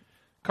 when. yeah.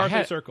 Carthay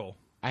had- Circle.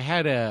 I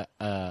had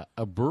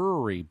a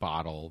brewery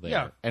bottle there,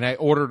 Yeah. and I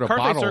ordered a Carthay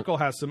bottle, Circle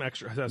has some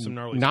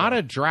gnarly not stuff.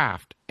 a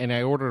draft, and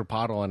I ordered a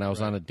bottle, and I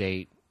was on a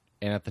date,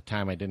 and at the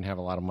time I didn't have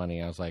a lot of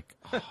money. I was like,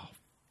 oh,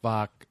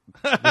 fuck,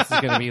 this is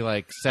going to be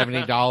like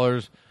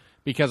 $70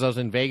 because I was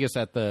in Vegas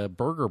at the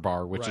Burger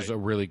Bar, which is Right. a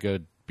really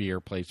good beer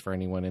place for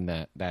anyone in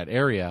that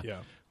area. Yeah.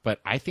 But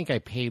I think I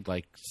paid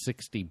like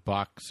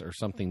 $60 or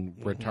something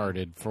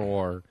retarded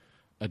for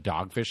a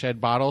Dogfish Head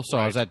bottle. So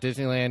I was at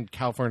Disneyland,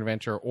 California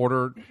Adventure,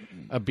 ordered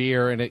a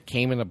beer, and it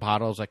came in a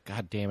bottle. I was like,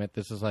 God damn it,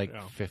 this is like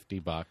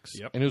 $50.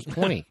 Yep. And it was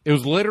 $20. It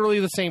was literally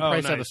the same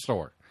price at a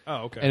store.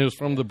 Oh, okay. And it was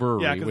from the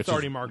brewery, 'cause it's which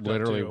already is marked up,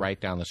 literally too. right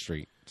down the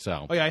street.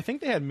 So Oh, yeah, I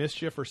think they had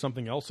Mischief or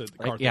something else at the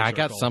Cartoon I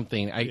got Circle.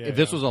 something.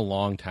 This was a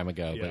long time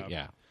ago, but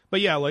yeah. But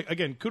yeah, like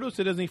again, kudos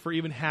to Disney for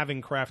even having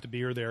craft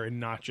beer there and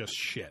not just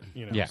shit.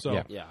 You know. Yeah,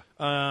 So, Yeah.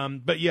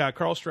 But yeah,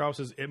 Karl Strauss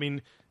is. I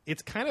mean,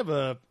 it's kind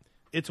of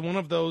it's one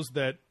of those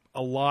that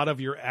a lot of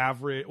your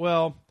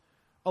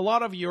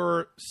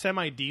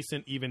semi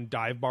decent even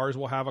dive bars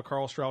will have a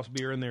Karl Strauss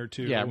beer in there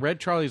too. Yeah, Red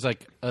Charlie's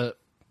like a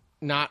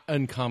not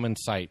uncommon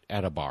sight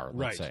at a bar.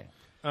 Let's say.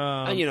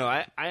 And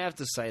I have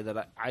to say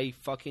that I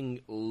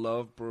fucking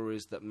love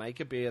breweries that make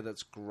a beer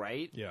that's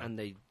great and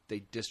they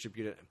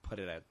distribute it and put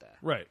it out there.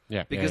 Right.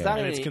 Yeah, Because that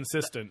and ain't- it's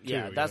consistent too.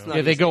 Yeah, you that's know? not.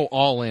 Yeah, they easy. go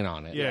all in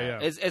on it. Yeah.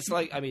 It's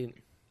like, I mean,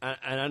 and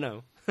I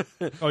know.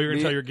 Oh, you're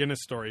gonna tell your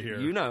Guinness story here.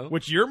 You know.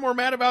 Which you're more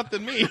mad about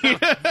than me.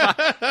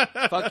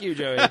 Fuck you,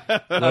 Joey.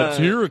 Let's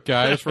hear it,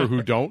 guys, for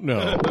who don't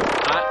know.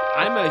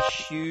 I'm a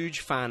huge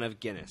fan of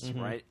Guinness,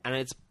 right? And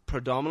it's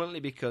predominantly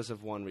because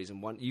of one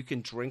reason. One, you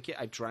can drink it.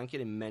 I drank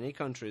it in many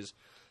countries,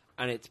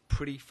 and it's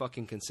pretty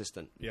fucking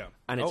consistent. Yeah.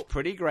 And it's Oh.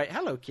 pretty great.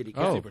 Hello, kitty.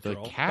 Oh, Kitty. the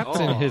Patrol. cat's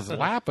in his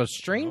lap, a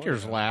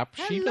stranger's lap.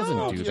 She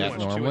doesn't do that much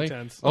too normally.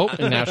 intense. Oh,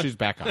 and now she's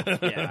back on.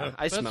 Yeah,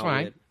 I smell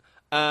fine. it.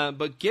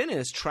 But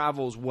Guinness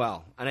travels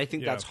well, and I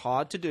think that's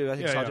hard to do. I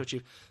think it's hard to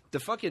achieve.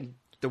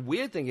 The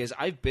weird thing is,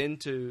 I've been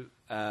to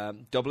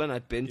Dublin.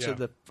 I've been to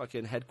the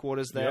fucking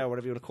headquarters there, or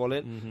whatever you want to call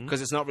it,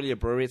 because it's not really a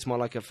brewery. It's more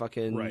like a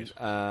fucking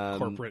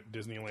corporate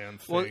Disneyland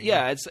thing. Well,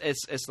 yeah,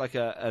 it's like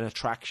an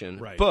attraction,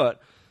 Right.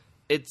 But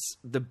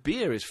the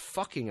beer is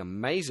fucking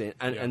amazing,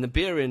 and the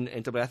beer in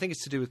Dublin, I think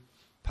it's to do with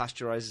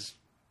pasteurizing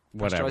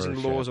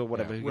laws or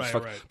whatever. Yeah. It's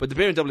Right. But the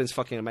beer in Dublin is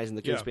fucking amazing.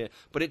 The Guinness Yeah. beer,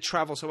 but it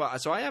travels so well.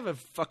 So I have a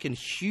fucking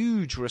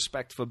huge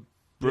respect for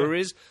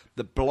breweries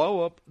that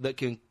blow up, that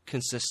can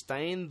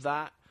sustain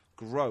that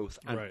growth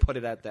and Right. put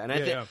it out there.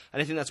 And Yeah,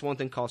 I think that's one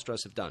thing Karl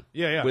Strauss have done.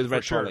 Yeah, with for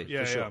Red sure. Charlie,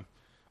 Yeah, for sure.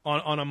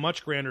 On a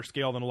much grander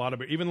scale than a lot of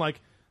beer. Even like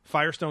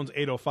Firestone's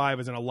 805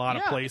 is in a lot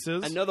of Yeah,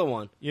 places. Another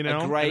one, You know, a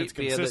and great it's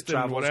beer that consistent,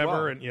 travels whatever,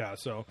 well. and yeah.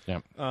 So, Yeah.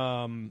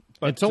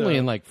 but It's only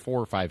in like 4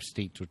 or 5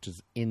 states, which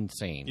is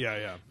insane.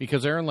 Yeah.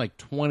 Because they're in like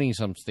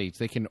 20-some states.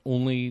 They can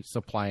only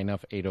supply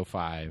enough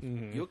 805.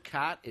 Your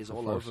cat is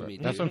all over me.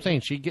 That's dude. what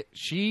I'm saying.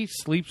 She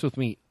sleeps with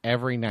me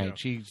every night.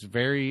 She's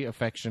very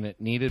affectionate,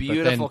 neneeded.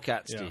 Beautiful but then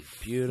cat, Steve.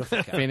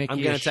 Beautiful cat. finicky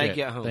I'm going as to take shit.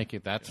 you at home. Thank you.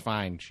 That's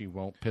fine. She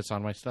won't piss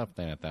on my stuff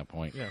then at that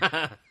point.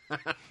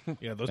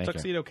 Yeah, those Thank you.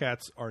 tuxedo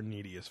cats are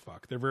needy as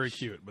fuck. They're very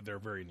cute, but they're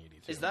very needy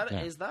too. Is that?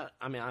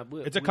 I mean,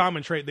 It's a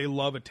common trait. They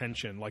love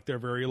attention. Like they're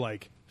very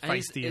like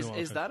feisty. and all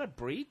Is that. that a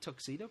breed,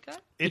 tuxedo cat?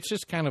 It's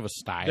just kind of a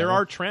style. There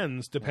are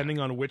trends depending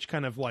on which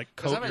kind of like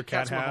Because coat I've your had cat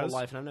cats my whole has.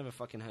 life, and I've never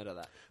fucking heard of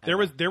that.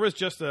 There was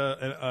just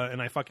an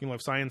I fucking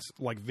love science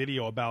like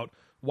video about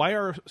why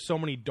are so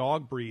many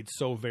dog breeds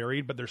so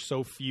varied, but there's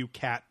so few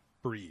cat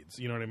breeds.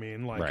 You know what I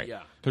mean? Like, right.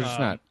 Yeah. They're just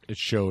not. It's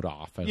showed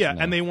off. as yeah,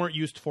 enough. and they weren't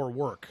used for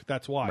work.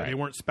 That's why Right. they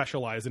weren't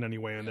specialized in any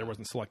way, and there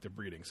wasn't selective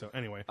breeding. So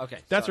anyway, Okay,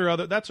 that's sorry. our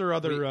other. That's our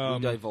other. We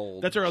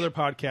divulged. That's our other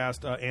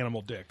podcast,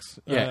 Animal Dicks.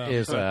 Yeah,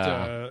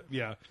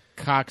 yeah,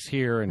 Cocks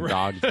here and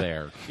dogs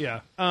there. yeah.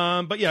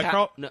 But yeah,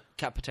 Carl.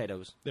 Cat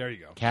potatoes. There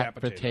you go. Cat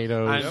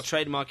potatoes. I'm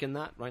trademarking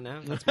that right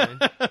now. That's mine.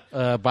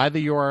 Buy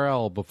the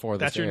URL before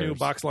this That's your new airs.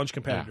 box lunch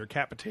competitor,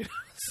 cat potatoes.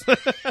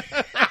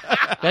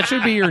 That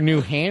should be your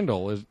new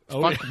handle. Is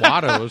fuck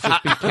Watto's,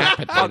 just be cat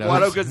potatoes.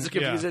 Guado, because it's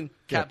confusing.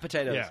 Cat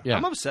potatoes. Yeah. Yeah.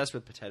 I'm obsessed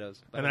with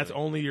potatoes. by And the that's way.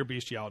 only your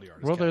bestiality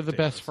artist. Well, cat they're the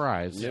potatoes. best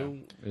fries. No.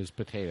 Is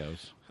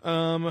potatoes.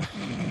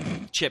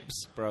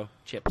 Chips, bro.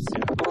 Chips.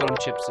 We call them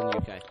chips in the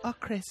UK. Oh,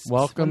 crisps.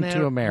 Welcome when to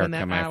they're- America, when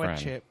they're my our friend.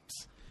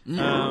 chips.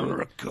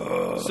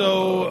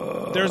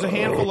 So there's a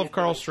handful of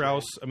Karl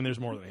Strauss. I mean, there's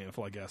more than a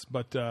handful, I guess.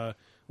 But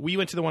we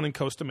went to the one in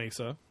Costa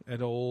Mesa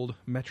at old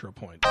Metro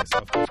Point,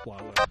 South Coast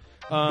Plaza.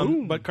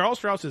 But Karl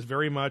Strauss is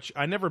very much.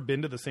 I've never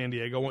been to the San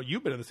Diego one.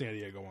 You've been to the San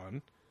Diego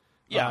one.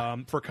 Yeah.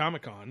 For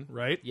Comic-Con,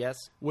 right? Yes.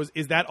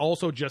 Is that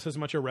also just as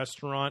much a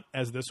restaurant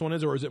as this one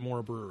is, or is it more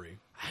a brewery?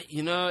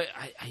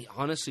 I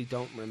honestly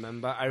don't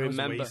remember. I was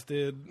remember.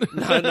 wasted.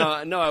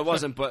 No, I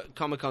wasn't. But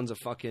Comic Con's a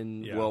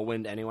fucking Yeah.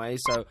 whirlwind anyway.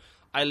 So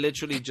I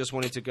literally just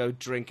wanted to go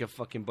drink a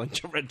fucking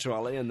bunch of Red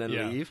Trolley and then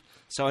Yeah. leave.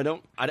 So I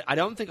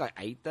don't think I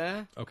ate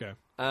there. Okay.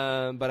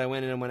 But I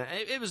went in and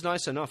it was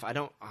nice enough. I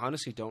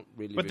honestly don't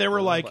really. But there were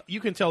recall, like but- you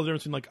can tell the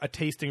difference between like a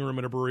tasting room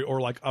at a brewery or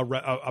like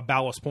a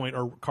Ballast Point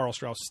or Karl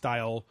Strauss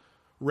style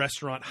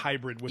restaurant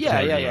hybrid with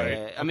Yeah.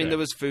 the- I mean, Okay. there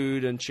was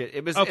food and shit.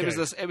 It was Okay.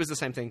 it was the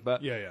same thing.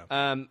 But Yeah.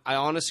 I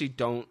honestly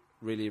don't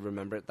really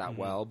remember it that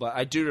well. But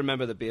I do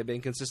remember the beer being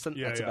consistent.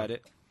 Yeah, That's yeah. about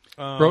it.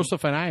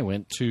 Broseph and I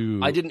went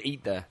to. I didn't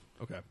eat there.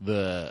 Okay.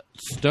 the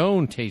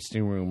Stone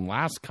Tasting Room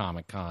last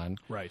Comic-Con,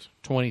 Right.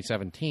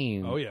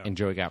 2017. Oh, yeah. And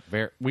Joey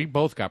we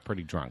both got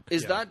pretty drunk.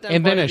 Is that down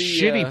and then by a the,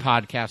 shitty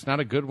podcast, not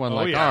a good one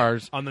like yeah.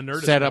 ours, On the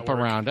Nerdist set up Network.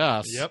 around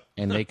us, Yep.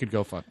 and they could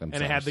go fuck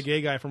themselves. And it had the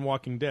gay guy from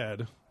Walking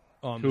Dead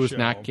on who the was show.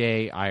 not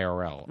gay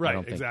IRL. Right, I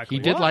don't think. exactly.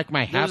 He did What? like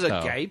my There hat, was a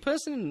though. gay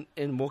person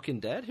in Walking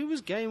Dead? Who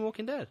was gay in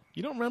Walking Dead?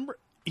 You don't remember?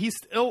 He's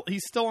still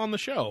on the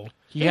show.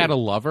 He had a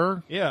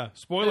lover. Yeah.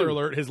 Spoiler Who?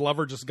 alert: his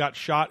lover just got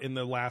shot in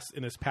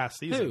his past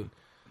season.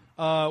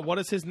 What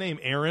is his name?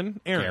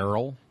 Aaron.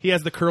 Carol. He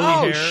has the curly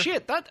Oh hair.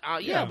 shit! That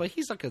Yeah. but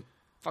he's like a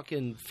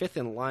fucking 15th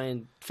in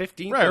line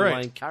character.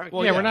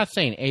 Well, yeah, yeah. we're not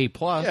saying A+,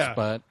 Yeah.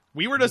 but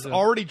We were just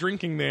already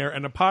drinking there,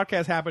 and the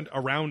podcast happened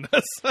around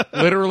us.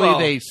 literally Well,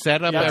 they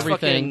set up that's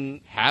everything,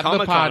 fucking had the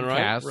Comic-Con, podcast.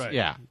 right? Right.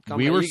 Yeah, Come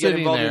we on, were you get sitting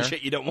involved in there.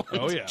 shit you don't want.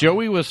 Oh yeah.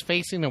 Joey was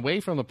facing away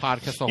from the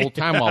podcast the whole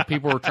time while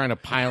people were trying to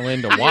pile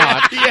in to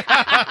watch.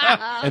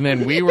 And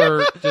then we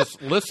were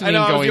just listening, I know,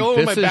 I was going, yelling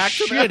with "This my is back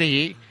to them."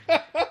 shitty."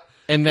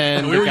 And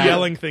then we the were guy-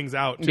 yelling things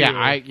out. Too.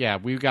 Yeah,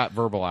 we got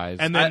verbalized.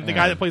 And then the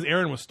guy that plays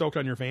Aaron was stoked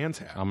on your Vans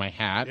hat. on my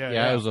hat, Yeah, yeah,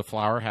 yeah. it was a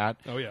flower hat.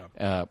 Oh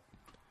yeah.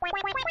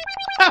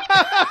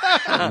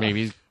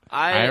 Maybe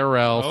I-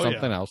 IRL, Oh,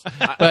 something yeah. else.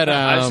 But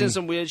I've seen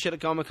some weird shit at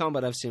Comic Con,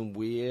 but I've seen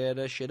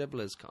weirder shit at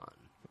BlizzCon.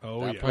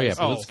 Oh That yeah. oh yeah,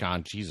 Oh,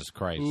 BlizzCon, Jesus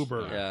Christ.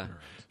 Uber. Yeah.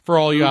 For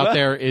all you out Uber?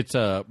 there, it's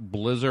a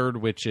Blizzard,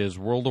 which is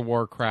World of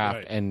Warcraft,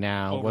 Right. and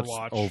now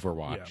Overwatch. what's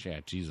Overwatch? Yeah,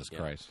 Jesus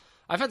Christ.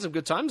 I've had some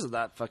good times at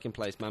that fucking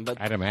place, man.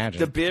 But I'd imagine.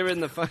 the beer in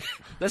the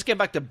let's get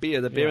back to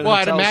beer. The beer in the Well,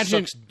 I'd hotel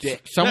imagine sucks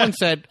dick. someone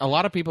said a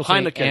lot of people say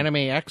Heineken. Anime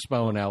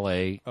Expo in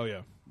LA, Oh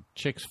yeah.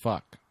 chicks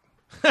fuck.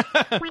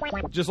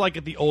 Just like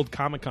at the old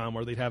Comic Con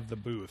where they'd have the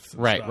booths.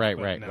 And Right, stuff, right,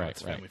 but right, now right,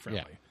 it's family right.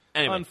 friendly. Yeah.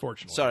 Anyway,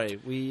 Unfortunately. Sorry,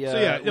 we've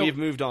yeah,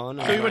 moved on.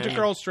 So we went to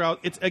Karl Strauss.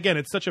 It's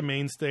such a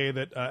mainstay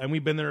that, and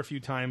we've been there a few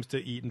times to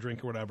eat and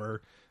drink or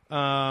whatever.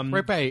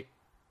 Right by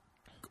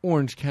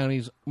Orange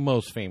County's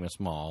most famous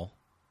mall,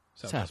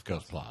 South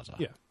Coast Plaza.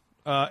 Yeah.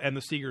 And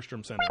the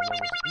Segerstrom Center. Where was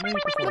it? Many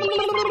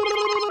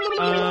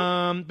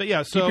performances. But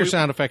yeah, so Keep your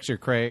sound effects here,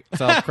 Craig.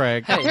 Self,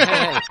 Craig.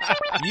 Hey.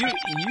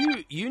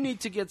 You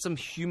need to get some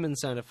human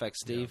sound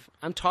effects, Steve.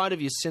 I'm tired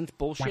of your synth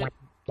bullshit.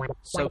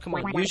 So come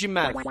on, use your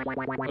mouth.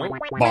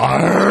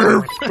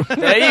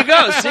 There you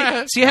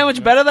go. See how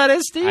much better that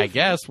is, Steve? I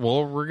guess.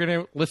 Well, we're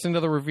gonna listen to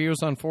the reviews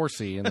on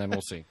 4C, and then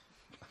we'll see.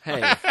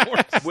 Hey,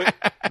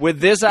 with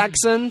this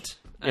accent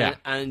Yeah.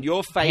 and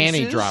your faces,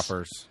 Panty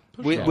droppers.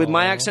 with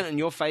my accent and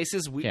your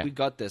faces, we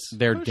got this.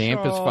 They're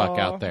damp as fuck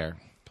out there.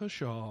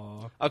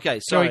 Pshaw. Okay,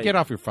 Sorry, sorry. get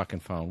off your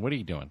fucking phone. What are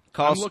you doing?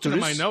 Carl I'm looking at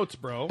my Struss. notes,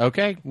 bro.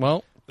 Okay,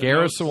 well,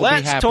 Garrus will be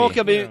Let's happy. talk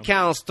about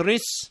Carl Struss.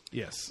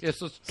 Yes.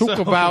 Yes, let's talk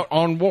about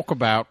on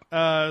Walkabout.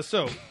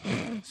 So,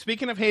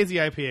 speaking of hazy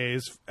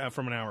IPAs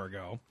from an hour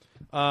ago,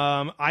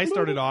 I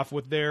started off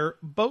with their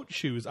Boat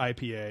Shoes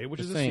IPA, which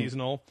is a Same.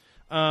 seasonal.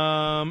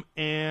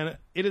 And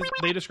it is.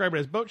 They describe it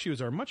as boat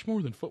shoes are much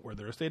more than footwear.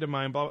 They're a state of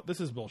mind. Blah, blah. This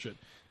is bullshit.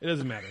 It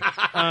doesn't matter.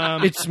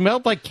 It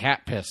smelled like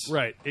cat piss.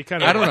 Right. It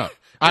kind of. I don't know.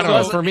 I don't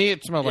know. For me,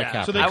 it smelled like Yeah,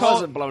 cat so piss. they I call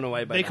wasn't blown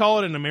away by They that. call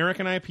it an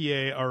American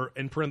IPA, or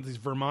in parentheses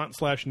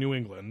Vermont/New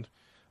England.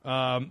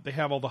 They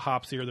have all the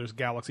hops here. There's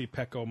Galaxy,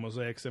 Pecco,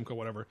 Mosaic, Simcoe,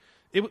 whatever.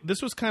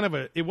 This was kind of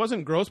a. It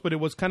wasn't gross, but it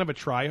was kind of a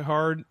try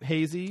hard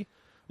hazy.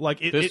 Like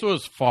This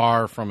was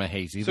far from a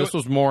hazy. So this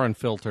was more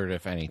unfiltered,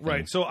 if anything.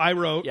 right. So I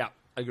wrote. Yeah,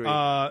 agreed.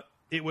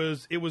 It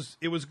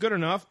was good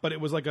enough, but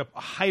it was like a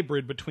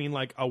hybrid between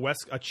like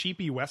a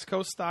cheapy West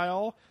Coast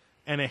style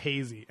and a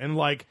hazy, and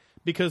like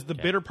because the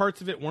bitter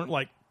parts of it weren't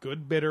like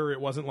good bitter.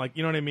 It wasn't like,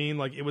 you know what I mean.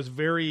 Like it was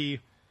very,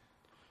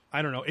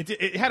 I don't know.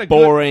 It had a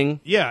Boring.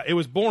 Yeah, it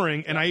was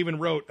boring, and I even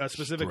wrote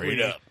specifically.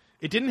 Straight up.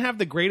 It didn't have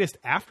the greatest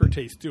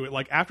aftertaste to it.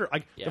 Like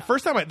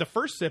the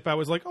first sip, I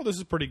was like, "Oh, this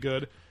is pretty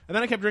good," and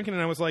then I kept drinking,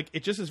 and I was like,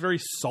 "It just is very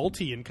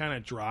salty and kind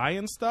of dry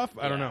and stuff."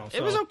 I don't know.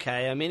 It was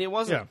okay. I mean, it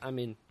wasn't. Yeah. I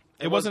mean,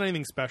 It wasn't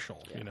anything special,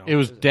 you know. It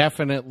was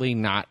definitely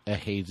not a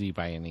hazy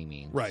by any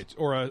means. right,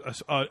 or an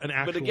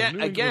actual. But New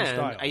England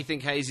style. I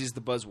think hazy is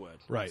the buzzword.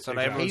 Right, So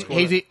exactly. everyone's calling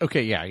it- Hazy.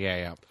 Okay, yeah.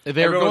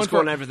 They're Everyone's going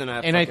calling for, everything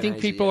a and I fucking think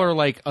hazy, people yeah. are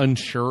like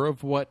unsure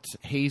of what's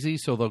hazy,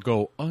 so they'll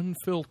go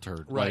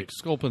unfiltered. Right. Like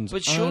Sculpin's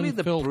But surely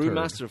unfiltered. the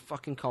brewmaster of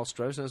fucking Carl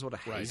Strauss knows what a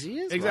hazy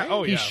is, Exactly. right?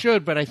 Oh He yeah.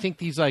 should, but I think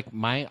these like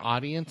my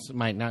audience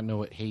might not know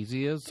what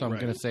hazy is, so I'm Right.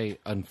 going to say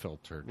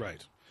unfiltered.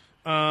 Right.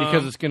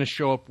 Because it's going to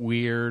show up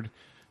weird.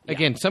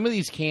 Again, some of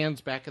these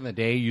cans back in the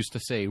day used to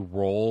say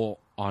roll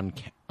on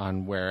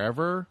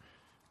wherever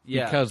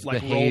Yeah. because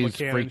Like the roll the haze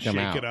can and freaked them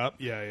shake out. it up.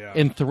 Yeah, yeah.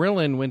 And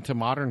Thrillin went to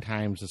Modern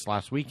Times this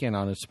last weekend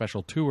on his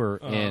special tour,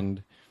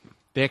 and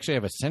they actually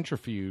have a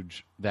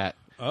centrifuge that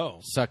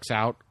sucks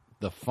out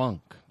the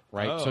funk.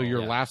 Right, so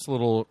your last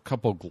little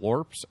couple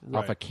glorps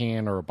off a Right.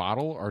 can or a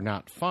bottle are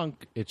not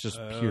funk; it's just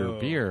pure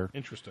beer.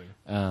 Interesting.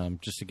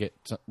 Just to get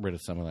rid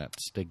of some of that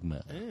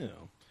stigma.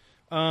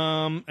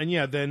 And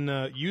yeah,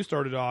 then you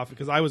started off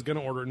because I was going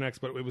to order it next,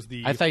 but it was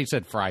the I thought you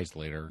said fries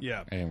later.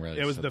 yeah. I didn't realize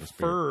it was you the said this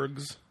beer.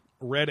 Ferg's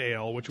Red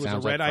Ale, which was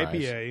Sounds a red like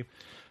fries. IPA.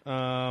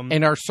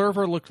 And our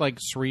server looked like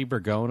Sri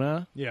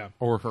Bergona. Yeah.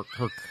 Or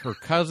her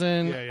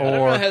cousin. Yeah. I don't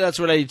know Or how that's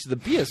related to the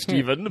beer,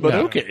 Stephen, but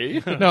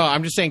okay. no,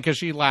 I'm just saying because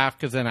she laughed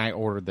because then I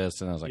ordered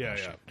this and I was like, Yeah, oh,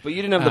 yeah. shit. But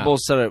you didn't have the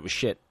balls to say it was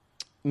shit.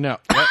 No.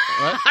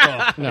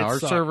 What? No, our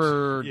sucked.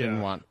 server Yeah.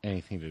 didn't want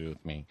anything to do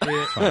with me.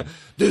 It's fine.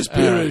 This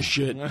beer is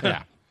shit.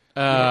 Yeah.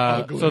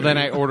 So then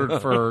I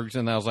ordered Fergs,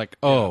 and I was like,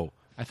 oh,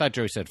 I thought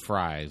Joey said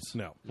fries.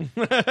 No.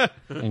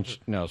 And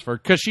no, it's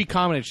Ferg. Because she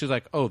commented, she's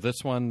like, oh, this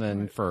one,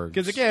 then Fergs.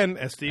 Because again,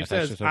 as Steve I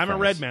thought she says, said I'm a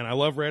fries. red man. I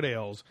love red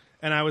ales.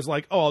 And I was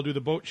like, oh, I'll do the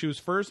boat shoes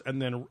first,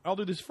 and then I'll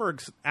do these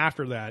Fergs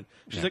after that.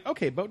 She's like,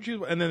 okay, boat shoes.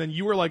 And then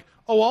you were like,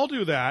 oh, I'll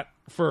do that,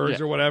 Fergs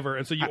Yeah. or whatever.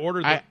 And so you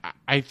ordered the...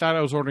 I thought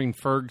I was ordering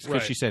Fergs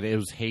because Right. she said it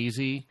was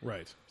hazy.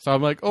 Right. So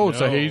I'm like, oh, it's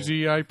No. a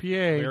hazy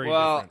IPA. Very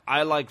Well, different.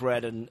 I like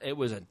red, and it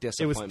was a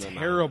disappointment. man.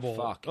 terrible.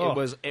 Fuck.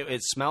 Ugh.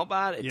 It smelled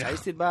bad. It Yeah.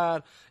 tasted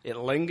bad. It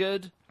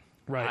lingered.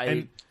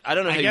 Right. I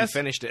don't know how you guess,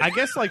 finished it. I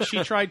guess like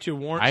she tried to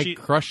warn. I she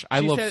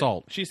love said-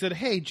 salt. She said,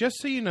 "Hey, just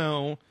so you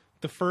know,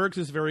 the Fergs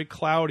is very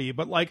cloudy,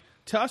 but like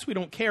to us, we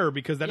don't care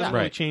because that doesn't Yeah.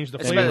 really Right. change the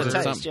It's flavor.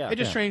 better taste, yeah. It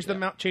just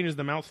Yeah. changes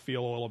the mouthfeel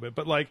a little bit,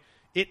 but like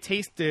it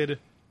tasted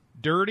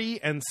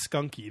dirty and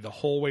skunky the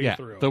whole way Yeah.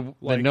 through. The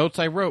Like, notes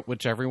I wrote,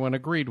 which everyone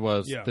agreed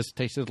was, Yeah. this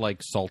tasted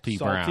like salty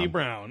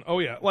brown. Oh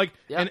yeah, like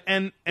Yeah.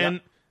 and Yeah.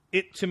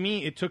 it to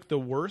me it took the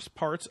worst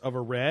parts of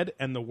a red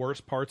and the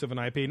worst parts of an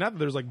IPA. Not that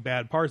there's like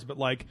bad parts, but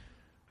like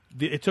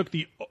it took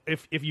the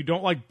if you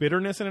don't like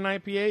bitterness in an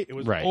IPA, it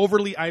was Right.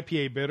 overly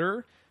IPA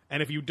bitter,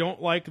 and if you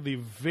don't like the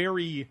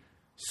very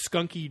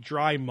skunky,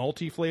 dry,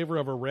 malty flavor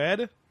of a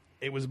red,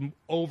 it was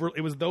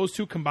It was those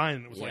two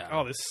combined. It was like,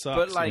 oh, this sucks.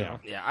 But like, you know?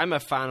 yeah, I'm a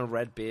fan of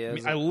red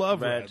beers. I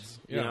love red. reds.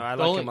 You Yeah. know, I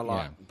The like only- them a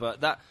lot. yeah.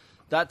 But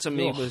that to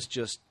me Ugh. was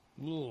just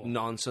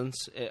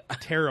nonsense.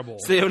 Terrible.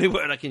 It's the only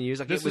word I can use.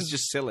 Like This it was is-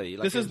 just silly.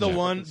 Like, This it is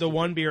was the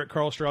one beer at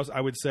Karl Strauss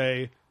I would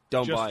say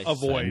Don't just buy.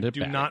 avoid. Send it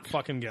Do back. not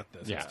fucking get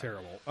this. Yeah. It's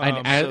terrible.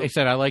 I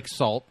said I like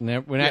salt. And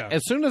Yeah.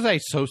 as soon as I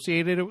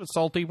associated it with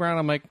salty brown,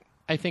 I'm like,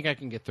 I think I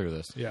can get through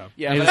this. Yeah.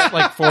 Yeah, I but- just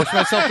like force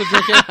myself to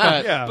drink it,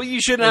 but Yeah. But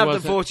you shouldn't it have to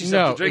wasn't- force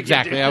yourself no, to drink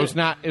exactly. it. I was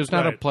not. It was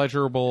not a Right.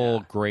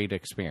 pleasurable, great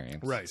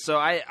experience. Right. So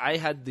I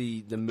had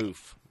the Moof,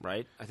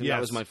 right? I think that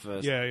was my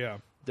first. Yeah.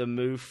 The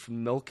Moof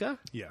Milka.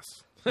 Yes.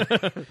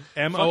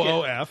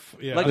 MOOF.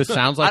 Yeah. Like- This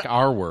sounds like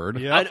our word.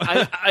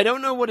 yeah. I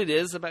don't know what it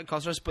is about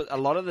Cosmos, but a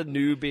lot of the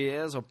new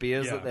beers or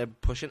beers Yeah. that they're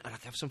pushing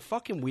like, have some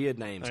fucking weird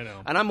names. I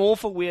know. And I'm all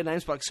for weird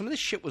names, but like, some of this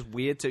shit was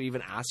weird to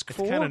even ask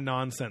for. Kind of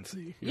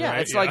nonsensy. Yeah,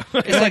 right? it's like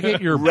it's like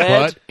Get your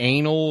red, butt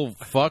anal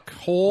fuck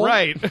hole.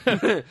 right.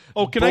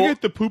 Oh, can I Bull-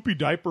 get the poopy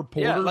diaper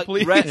porter, yeah, like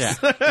please? red,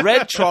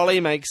 red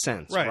trolley makes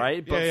sense, Right.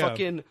 right? But Yeah.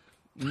 fucking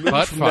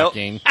Butt Moof Mil-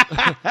 fucking.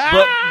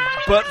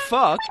 but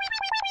fuck,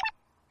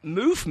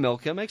 Moof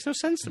Milka makes no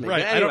sense to me.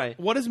 Right. But anyway,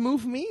 What does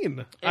move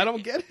mean? I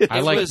don't get it. I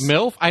It like was-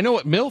 MILF. I know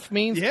what MILF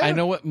means. Yeah. I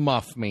know what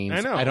muff means.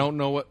 I know. I don't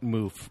know what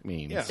moof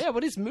means. Yeah. yeah,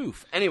 what is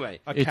Moof? Anyway,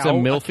 It's a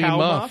milfy cow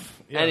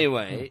muff. Yeah.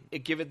 Anyway,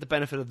 give it the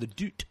benefit of the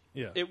doot.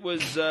 Yeah. It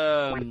was.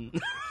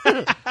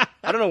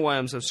 I don't know why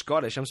I'm so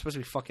Scottish. I'm supposed to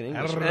be fucking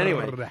English. But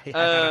anyway,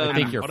 I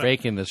think you're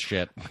faking this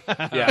shit.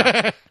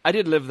 yeah, I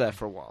did live there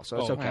for a while, so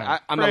it's Oh, okay. wow.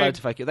 I'm Craig- allowed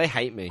to fake it. They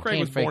hate me. Craig Can't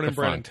was fake born the and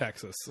bred in funk.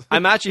 Texas.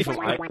 I'm actually from.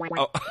 I'm actually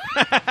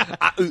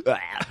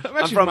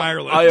from from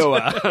Ireland.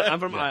 Iowa. I'm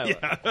from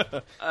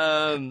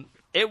Iowa.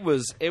 It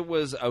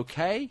was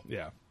okay.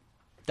 Yeah.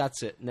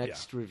 That's it.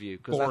 Next review.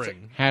 'cause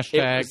Boring. That's it.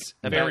 It Hashtag was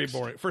Very about-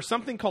 boring. For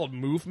something called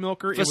Move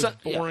Milker, it For was some-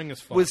 yeah. boring as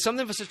fuck. With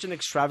something for such an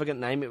extravagant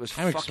name, it was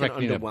I'm fucking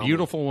expecting a underwhelming.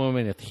 beautiful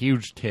woman with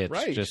huge tits,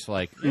 Right. just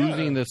like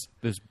oozing this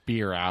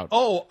beer out.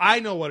 Oh, I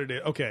know what it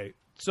is. Okay.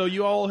 So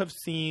you all have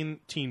seen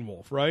Teen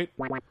Wolf, right?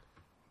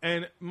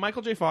 And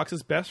Michael J.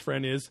 Fox's best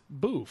friend is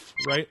Boof,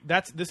 right?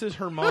 This is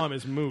her mom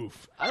is Moof.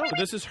 So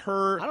this is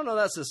her I don't know.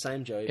 That's the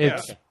same, Joey.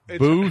 It's It's-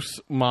 Booth's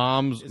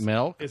mom's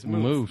milk. is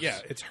Moof. Moose. Yeah,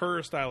 it's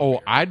her style of Oh, beer.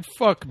 I'd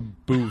fuck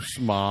Booth's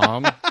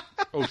mom.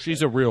 Oh,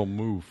 she's a real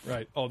moof.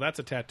 Right. Oh, that's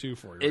a tattoo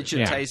for you. It Right? should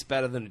Yeah. taste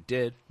better than it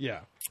did.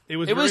 Yeah. It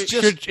was It was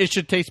very- just- It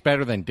should taste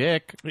better than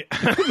dick.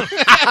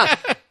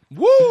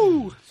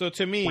 Woo! So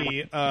to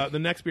me, the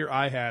next beer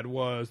I had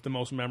was the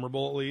most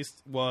memorable, at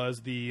least,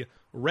 was the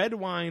red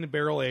wine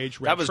barrel aged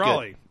red That was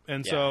trolley, good.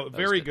 and Yeah, so that was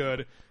very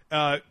good.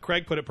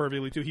 Craig put it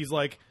perfectly too. He's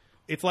like,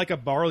 it's like a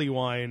barley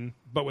wine,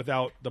 but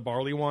without the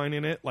barley wine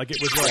in it. Like it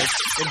was like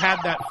it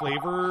had that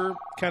flavor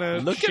kind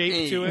of Look at shape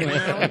me. to it.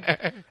 Now.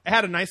 It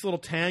had a nice little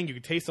tang. You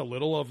could taste a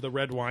little of the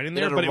red wine in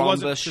there, had a but it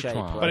rhombus wasn't. shape,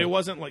 but But right? it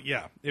wasn't like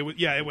it was.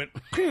 Yeah, it went.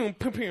 Pew,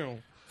 pew, pew.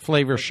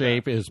 Flavor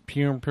shape is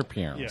pure.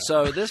 Yeah.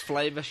 So this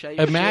flavor shade.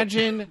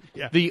 Imagine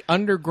Yeah. the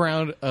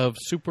underground of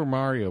Super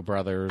Mario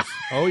Brothers,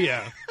 Oh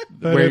yeah.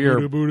 where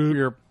you're,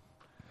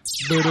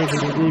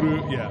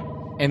 Yeah.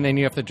 and then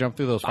you have to jump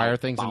through those fire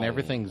things, and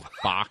everything's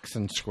boxed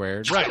and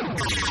squared. Right.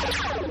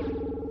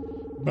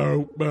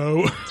 Bow,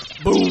 bow.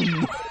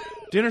 Boom.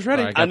 Dinner's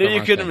ready. Right. I knew the you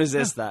wrong couldn't thing.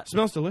 resist that.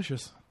 Smells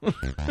delicious. No,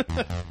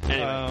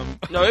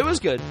 it was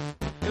good.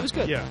 It was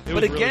good. Yeah, it but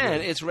was really again,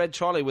 good. it's Red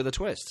Trolley with a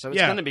twist, so it's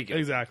Yeah, going to be good.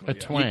 Exactly. A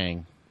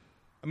twang.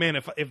 Man,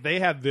 if they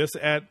had this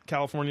at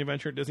California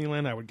Adventure at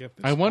Disneyland, I would get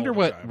this. I wonder all the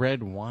what time.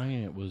 red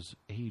wine it was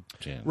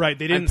aged in. Right,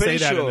 they didn't say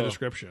that in the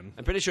description.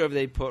 I'm pretty sure if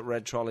they put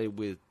Red Trolley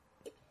with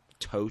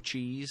toe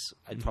cheese,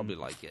 I'd probably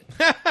like it.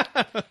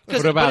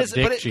 What about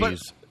dick cheese? But,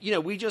 you know,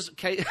 we just...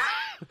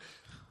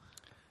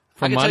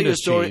 From I could tell you a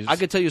story. cheese. I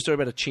could tell you a story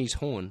about a cheese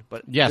horn,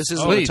 but Yes, this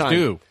is please the time.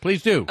 do.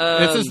 Please do.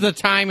 This is the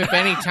time, if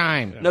any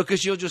time. No,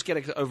 because you'll just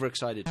get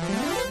overexcited.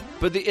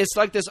 But it's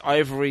like this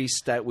ivory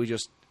stout we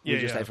just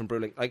had from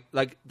Brewling.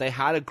 Like they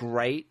had a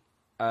great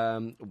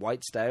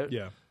white stout.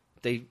 Yeah.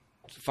 They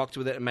fucked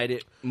with it and made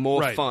it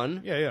more Right.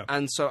 fun. Yeah, yeah.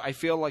 And so I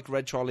feel like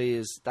Red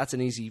Trolley that's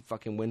an easy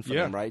fucking win for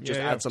Yeah. them, right? Just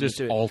Yeah, yeah. add something Just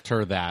to it.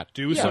 alter that.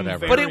 Do some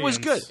whatever. But it was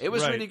good. variants. It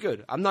was Right. really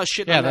good. I'm not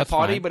shitting Yeah, on that that's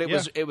party, fine. but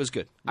it was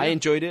good. I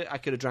enjoyed it. I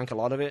could have drank a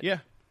lot of it. Yeah.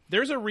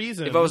 There's a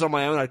reason. If I was on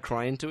my own, I'd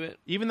cry into it.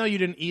 Even though you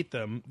didn't eat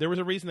them, there was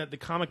a reason that the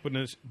comic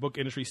book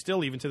industry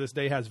still, even to this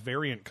day, has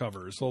variant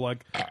covers. So,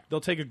 like, they'll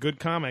take a good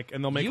comic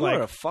and they'll make You like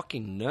are a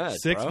fucking nerd,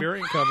 6 bro.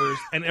 variant covers,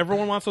 and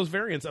everyone wants those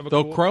variants of a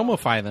They'll cool...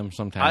 chromify them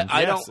sometimes.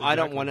 I Yes, don't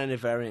exactly. want any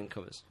variant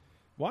covers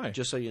Why?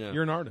 just so you know.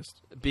 You're an artist.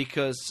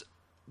 because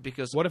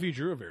What if you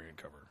drew a variant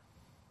cover?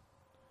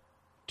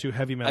 To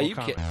heavy metal Are you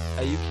comics.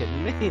 Are you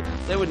kidding me?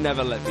 They would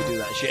never let me do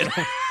that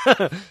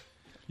shit.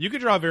 You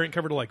could draw a variant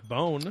cover to, like,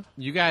 Bone.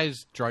 You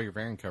guys draw your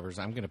variant covers.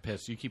 I'm going to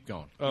piss. You keep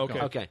going. Keep Okay.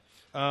 going. Okay.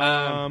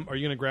 Are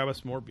you going to grab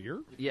us more beer?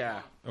 Yeah.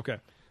 Okay.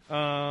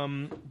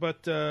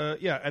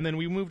 Yeah, and then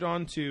you moved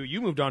on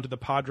to the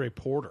Padre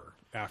Porter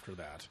after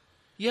that.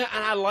 Yeah,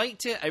 and I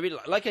liked it. I really,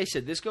 like I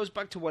said, this goes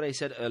back to what I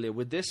said earlier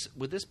with this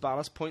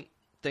Ballast Point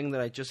thing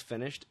that I just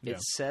finished. Yeah.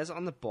 It says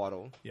on the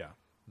bottle Yeah.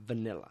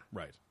 vanilla,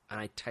 Right. and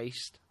I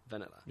taste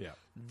vanilla. Yeah.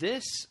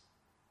 This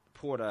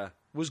porter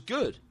was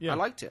good. Yeah. I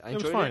liked it. I It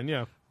was enjoyed fine,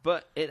 yeah.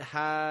 But it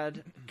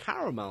had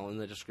caramel in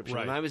the description,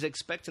 Right. and I was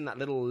expecting that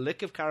little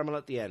lick of caramel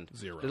at the end.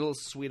 Zero. Little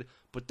sweet,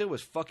 but there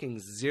was fucking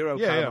zero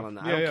Yeah, caramel yeah. in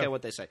that. Yeah, I don't yeah. care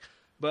what they say.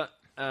 But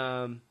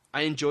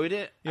I enjoyed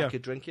it. Yeah. I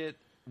could drink it.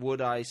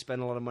 Would I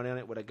spend a lot of money on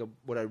it?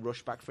 Would I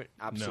rush back for it?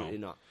 Absolutely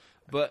not.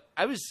 But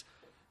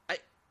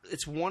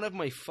it's one of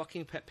my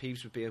fucking pet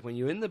peeves with beer. When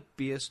you're in the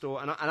beer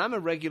store, and I'm a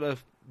regular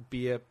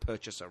beer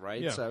purchaser,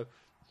 right? Yeah. So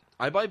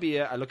I buy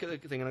beer, I look at the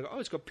thing, and I go, oh,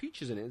 it's got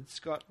peaches in it. It's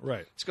got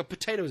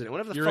potatoes in it.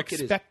 Whatever the You're fuck it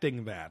is.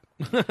 expecting that.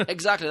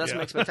 Exactly, that's Yeah.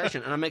 my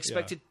expectation, and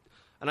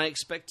I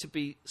expect to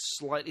be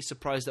slightly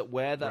surprised at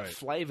where that Right.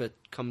 flavor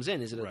comes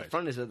in. Is it at Right. the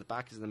front? Is it at the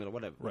back? Is it in the middle?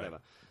 Whatever. Right.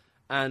 Whatever.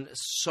 And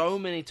so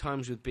many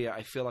times with beer,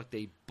 I feel like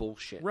they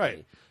bullshit Right.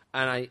 me.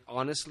 And I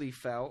honestly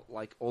felt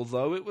like,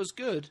 although it was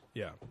good,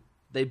 Yeah.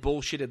 they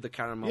bullshitted the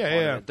caramel Yeah, part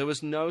yeah, yeah. of it. There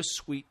was no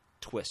sweet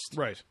twist.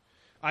 Right.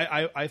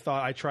 I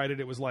thought I tried it.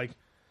 It was like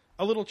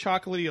a little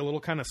chocolatey, a little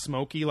kind of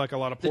smoky, like a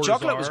lot of The porters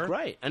chocolate was are.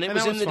 great, and it that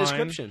was in the fine,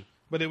 description.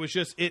 But it was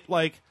just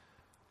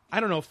I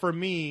don't know. For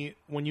me,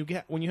 when you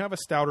have a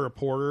stout or a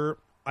porter,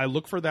 I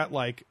look for that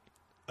like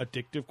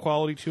addictive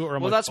quality to it. Or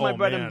I'm Well, like, that's my oh,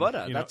 bread man, and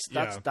butter. you know?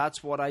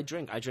 That's what I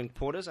drink. I drink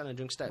porters and I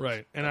drink stouts.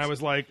 Right. And I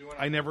was like,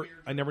 I never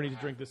need to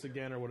drink this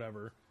again or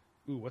whatever.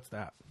 Ooh, what's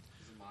that?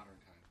 Modern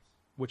times.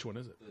 Which one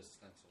is it? The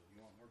stencil.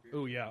 You want more beer?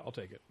 Ooh, yeah, I'll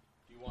take it.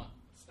 Do you want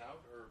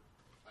stout or?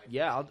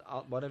 Yeah,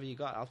 I'll whatever you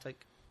got, I'll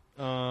take.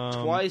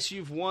 Um, Twice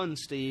you've won,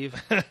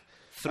 Steve.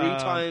 3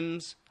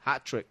 times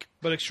hat trick.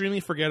 But extremely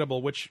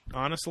forgettable, which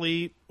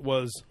honestly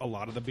was a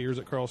lot of the beers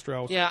at Karl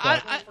Strauss. Yeah,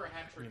 but- For a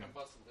hat trick, I'm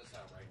busting this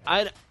out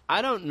right now.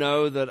 I don't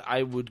know that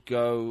I would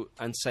go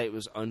and say it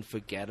was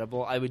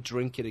unforgettable. I would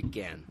drink it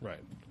again, right.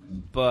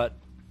 but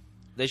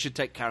they should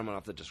take caramel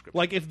off the description.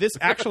 Like if this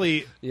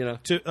actually, You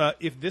know.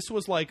 if this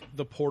was like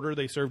the porter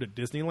they served at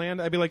Disneyland,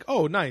 I'd be like,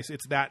 oh, nice,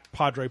 it's that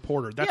Padre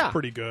Porter. That's Yeah.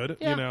 pretty good,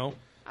 Yeah. you know.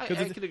 I 'Cause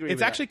could agree it's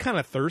with actually kind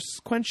of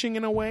thirst quenching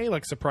in a way.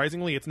 Like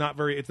surprisingly, it's not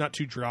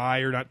too dry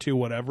or not too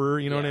whatever.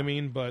 You know what I Yeah.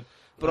 mean? But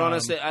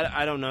honestly,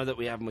 I don't know that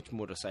we have much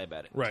more to say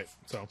about it. right.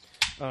 So,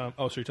 so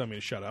you're telling me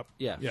to shut up?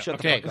 Yeah, Yeah. shut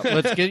Okay, the fuck up.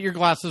 let's get your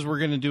glasses. We're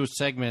going to do a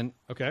segment.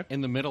 Okay.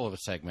 In the middle of a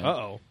segment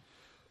Uh-oh.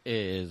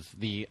 is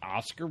the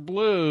Oscar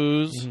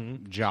Blues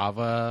Mm-hmm.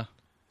 Java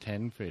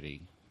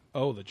 1050.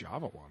 Oh, the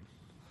Java one.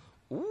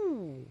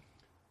 Ooh,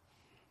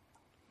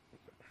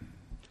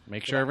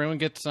 Make sure everyone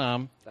gets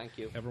some. thank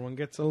you. Everyone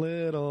gets a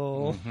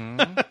little.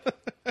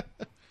 Mm-hmm.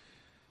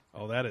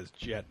 Oh, that is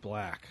jet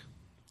black.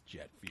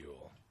 Jet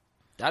fuel.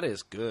 That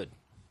is good.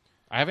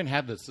 I haven't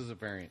had this. This is a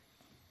variant.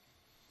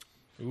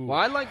 Ooh. Well,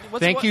 I like.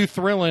 Thank you,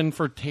 Thrillin,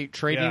 for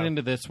trading Yeah.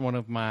 into this one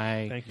of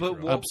my Thank you. But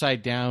Drew. what-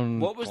 upside down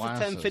What was glasses.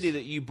 the 1050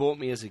 that you bought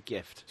me as a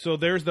gift? So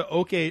there's the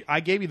Oak Age. I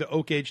gave you the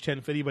Oak Age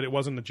 1050, but it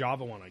wasn't the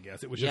Java one, I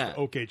guess. It was just Yeah. the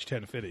Oak Age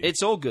 1050.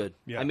 It's all good.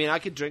 Yeah. I mean, I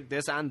could drink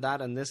this and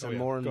that and this and yeah.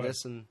 more and Go ahead.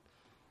 this and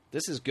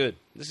this is good.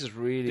 This is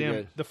really Damn,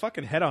 good. the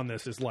fucking head on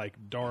this is like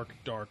dark.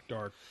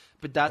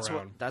 But that's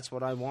brown.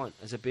 what I want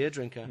as a beer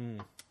drinker.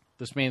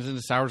 This man's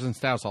into sours and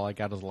stouts. All I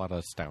got is a lot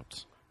of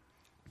stouts.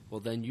 Well,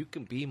 then you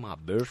can be my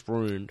best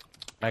friend.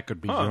 That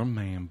could be Huh. your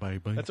man,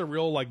 baby. That's a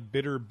real like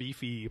bitter,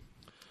 beefy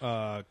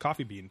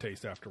coffee bean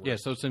taste afterwards. Yeah,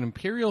 so it's an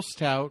imperial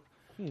stout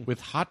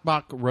with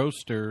Hotbox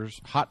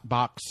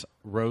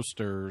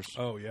Roasters.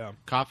 Oh yeah.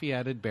 Coffee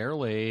added,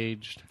 barrel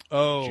aged.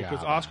 Oh, because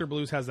Java. Oscar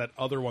Blues has that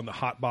other one, the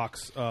Hot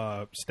Box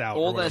Stout.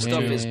 All or their whatever.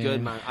 stuff is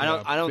good, man.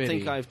 I don't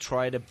think Bitty. I've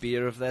tried a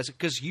beer of theirs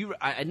because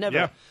I'd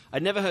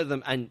never heard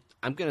them, and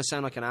I'm going to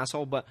sound like an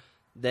asshole, but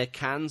their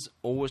cans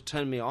always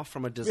turn me off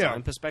from a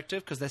design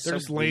perspective because they're so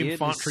just lame weird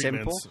font and simple.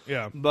 treatments.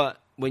 Yeah. But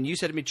when you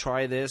said to me,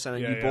 try this, and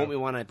you Yeah. bought me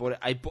one, I bought it.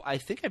 I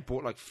think I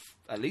bought like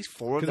at least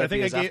 4 of Because their I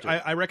think beers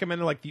after. I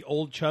recommended like the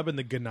Old Chub and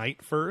the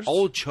Goodnight first.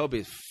 Old Chub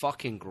is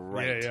fucking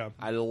great. Yeah.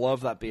 I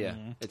love that beer.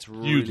 It's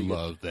really You'd good.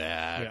 love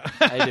that.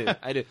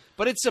 I do.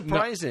 But it's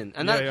surprising.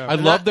 And that, Yeah. I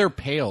and love that- their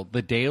pale.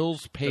 The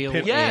Dale's Pale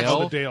Pit- Yes. Ale.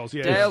 Oh, the Dales.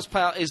 Yeah. Dale's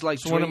Pale is like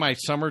It's one of my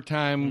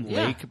summertime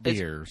Yeah, lake it's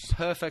beers.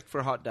 perfect for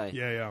a hot day.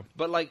 Yeah.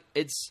 But like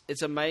it's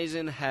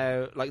amazing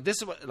how like this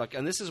is what like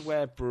and this is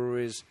where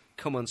breweries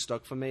come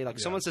unstuck for me. Like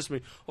someone says to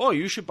me, "Oh,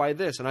 you should buy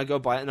this," and I go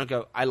buy it, and I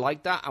go, "I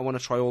like that. I want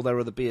to try all their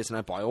other beers," and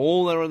I buy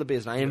all their other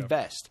beers, and I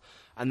invest,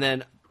 and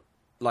then.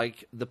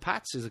 Like the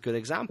Pats is a good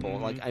example.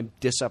 Like I'm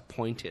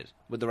disappointed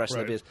with the rest of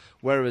Right. the beers.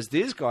 Whereas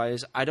these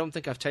guys, I don't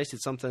think I've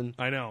tasted something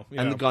I know. Yeah.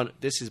 and they've gone,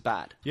 "This is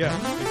bad." Yeah,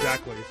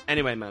 exactly.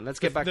 Anyway, man, let's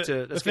get back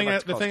to the thing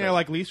I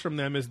like least from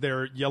them is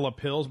their yellow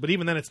pills. But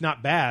even then, it's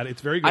not bad.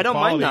 It's very good I don't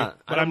quality. mind that.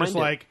 But I I'm don't just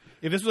mind it. like,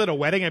 if this was at a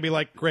wedding, I'd be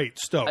like, great,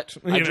 stoked.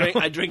 I You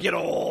know? drink it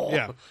all.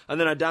 Yeah.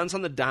 And then I dance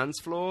on the dance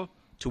floor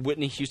to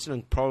Whitney Houston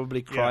and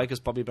probably cry Yeah. because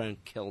Bobby Brown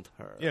killed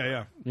her.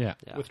 Yeah. Yeah.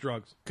 Yeah. With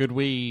drugs. Could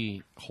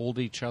we hold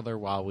each other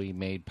while we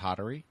made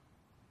pottery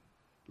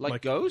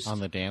Like Ghost? on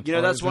the dance You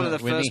know, floor? that's one of the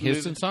Isn't it Whitney first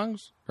Houston movies-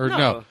 songs? Or No.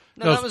 no,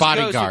 No, that it's was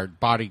Bodyguard.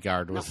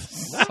 Bodyguard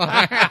was. No,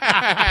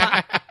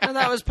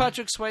 that was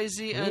Patrick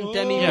Swayze and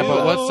Demi Yeah, Moore.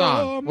 but what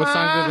song? What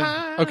song did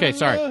it? Okay,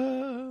 sorry.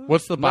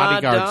 What's the My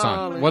Bodyguard song?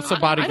 darling. What's the I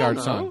don't Bodyguard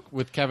know. song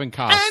with Kevin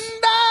Costner?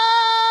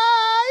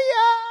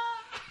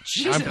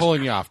 Jesus. I'm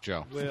pulling you off,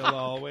 Joe. We'll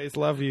always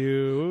love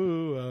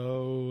you,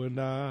 oh, and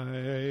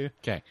I.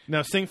 Okay.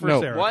 Now sing for No.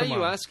 Sarah. Why are come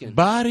you on. asking?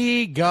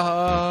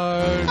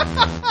 Bodyguard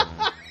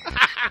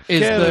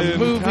is Kevin the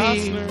movie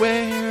Costner.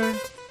 where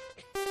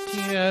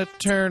Tina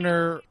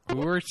Turner. Who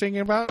we're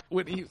singing about?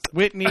 Whitney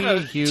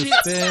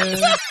Houston.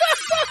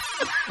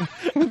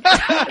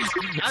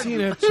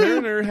 Tina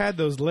Turner had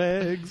those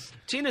legs.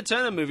 Tina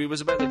Turner movie was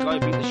about the guy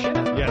beating the shit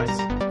out of her. Yes.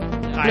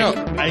 No.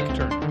 Ike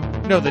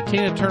Turner. No, the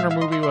Tina Turner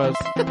movie was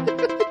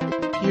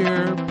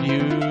Pure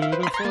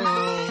Beautiful.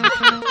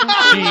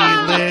 She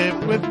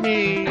lived with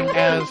me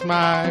as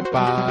my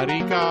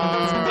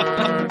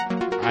bodyguard.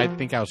 I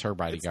think I was her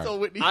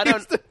bodyguard.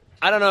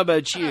 I don't know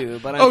about you,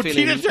 but I'm feeling.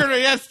 Tina Turner,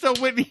 yes, still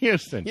Whitney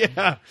Houston.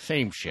 Yeah.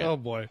 Same shit. Oh,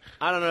 boy.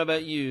 I don't know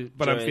about you,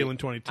 But I'm Joey. feeling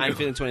 22. I'm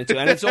feeling 22,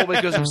 and it's all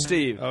because of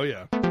Steve. Oh,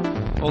 yeah.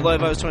 Although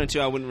if I was 22,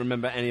 I wouldn't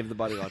remember any of the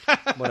Bodyguard.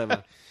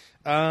 Whatever.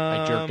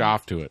 I jerked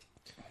off to it.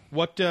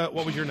 What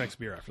was your next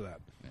beer after that?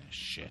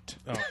 Shit.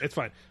 Oh, it's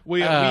fine.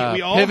 We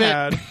all Pivot.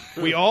 had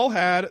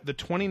the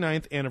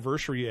 29th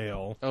anniversary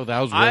ale. Oh, that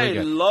was I really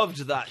good.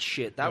 loved that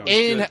shit. That was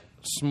In good.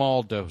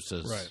 small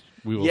doses, Right.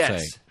 we will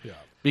Yes. say. Yeah.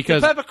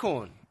 Because,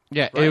 Peppercorn.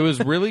 yeah, it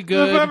was really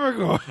good.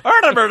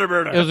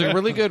 It was a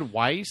really good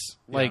Weiss,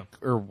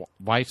 or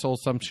Weissel,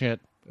 some shit.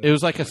 It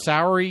was like a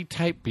soury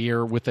type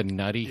beer with a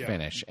nutty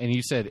finish. And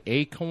you said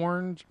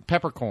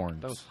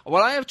peppercorns.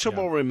 Well, I have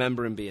trouble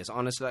remembering beers.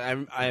 Honestly,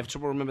 I have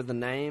trouble remembering the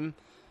name,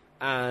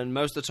 and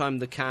most of the time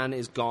the can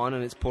is gone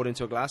and it's poured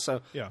into a glass.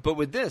 So, but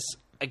with this,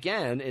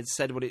 again, it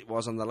said what it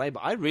was on the label.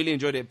 I really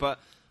enjoyed it, but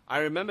I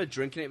remember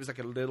drinking it. It was like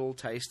a little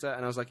taster,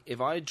 and I was like, if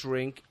I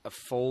drink a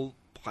full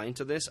pint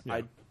of this,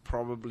 I'd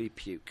probably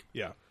puke.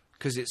 Yeah.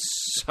 Because it's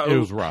It so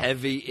was rough.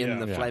 heavy in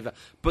the Yeah. flavor.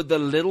 But the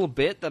little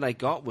bit that I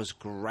got was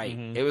great.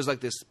 It was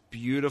like this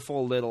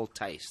beautiful little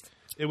taste.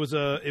 It was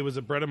a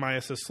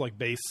Brettanomyces like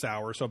base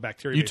sour, so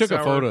bacteria. You took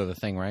a photo of the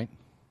thing, right?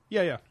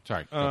 Yeah.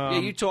 Sorry. Yeah,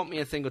 you taught me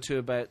a thing or two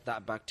about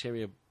that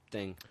bacteria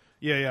thing.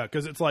 Yeah,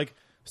 because it's like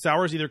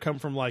sours either come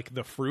from like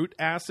the fruit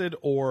acid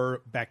or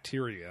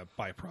bacteria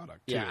byproduct.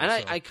 Yeah, too,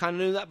 and so. I kind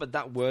of knew that, but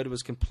that word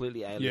was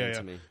completely alien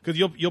to me. Because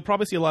you'll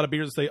probably see a lot of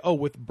beers that say, "Oh,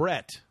 with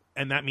Brett,"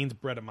 and that means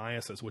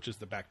Brettanomyces, which is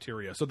the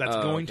bacteria. So that's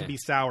going to be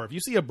sour. If you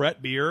see a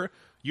Brett beer,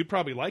 you'd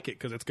probably like it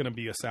because it's going to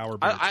be a sour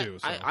beer too.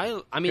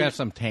 So. I mean, Got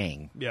some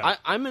tang. yeah,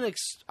 I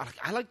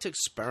like to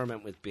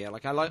experiment with beer.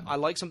 Like I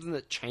like something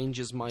that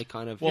changes my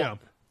kind of. yeah.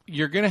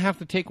 You're going to have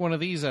to take one of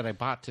these that I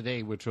bought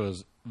today, which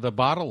was the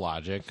Bottle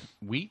Logic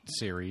Wheat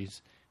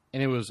Series.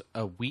 And it was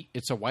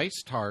it's a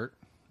Weiss tart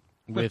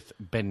with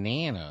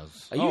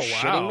bananas. Are you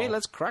shitting me?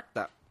 Let's crack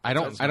that. I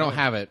don't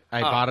have it.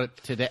 I bought it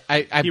today.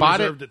 I He bought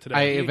reserved it. it today.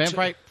 I You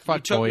Eventbrite You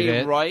took fuckboyed me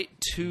it. right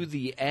to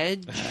the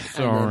edge and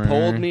Sorry. then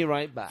pulled me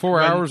right back.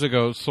 4 hours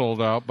ago,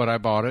 sold out, but I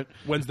bought it.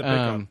 When's the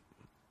pickup?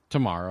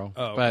 Tomorrow.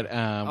 Oh, but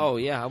Oh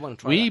yeah, I want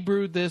to try. we that.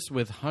 brewed this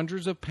with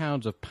hundreds of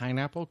pounds of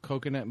pineapple,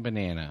 coconut, and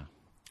banana.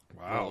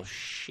 Wow, Oh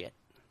shit.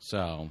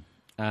 So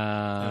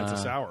and it's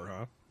a sour,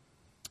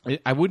 huh?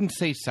 I wouldn't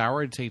say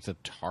sour. I'd say it's a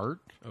tart.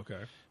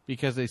 Okay.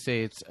 Because they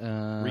say it's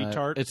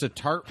Retart? It's a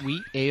tart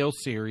wheat ale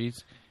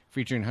series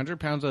featuring 100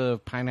 pounds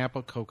of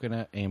pineapple,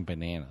 coconut, and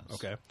bananas.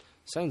 Okay.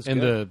 Sounds And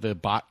good.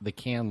 the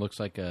can looks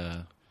like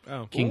a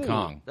King Ooh,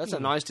 Kong. That's a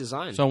nice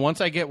design. So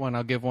once I get one,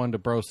 I'll give one to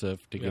Broseph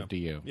to give to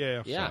you.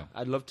 Yeah. yeah,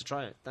 I'd love to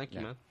try it. Thank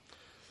you, man.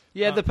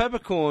 Yeah, the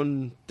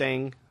peppercorn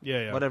thing.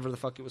 Yeah. Whatever the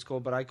fuck it was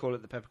called, but I call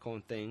it the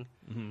peppercorn thing.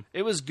 Mm-hmm.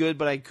 It was good,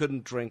 but I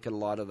couldn't drink a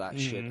lot of that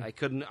shit. I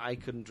couldn't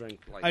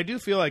drink like. I do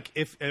feel like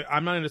if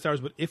I'm not into sours,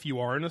 but if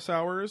you are into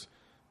sours,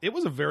 it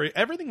was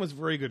everything was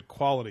very good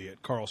quality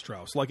at Karl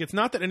Strauss. Like, it's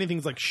not that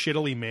anything's like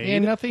shittily made. Yeah,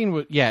 nothing.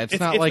 It's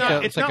not like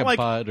a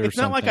bud or it's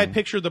something. not like I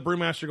picture the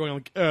brewmaster going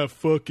like,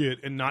 fuck it,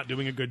 and not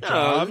doing a good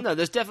job. No,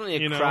 there's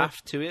definitely a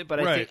craft to it,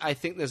 but Right. I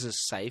think there's a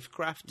safe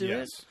craft to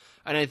Yes. it,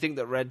 and I think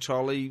that Red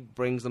Trolley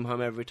brings them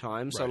home every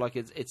time. So Right. like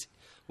it's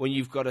when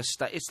you've got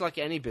it's like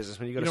any business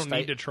when you've got You don't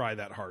need to try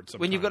that hard.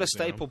 Sometimes, when you've got a you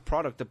know? staple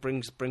product that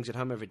brings it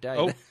home every day.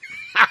 Oh,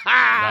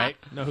 right?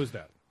 no, who's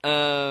that?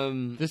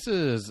 This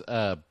is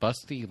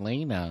Busty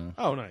Lena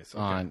Oh, nice.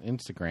 Okay. on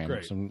Instagram.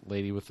 Great. Some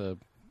lady with a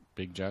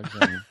big jug.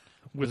 And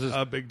With this is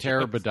a big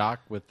Tara jug. Badak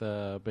with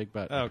a big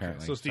butt. Okay,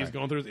 apparently. so Steve's Sorry.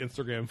 going through his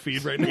Instagram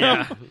feed right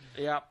now.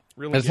 Yeah.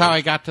 Really That's good. how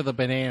I got to the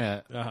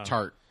banana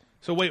tart.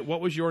 So wait,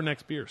 what was your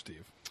next beer,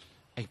 Steve?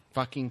 I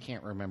fucking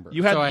can't remember.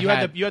 You had So I you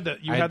had the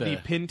the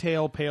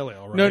Pintail Pale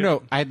Ale, right?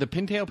 No, I had the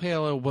Pintail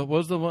Pale Ale. What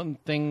was the one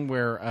thing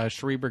where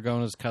Cherie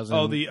Bergona's cousin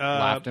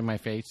laughed in my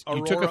face?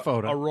 You took a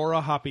photo.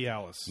 Aurora Hoppy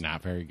Alice.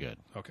 Not very good.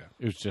 Okay.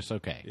 It was just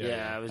okay.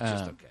 Yeah, it was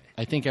just okay.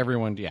 I think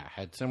everyone,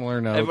 had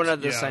similar notes. Everyone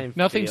had the Yeah. same.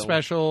 Nothing feel.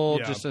 special,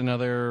 Yeah. just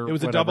another. It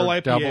was a whatever, double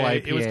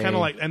IPA. It was kind of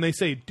like, and they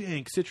say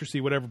dank,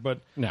 citrusy, whatever, but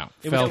no,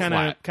 it was felt kind of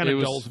flat. kind It of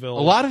was- Dullsville.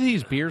 A lot of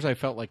these beers, I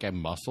felt like I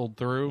muscled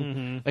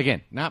through.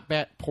 Again, not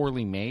bad,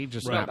 poorly made,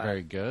 just not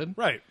very good.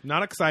 Right.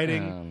 Not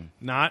exciting.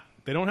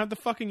 They don't have the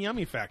fucking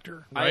yummy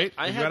factor, right?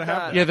 I You had gotta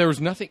have that. Yeah, there was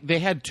nothing. They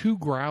had 2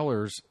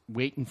 growlers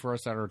waiting for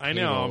us at our table. I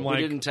know. I'm We like,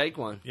 didn't take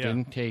one. yeah.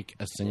 Didn't take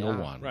a single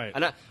one. Right.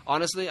 And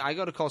honestly, I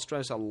go to Karl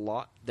Strauss a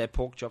lot. Their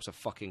pork chops are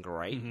fucking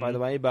great, Mm-hmm. by the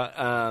way. But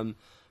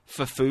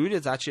for food,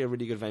 it's actually a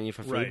really good venue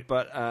for food. Right.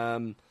 But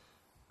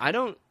I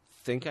don't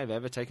think I've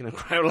ever taken a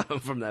growler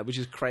from there, which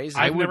is crazy.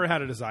 I've never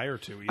had a desire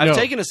to. Either. I've No.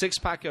 taken a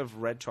 6-pack of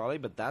Red Trolley,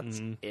 but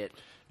that's it.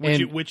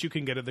 Which you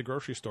can get at the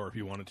grocery store if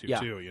you wanted to,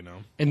 Yeah. too, you know?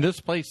 In this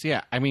place,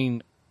 I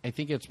mean, I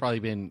think it's probably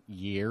been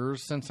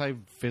years since I've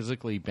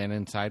physically been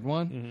inside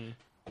one,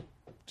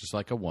 just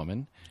like a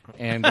woman.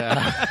 And no,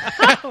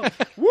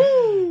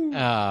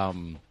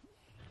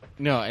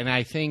 and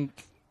I think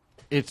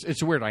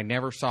it's weird. I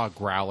never saw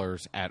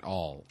growlers at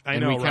all. I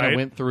and know, we kind right? of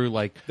went through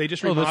like, They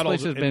just this remodeled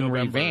place has in been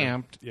November.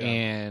 revamped, Yeah.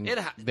 and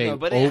they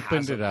but it opened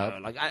hasn't, it up. though.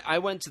 Like I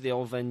went to the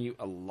old venue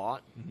a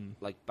lot,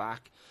 like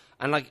back,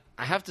 and like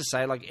I have to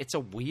say, like it's a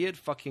weird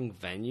fucking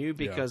venue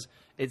because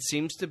it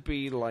seems to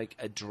be like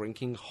a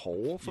drinking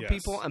hole for Yes.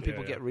 people, and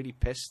people Yeah. get really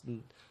pissed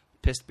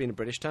being a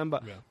British term,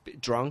 but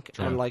drunk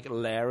and like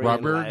Larry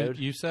Rubber, and loud.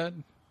 you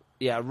said?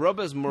 Yeah,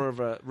 rubber's more of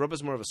a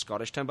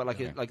Scottish term, but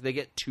like they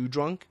get too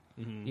drunk.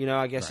 You know,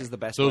 I guess is the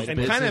best Those way.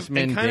 And To kind of-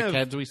 businessmen and kind of-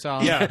 dickheads we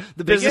saw. Yeah.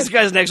 the They business get-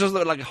 guys next to us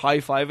look like high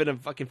fiving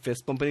and fucking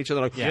fist bumping each other.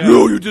 Like, Yeah.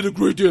 yo, you did a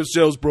great day of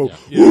sales, bro.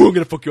 Oh, I'm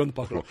gonna fuck you on the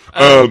parking lot.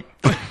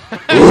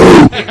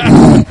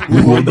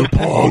 We won the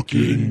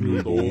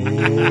parking.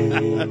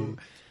 Oh.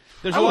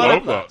 There's I a lot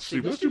love of that.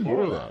 Steve, let's do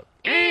more of that.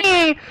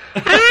 I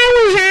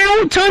was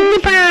out on the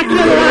parking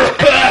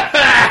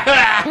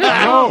lot.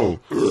 No.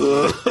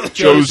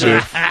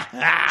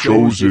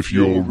 Joseph,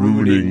 you're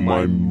ruining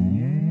my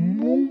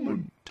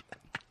moment.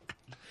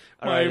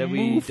 All right, my are we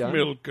moof done?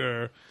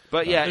 milker.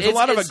 But yeah, There's a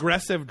lot of it's-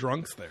 aggressive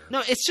drunks there. No,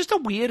 it's just a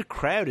weird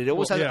crowd. It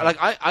always Well, has yeah. like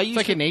I used It's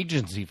like to, an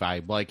agency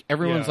vibe. Like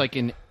everyone's Yeah. like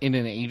in an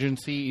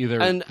agency,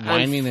 either And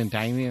whining and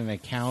dining an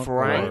account.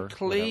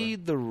 frankly, or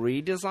the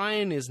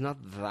redesign is not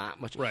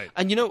that much. Right.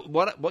 And you know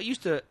what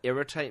used to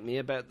irritate me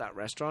about that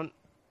restaurant,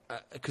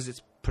 because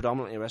it's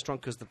predominantly a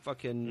restaurant, because the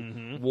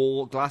fucking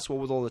glass wall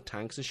with all the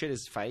tanks and shit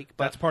is fake.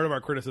 But That's part of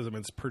our criticism.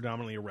 It's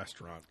predominantly a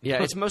restaurant.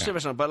 yeah, it's mostly a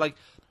restaurant. But like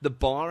the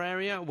bar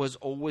area was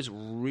always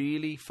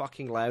really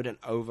fucking loud and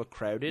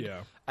overcrowded.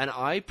 Yeah. And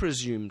I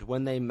presumed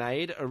when they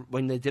did a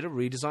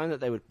redesign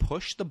that they would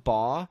push the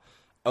bar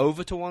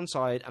over to one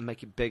side and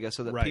make it bigger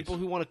so that Right. people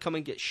who want to come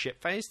and get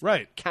shit-faced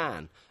Right.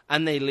 can.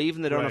 And they leave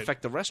and they don't Right.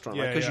 affect the restaurant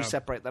Yeah, because yeah. you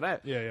separate that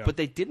out. Yeah, yeah. But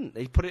they didn't.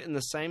 They put it in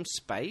the same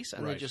space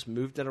and Right. they just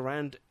moved it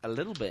around a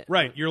little bit.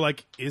 Right. You're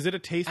like, is it a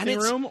tasting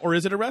it's- room or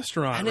is it a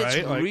restaurant? And right?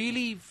 it's Like,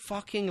 really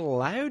fucking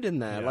loud in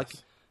there. yes. Like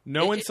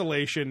no it-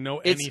 insulation, no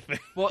it's anything.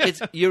 well,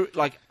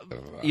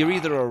 you're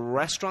either a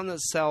restaurant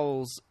that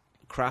sells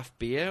craft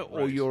beer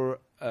or Right. you're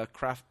a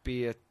craft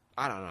beer.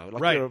 I don't know,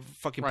 like Right. you're a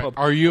fucking Right. pub.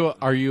 Are you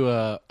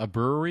a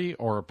brewery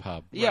or a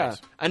pub? Yeah,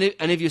 Right.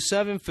 and if you're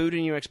serving food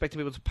and you're expecting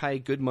people to pay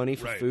good money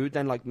for Right. food,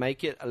 then like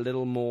make it a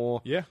little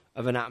more Yeah.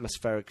 of an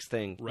atmospheric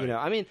thing. Right. You know,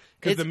 I mean,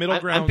 Because it's- the middle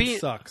I'm ground being,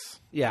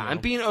 sucks. Yeah, you know? I'm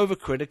being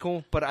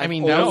overcritical, but I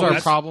mean, that was our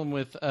that's- problem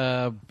with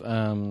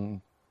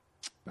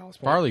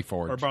Barley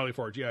Forge. Or Barley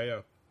Forge, yeah.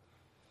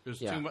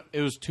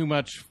 It was too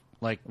much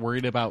like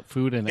worried about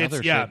food and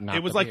other Yeah, shit. Not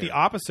it was like the beer.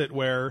 opposite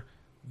where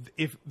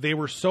if they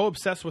were so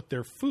obsessed with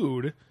their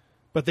food,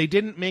 but they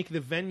didn't make the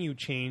venue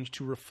change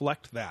to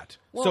reflect that.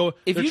 Well, So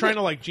if they're you trying get-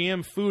 to like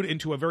jam food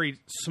into a very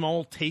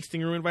small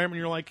tasting room environment.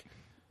 And you're like,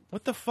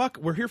 What the fuck?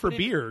 We're here for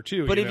beer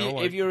too. But you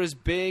know? if you're as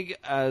big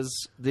as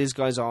these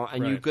guys are,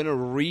 and you're Right. going to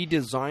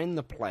redesign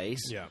the place,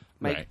 Yeah.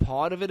 make Right.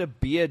 part of it a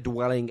beer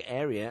dwelling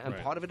area and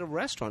Right. part of it a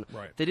restaurant,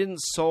 Right. they didn't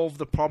solve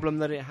the problem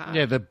that it had.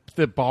 Yeah,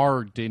 the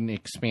bar didn't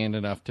expand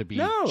enough to be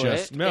No,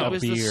 just it a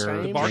was the beer.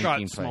 same. the bar got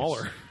drinking place.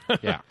 smaller.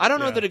 Yeah. I don't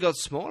know Yeah. that it got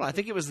smaller. I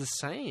think it was the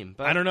same.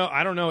 But I don't know.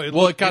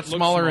 Well, it got looked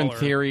smaller in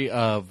theory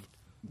of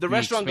the we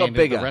restaurant got expanded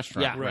bigger. The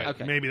restaurant. Yeah, Right.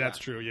 Okay. Maybe that's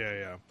true.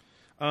 Yeah.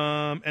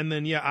 And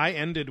then I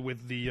ended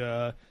with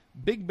the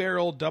Big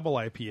Barrel Double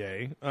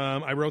IPA.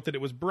 I wrote that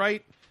it was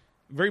bright,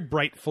 very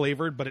bright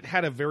flavored, but it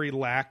had a very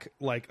lack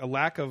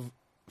of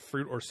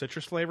fruit or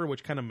citrus flavor,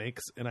 which kind of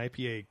makes an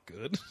IPA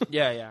good.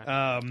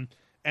 Yeah.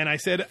 And I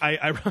said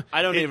I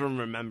I don't even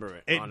remember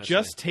it. It honestly.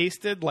 just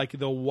tasted like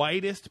the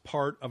whitest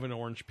part of an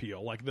orange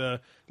peel, not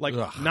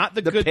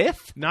the The good pith?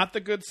 not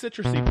the good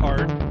citrusy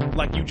part.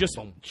 Like you just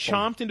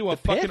chomped into a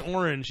fucking pith?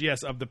 orange,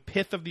 yes, of the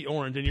pith of the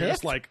orange, and you're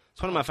just like,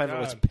 it's one of my favorite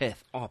words. God.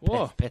 Pith. Oh,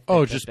 Whoa. pith.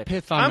 Oh, just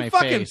pith on I'm my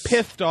fucking face.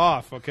 pithed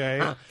off.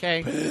 Okay,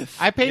 Okay,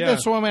 I paid Yeah.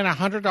 this woman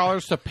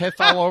 $100 to pith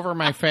all over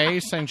my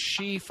face, and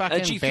she fucking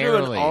And she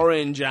barely. threw an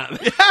orange at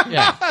me.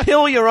 Yeah.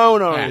 Pill your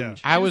own Yeah.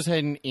 orange. I was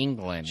in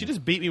England. she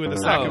just beat me with a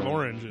sack of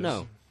oranges.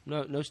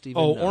 No, Steve.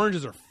 Oh, no.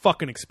 oranges are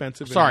fucking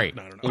expensive. Sorry,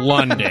 No, no, no.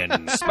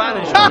 London.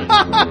 Spanish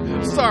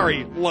orange.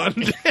 Sorry,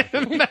 London.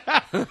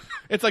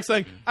 It's like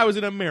saying I was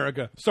in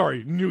America.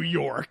 Sorry, New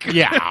York.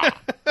 Yeah.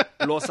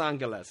 Los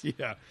Angeles.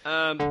 Yeah.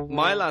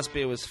 My last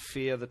beer was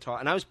Fear the Tart,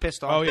 and I was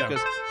pissed off Oh, yeah.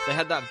 because they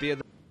had that beer.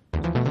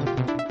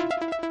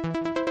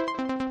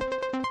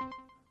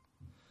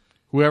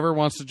 Whoever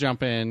wants to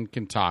jump in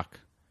can talk.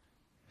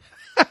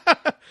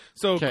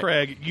 So, Okay.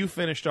 Craig, you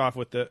finished off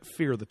with the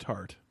Fear the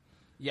Tart.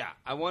 Yeah,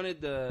 I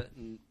wanted the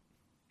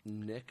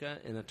Nika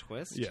in a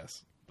twist.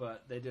 Yes.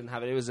 But they didn't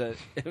have it.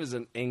 It was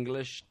an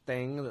English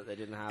thing that they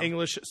didn't have.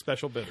 English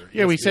special bitter.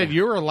 Yeah, we Yes, said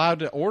you were allowed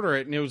to order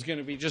it, and it was going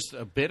to be just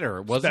a bitter.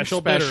 It wasn't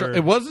Special special. bitter.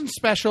 It wasn't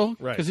special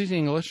Right. because he's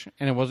English,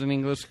 and it wasn't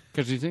English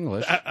because he's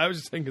English. I was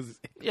just saying because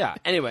Yeah.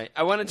 Anyway,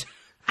 I wanted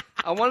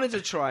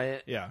to try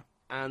it. yeah,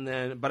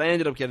 But I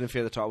ended up getting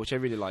Fear the Tart, which I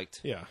really liked.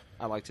 yeah,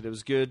 I liked it. It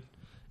was good.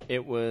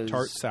 It was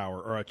tart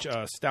sour or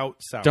a stout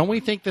sour. Don't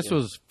we think this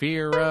was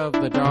Fear of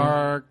the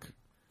Dark?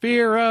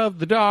 Fear of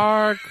the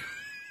Dark.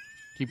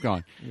 Keep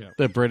going. Yeah.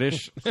 The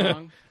British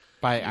song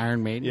by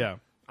Iron Maiden. Yeah,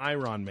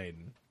 Iron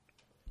Maiden.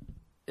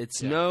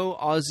 It's no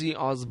Ozzy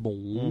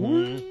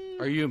Osbourne.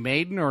 Are you a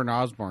Maiden or an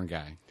Osborne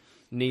guy?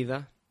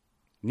 Neither.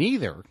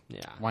 Neither.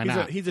 Yeah. Why He's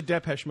not? he's a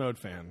Depeche Mode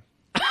fan.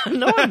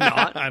 No, I'm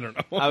not. I don't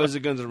know. I was a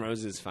Guns N'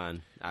 Roses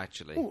fan,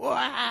 actually.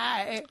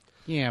 Why?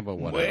 Yeah, but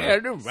whatever.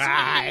 do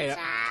I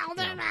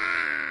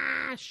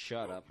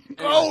Shut up.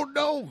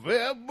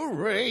 November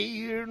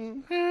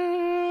rain?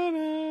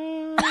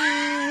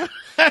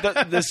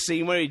 The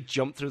scene where he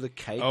jumped through the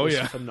cake Oh, was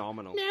yeah.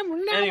 phenomenal.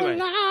 Anyway,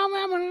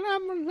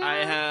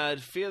 I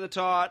had Fear the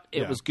Tart.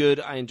 It Yeah. was good.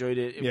 I enjoyed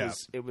it. Yeah.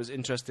 It was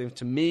interesting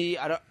to me.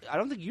 I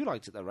don't think you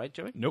liked it though, right,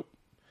 Joey? Nope.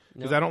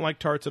 Because I don't like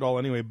tarts at all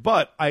anyway.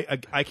 But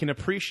I can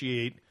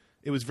appreciate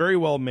it was very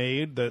well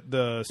made.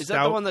 The Is stout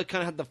that the one that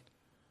kind of had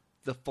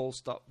the full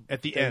stop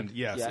at the thing? end.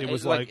 Yes, Yeah, it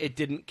was like it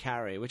didn't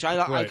carry, which I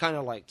Right. kind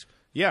of liked.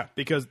 yeah,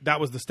 because that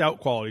was the stout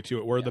quality to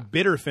it, where the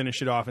bitter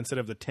finished it off instead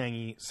of the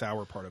tangy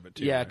sour part of it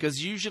too. Yeah,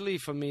 because usually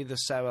for me the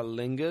sour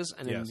lingers,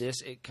 and in Yes.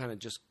 this it kind of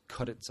just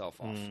cut itself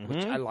off,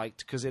 which I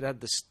liked because it had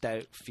the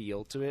stout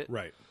feel to it.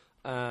 right.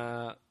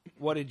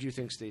 What did you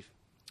think, Steve?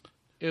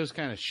 It was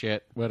kind of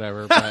shit,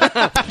 whatever. But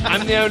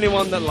I'm the only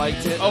one that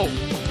liked it. Oh,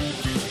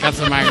 got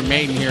some Iron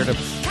Maiden here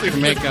to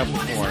make up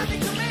for it.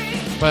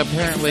 But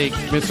apparently,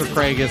 Mr.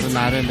 Craig is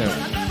not into it.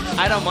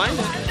 I don't mind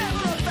it.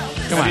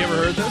 Come have on. you ever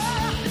heard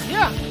this?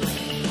 Yeah.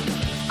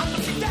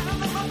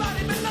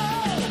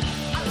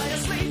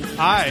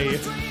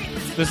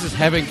 This is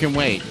Heaven Can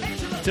Wait.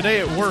 Today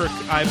at work,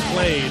 I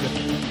played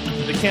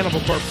the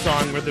Cannibal Corpse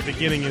song where the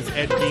beginning is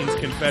Ed Gein's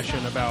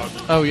confession about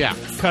Oh, yeah.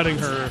 cutting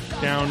her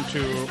down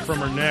from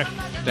her neck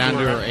Down to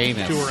her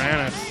anus. to her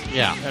anus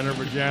Yeah. and her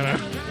vagina.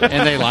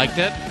 And they liked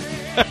it?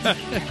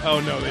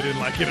 Oh no, they didn't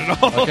like it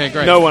at all. Okay,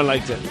 great. No one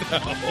liked it.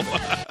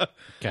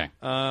 Okay.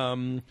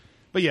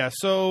 But yeah,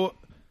 so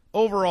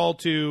overall,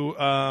 too,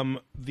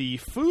 the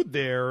food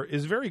there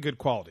is very good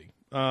quality.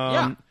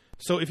 Yeah.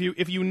 So if you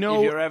If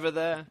know, you're ever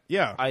there,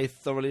 yeah, I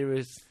thoroughly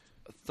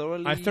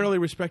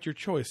respect your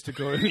choice to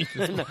go and eat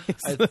this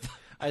place.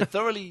 I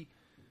thoroughly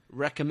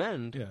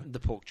recommend Yeah. the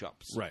pork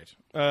chops. Right.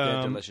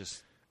 They're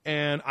delicious.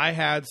 And I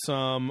had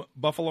some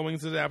buffalo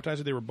wings as an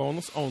appetizer. They were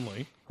boneless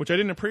only, which I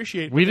didn't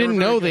appreciate. We but didn't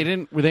were very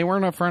know good. they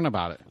weren't upfront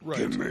about it. Right.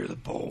 Give me the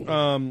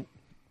bone.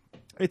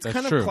 It's That's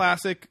kind true. of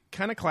classic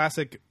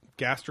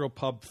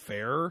gastropub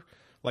fare.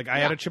 Like I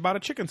had a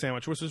ciabatta chicken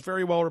sandwich, which was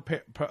very well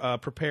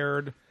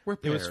prepared. It was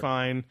Prepared.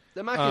 fine.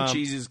 the mac and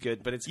cheese is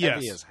good, but it's Yes,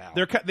 heavy as hell.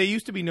 they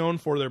used to be known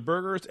for their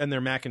burgers and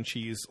their mac and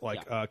cheese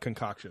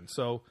concoction.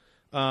 So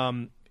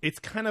it's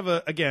kind of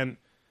again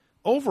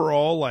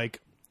overall like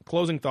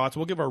closing thoughts.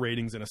 We'll give our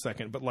ratings in a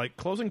second, but like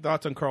closing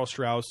thoughts on Karl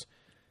Strauss.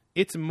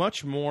 It's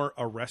much more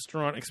a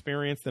restaurant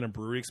experience than a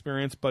brewery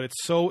experience, but it's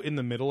so in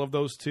the middle of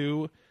those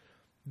two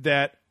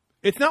that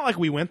it's not like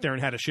we went there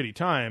and had a shitty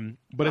time,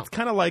 but it's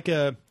kind of like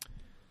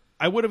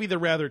I would have either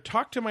rather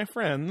talked to my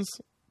friends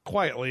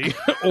quietly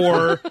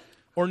or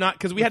not,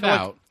 because we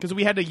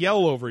had to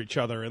yell over each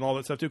other and all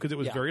that stuff too, because it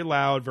was very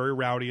loud, very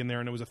rowdy in there,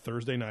 and it was a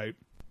Thursday night,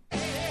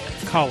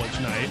 college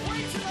night.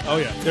 Oh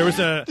yeah, there was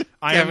an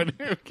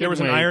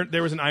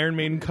Iron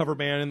Maiden cover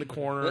band in the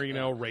corner, you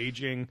know,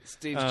 raging.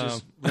 Steve's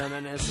just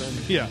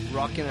reminiscing,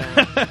 rocking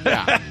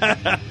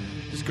out,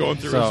 just going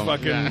through his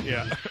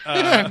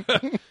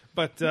fucking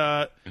But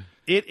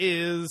it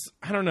is,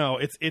 I don't know.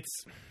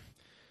 It's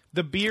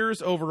the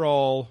beers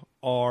overall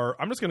are.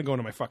 I'm just going to go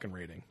into my fucking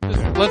rating.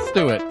 Let's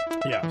do it.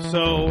 Yeah.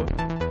 So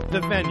the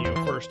venue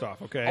first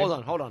off. Okay. Hold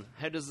on.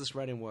 How does this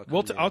rating work?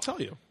 Well, I'll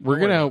tell you. We're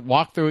going to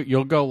walk through it.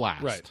 You'll go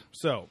last. Right.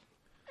 So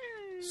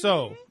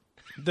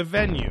the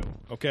venue.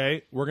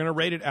 Okay. We're going to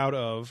rate it out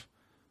of.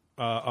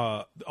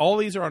 All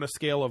these are on a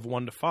scale of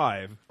 1 to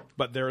 5,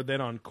 but they're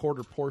then on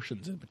quarter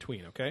portions in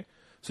between. Okay.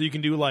 So you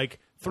can do like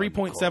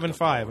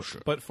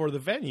 3.75, but for the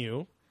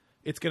venue,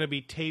 it's going to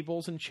be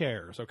tables and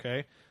chairs,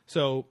 okay?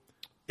 So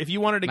if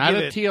you wanted to Not give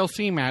a it...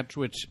 TLC match,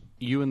 which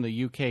you in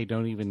the UK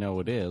don't even know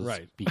it is,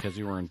 right? Because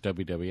you weren't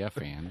WWF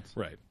fans.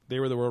 Right. They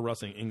were the World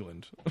Wrestling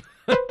England.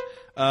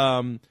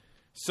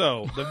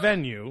 So the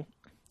venue,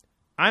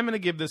 I'm going to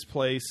give this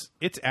place,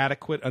 it's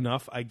adequate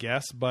enough, I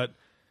guess, but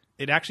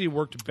it actually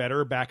worked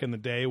better back in the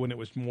day when it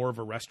was more of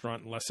a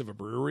restaurant and less of a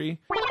brewery.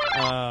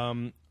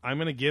 I'm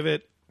going to give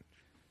it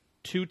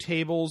 2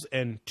 tables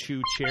and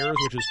 2 chairs,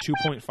 which is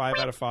 2.5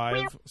 out of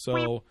 5.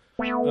 So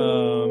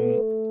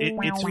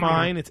it's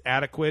fine. It's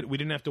adequate. We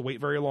didn't have to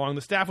wait very long.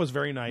 The staff was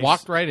very nice.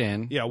 Walked right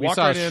in. Yeah, we walked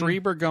saw right in.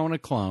 Schreiber going a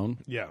clone.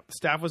 Yeah, the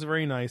staff was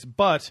very nice.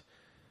 But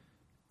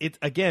it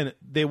again,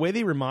 the way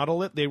they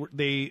remodel it,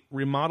 they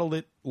remodel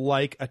it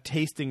like a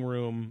tasting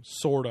room,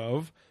 sort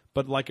of,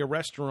 but like a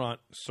restaurant,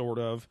 sort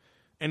of.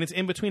 And it's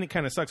in between. It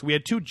kind of sucks. We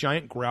had 2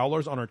 giant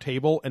growlers on our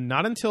table, and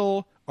not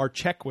until our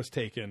check was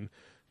taken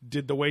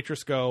did the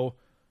waitress go,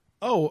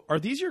 "Oh, are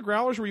these your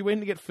growlers? Were you waiting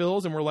to get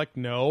fills?" And we're like,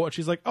 "No." And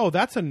she's like, "Oh,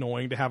 that's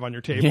annoying to have on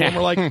your table." Yeah. And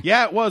we're like,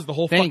 "Yeah, it was the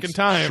whole Thanks, fucking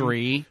time."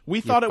 Shree,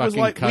 we thought it was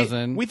like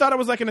cousin. we thought it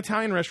was like an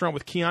Italian restaurant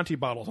with Chianti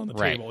bottles on the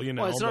Right. table. You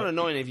know, Well, it's not but-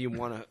 annoying if you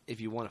want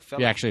to fill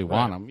You it. actually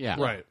want them, yeah.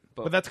 right.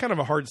 But that's kind of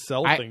a hard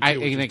sell thing. I,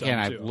 too, which and is again,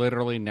 dumb, I've too.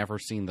 literally never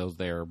seen those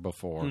there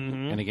before.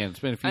 And again, it's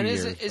been a few And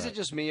years. is it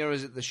just me, or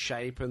is it the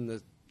shape and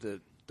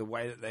the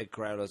way that their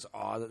growlers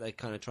are that they're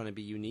kind of trying to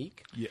be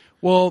unique? Yeah.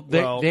 Well,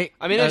 Well, they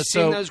I mean, I've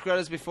so seen those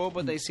growlers before,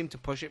 but they seem to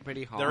push it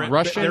pretty hard. They're at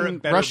Russian,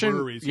 better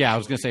breweries, yeah, I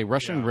was usually. going to say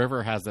Russian Yeah.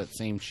 River has that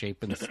same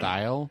shape and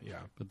style. Yeah.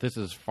 But this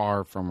is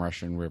far from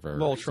Russian River. A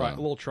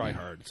little try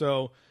hard.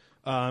 So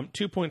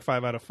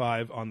 2.5 out of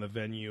 5 on the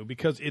venue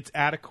because it's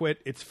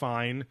adequate, it's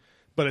fine,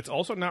 but it's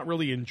also not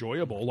really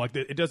enjoyable. Like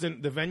the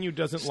venue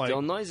doesn't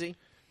Still noisy.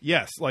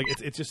 Yes, like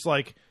it's just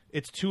like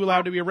it's too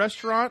loud to be a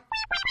restaurant,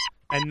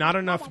 and not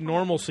enough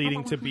normal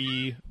seating to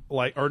be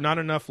like, or not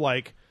enough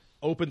like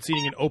open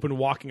seating and open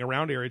walking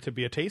around area to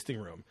be a tasting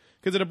room.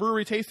 Because in a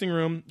brewery tasting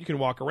room, you can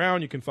walk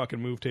around, you can fucking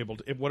move table,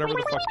 whatever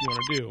the fuck you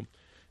want to do,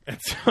 and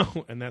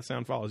so and that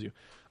sound follows you.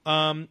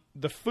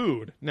 The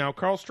food now,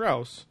 Karl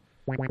Strauss.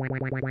 Their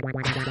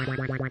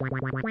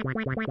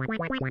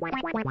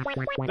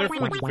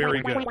food's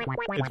very good.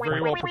 It's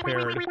very well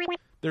prepared.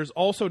 There's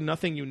also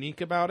nothing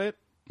unique about it.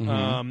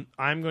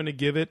 I'm going to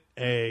give it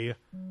a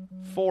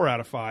 4 out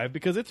of 5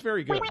 because it's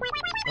very good.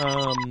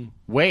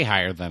 Way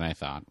higher than I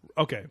thought.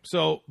 Okay,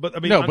 so but I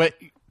mean, No, but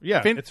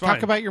yeah, it's talk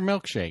fine. about your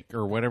milkshake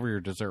or whatever your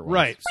dessert was.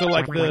 Right. So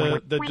like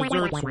the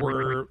desserts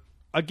were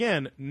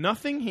again,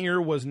 nothing here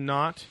was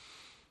not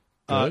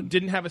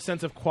didn't have a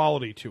sense of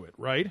quality to it,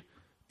 right?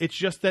 It's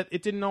just that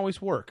it didn't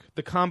always work.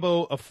 The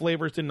combo of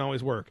flavors didn't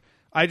always work.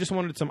 I just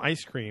wanted some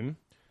ice cream,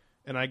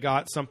 and I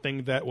got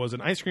something that was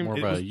an ice cream. More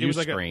of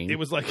It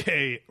was like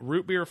a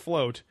root beer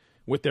float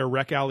with their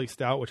Rec Alley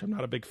Stout, which I'm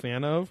not a big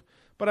fan of.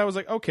 But I was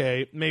like,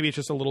 okay, maybe it's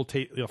just a little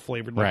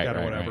flavored like that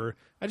or whatever. Right.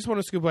 I just want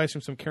to scoop ice from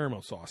some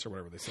caramel sauce or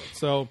whatever they said.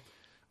 So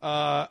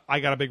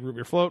I got a big root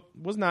beer float.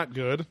 Was not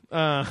good.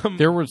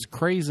 There was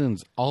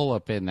craisins all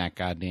up in that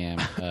goddamn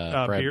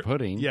bread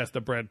pudding. Yes,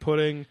 the bread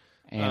pudding.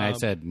 And I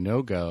said,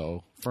 no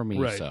go for me,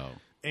 Right. so.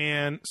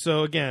 And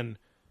so again,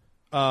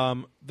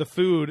 the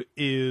food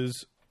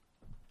is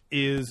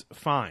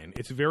fine.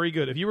 It's very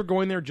good. If you were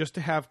going there just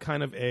to have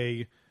kind of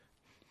a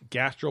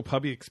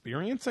gastropubby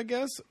experience, I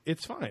guess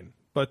it's fine.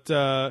 But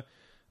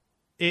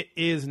it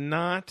is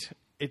not.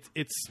 It's.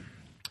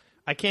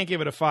 I can't give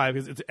it a 5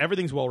 because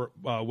everything's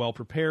well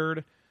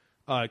prepared.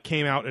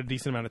 Came out at a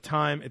decent amount of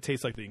time. It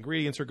tastes like the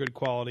ingredients are good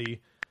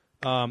quality.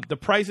 The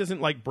price isn't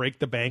like break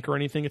the bank or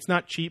anything. It's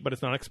not cheap, but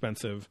it's not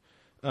expensive.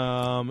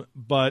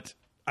 But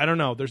I don't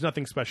know. There's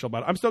nothing special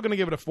about it. I'm still going to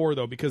give it a 4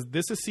 though because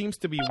this seems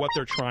to be what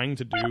they're trying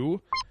to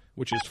do,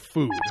 which is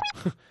food.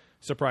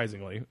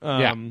 Surprisingly,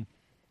 Yeah.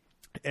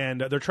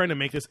 And they're trying to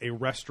make this a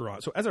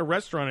restaurant. So as a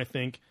restaurant, I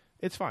think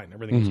it's fine.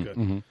 Everything is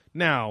good.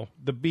 Now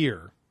the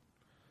beer.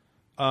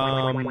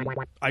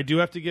 I do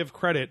have to give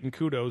credit and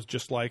kudos,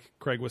 just like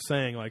Craig was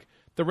saying. Like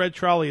the Red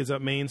Trolley is a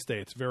mainstay.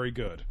 It's very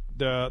good.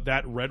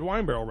 that red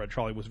wine barrel red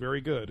trolley was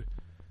very good.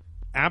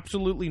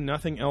 Absolutely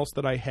nothing else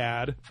that I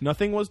had.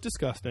 Nothing was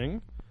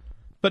disgusting,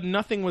 but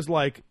nothing was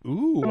like,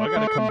 ooh, I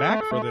got to come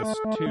back for this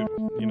too.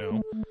 You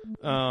know,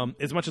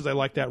 as much as I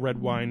like that red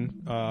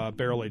wine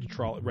barrel aged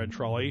red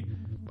trolley,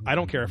 I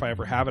don't care if I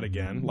ever have it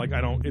again. Like,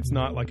 I don't. It's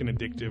not like an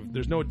addictive.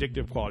 There's no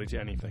addictive quality to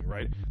anything,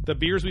 right? The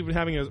beers we've been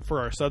having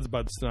for our Suds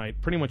Buds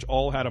tonight pretty much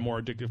all had a more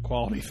addictive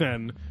quality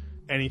than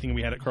anything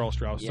we had at Karl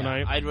Strauss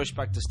tonight. I'd rush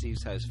back to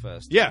Steve's house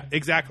first. Yeah,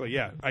 exactly.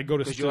 Yeah, I go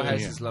to because your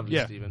house is lovely,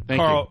 yeah. Steven.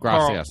 Thank you.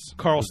 Gracias.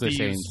 Karl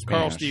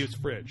Steve's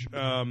fridge.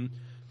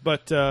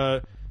 But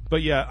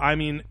yeah, I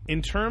mean,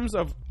 in terms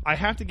of, I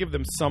have to give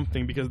them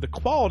something because the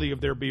quality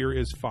of their beer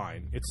is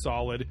fine. It's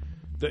solid.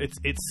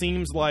 It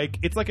seems like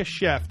it's like a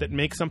chef that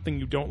makes something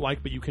you don't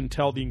like, but you can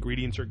tell the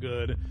ingredients are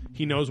good.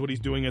 He knows what he's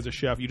doing as a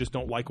chef. You just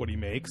don't like what he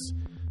makes.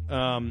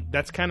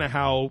 That's kind of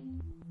how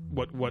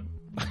what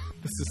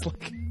this is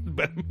like.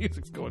 Better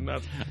music's going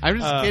nuts. I'm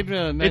just giving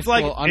a nice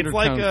little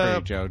undertone for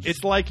you, Joe.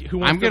 It's like who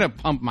wants I'm gonna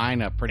pump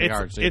mine up pretty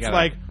hard. So it's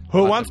like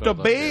who wants to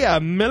be a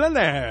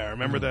millionaire?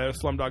 Remember the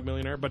Slumdog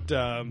Millionaire? But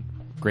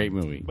great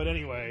movie. But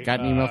anyway, got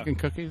any milk and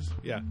cookies?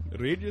 Yeah,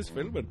 Regis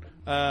Philbin.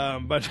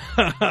 But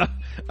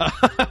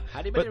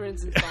How do you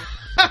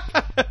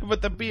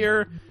but the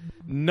beer,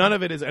 none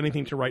of it is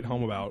anything to write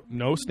home about.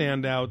 No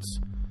standouts,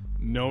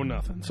 no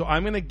nothing. So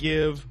I'm going to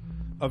give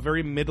a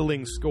very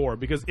middling score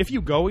because if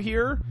you go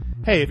here,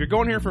 hey, if you're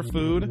going here for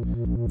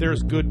food,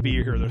 there's good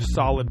beer here, there's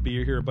solid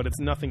beer here, but it's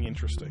nothing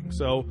interesting.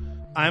 So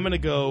I'm going to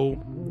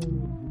go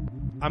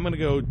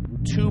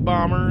 2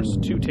 bombers,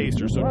 2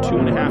 tasters, so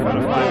 2.5 out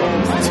of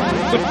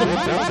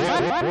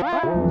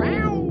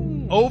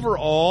 5.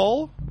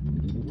 Overall,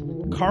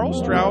 Karl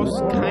Strauss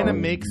kind of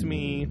makes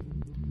me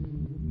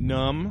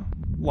numb.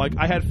 Like,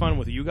 I had fun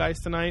with you guys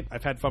tonight.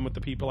 I've had fun with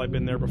the people I've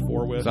been there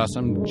before with. Saw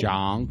some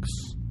jonks.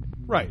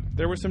 Right.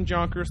 There were some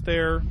jonkers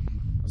there,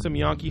 some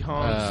Yankee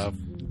honks.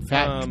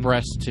 Fat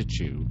breast to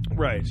chew.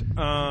 Right.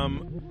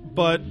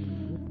 But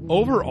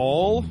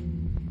overall,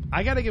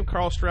 I got to give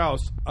Karl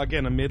Strauss,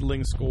 again, a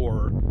middling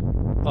score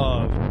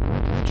of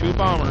 2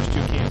 bombers, 2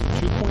 cans,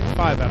 2.5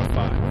 out of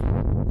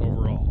 5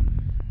 overall.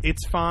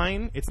 It's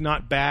fine. It's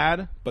not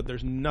bad, but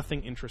there's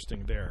nothing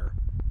interesting there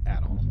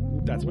at all.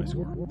 That's my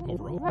score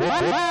overall.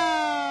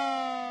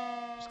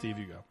 Steve,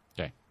 you go.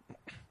 Okay.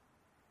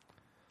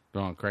 Do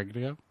you want Craig to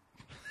go?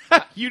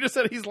 You just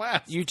said he's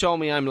last. You told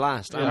me I'm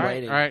last. I'm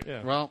waiting. All right.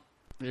 Yeah. Well,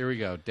 here we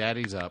go.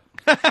 Daddy's up.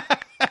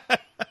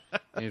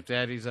 If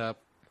Daddy's up,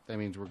 that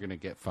means we're going to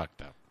get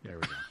fucked up. There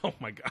we go. Oh,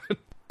 my God.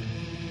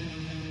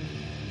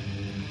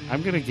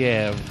 I'm going to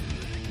give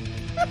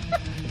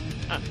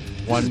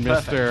one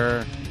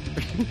Mr.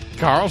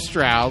 Karl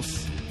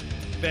Strauss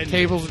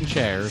tables and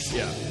chairs.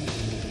 Yeah.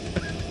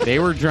 They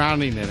were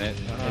drowning in it,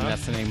 and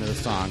that's the name of the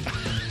song.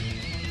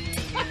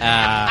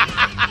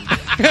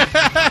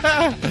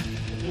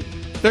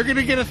 They're going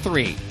to get a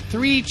 3.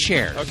 3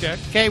 chairs.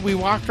 Okay, we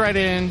walked right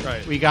in.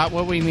 Right. We got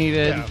what we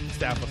needed. Yeah,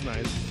 staff was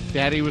nice.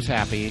 Daddy was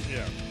happy.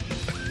 Yeah.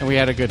 And we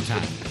had a good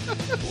time.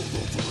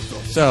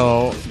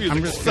 So,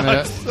 I'm just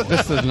going to...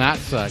 This does not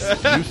suck.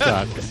 You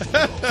suck.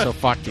 So,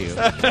 fuck you.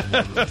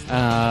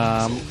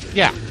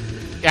 Yeah.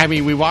 I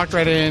mean, we walked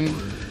right in.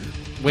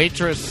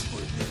 Waitress...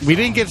 We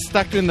didn't get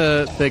stuck in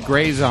the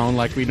gray zone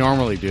like we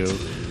normally do,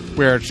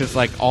 where it's just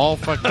like all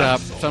fucked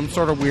up, some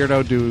sort of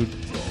weirdo dude.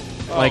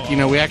 Like, you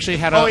know, we actually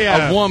had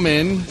a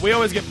woman we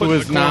always get put who in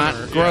was the not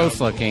corner.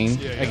 gross looking.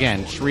 Yeah.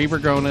 Again, Sri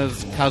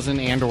Bergona's cousin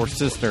and or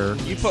sister.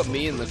 You put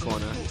me in the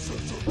corner.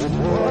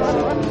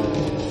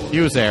 He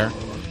was there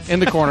in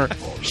the corner.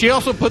 She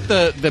also put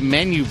the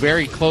menu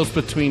very close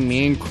between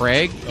me and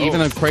Craig, even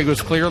though Craig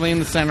was clearly in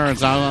the center and I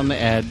was on the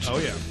edge. Oh,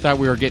 yeah. Thought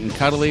we were getting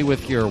cuddly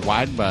with your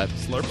wide butt.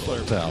 Slurp,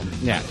 slurp. So,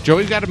 yeah.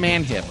 Joey's got a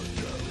man hip,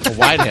 a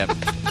wide hip.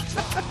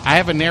 I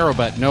have a narrow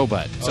butt, no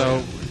butt.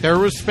 So there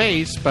was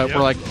space, but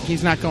we're like,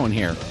 he's not going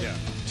here. Yeah.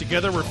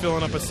 Together we're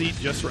filling up a seat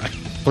just right.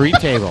 3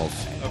 tables.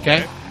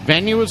 Okay?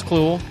 Venue was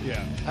cool.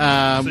 Yeah.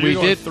 So we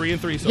going did 3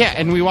 and 3. So yeah,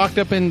 and we walked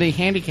up in the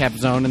handicap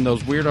zone, and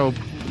those weirdo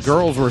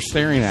girls were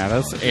staring at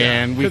us,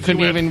 and we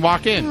couldn't even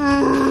walk in.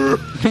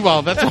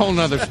 Well, that's a whole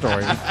nother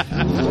story.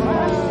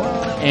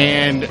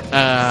 And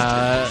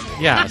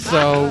yeah,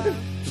 so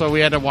we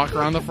had to walk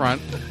around the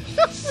front,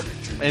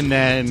 and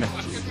then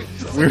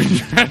we were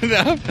trying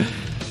up.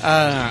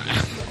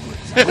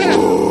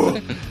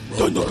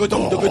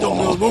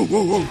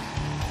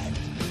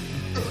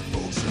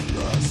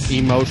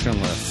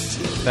 Emotionless.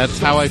 That's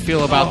how I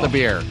feel about the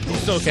beer.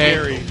 So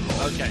scary.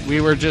 Okay. We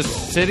were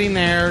just sitting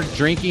there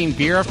drinking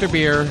beer after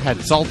beer,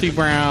 had salty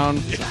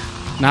brown,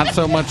 not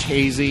so much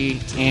hazy,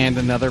 and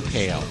another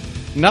pale.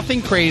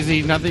 Nothing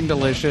crazy, nothing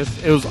delicious.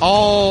 It was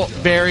all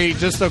very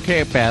just okay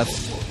at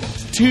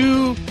best.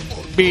 2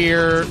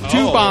 beer,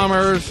 2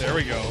 bombers. There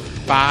we go.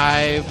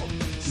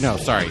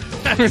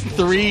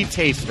 3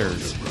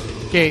 tasters.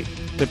 Okay,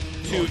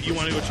 You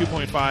want to go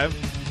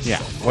 2.5? yeah,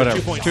 whatever.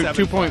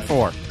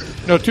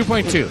 2.4. No,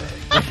 2.2.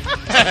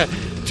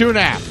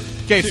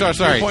 2.5. Okay, so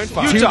sorry.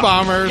 2.5. 2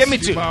 bombers. Give me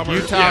 2.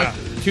 Bombers. Utah, Yeah.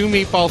 2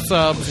 meatball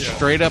subs,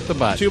 straight up the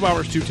butt. 2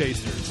 bombers, 2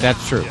 tasters.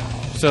 That's true. Yeah.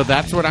 So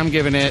that's what I'm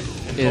giving it,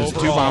 is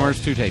Overall. 2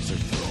 bombers, 2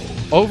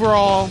 tasters.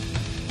 Overall,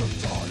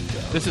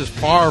 this is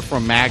far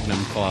from Magnum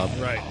Club.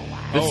 Right.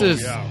 This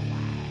is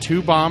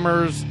 2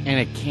 bombers and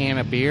a can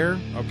of beer.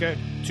 Okay.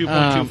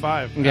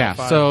 2.25. Yeah,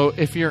 5. so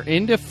if you're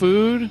into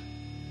food,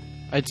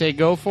 I'd say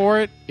go for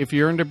it. If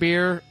you're into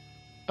beer,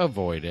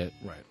 avoid it.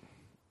 Right.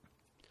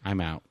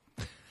 I'm out.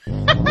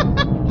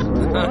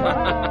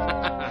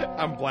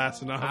 I'm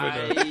blasting off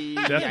into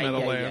death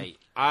metal land.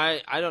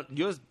 I don't.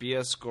 Your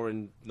beer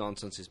scoring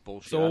nonsense is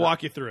bullshit. So we'll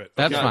walk you through it.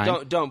 That's No,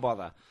 fine. don't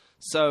bother.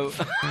 So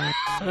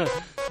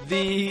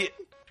the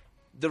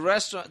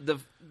restaurant, the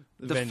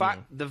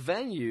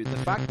venue. the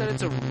fact that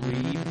it's a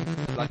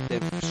like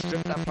they've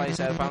stripped that place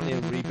out apparently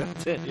and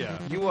rebuilt it. Yeah.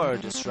 You are a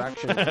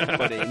distraction,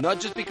 buddy. Not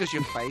just because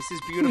your face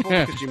is beautiful,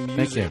 because your Thank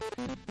music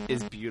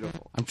is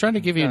beautiful. I'm trying to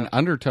give you an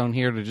undertone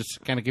here to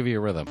just kind of give you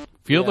a rhythm.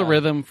 Feel the Yeah.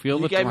 rhythm, feel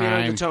You the gave me an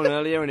rhyme. undertone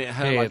earlier and it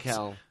hurt Hey, like it's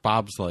hell.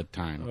 bobsled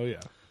time. Oh, yeah.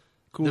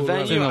 Cool. The It's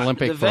venue, an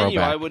Olympic the venue,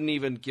 throwback. I wouldn't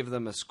even give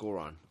them a score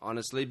on,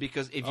 honestly,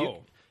 because if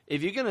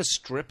you're gonna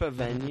strip a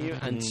venue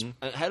and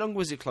how long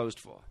was it closed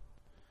for?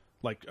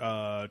 Like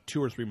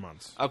 2 or 3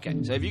 months. Okay,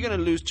 so if you're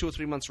gonna lose 2 or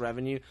 3 months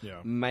revenue, Yeah.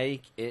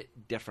 make it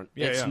different.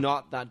 Yeah, It's yeah.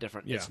 not that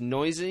different. Yeah. It's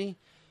noisy,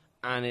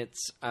 and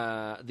it's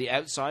the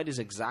outside is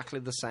exactly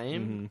the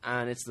same,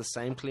 and it's the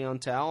same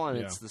clientele, and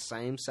it's Yeah. the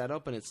same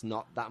setup, and it's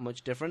not that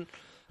much different.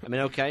 I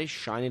mean, okay,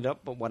 shine it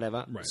up, but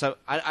whatever. Right. So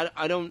I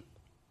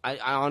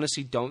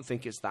honestly don't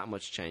think it's that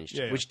much changed,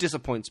 Yeah, yeah. which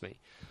disappoints me.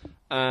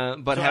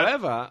 But So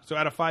however, So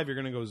out of 5, you're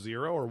going to go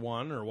 0 or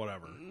 1 or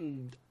whatever.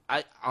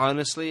 I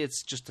honestly,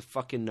 it's just a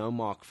fucking no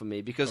mark for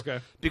me because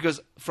Okay.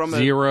 from a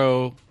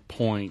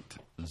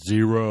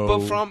 0.0.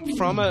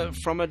 but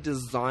from a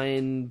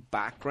design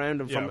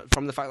background and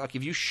from the fact like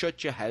if you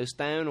shut your house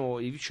down or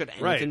if you shut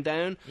anything Right.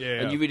 down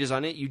Yeah, and you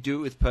redesign it, you do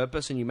it with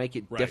purpose and you make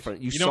it Right.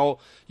 different. You don't-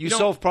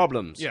 solve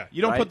problems. Yeah.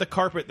 You don't right? put the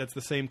carpet that's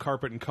the same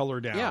carpet and color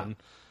down. Yeah.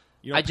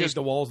 You don't I paint just-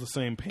 the walls the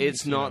same paint.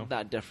 It's you not know?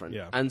 that different.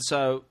 Yeah. And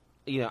so,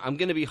 I'm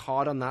going to be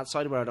hard on that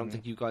side where I don't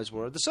think you guys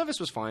were. The service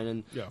was fine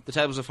and Yeah. the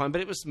tables were fine, but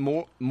it was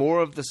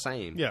more of the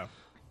same. Yeah.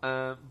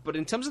 But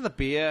in terms of the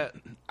beer,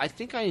 I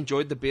think I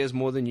enjoyed the beers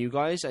more than you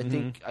guys. I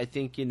think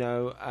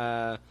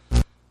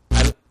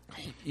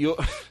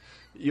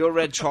your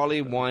Red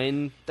Charlie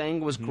wine thing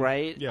was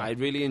great. Yeah. I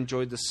really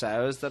enjoyed the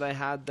sours that I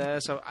had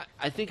there. So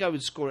I think I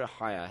would score it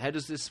higher. How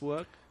does this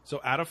work? So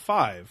out of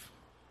 5,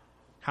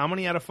 how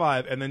many out of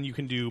 5? And then you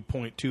can do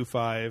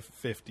 0.25,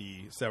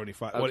 50,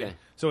 75. Okay.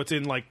 So it's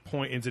in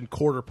it's in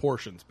quarter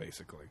portions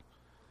basically.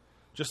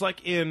 Just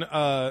like in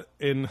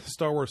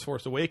Star Wars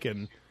Force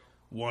Awakens,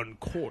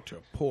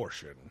 1/4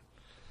 portion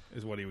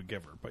is what he would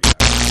give her. But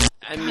yeah.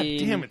 I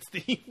mean, Damn it,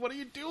 Steve! What are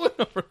you doing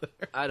over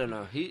there? I don't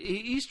know.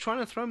 He's trying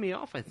to throw me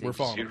off. I think We're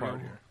falling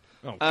apart here.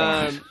 Oh,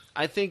 fuck.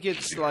 I think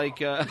it's like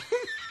 0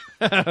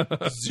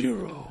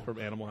 from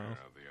Animal House.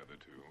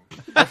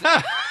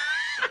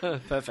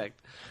 perfect.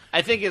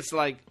 I think it's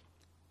like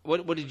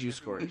what did you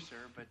score it?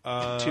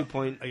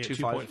 2.25.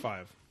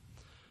 2.25.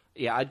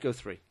 Yeah, I'd go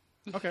 3.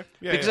 Okay.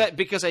 Yeah.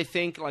 Because I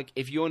think like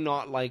if you're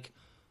not like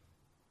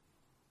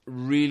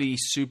really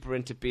super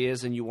into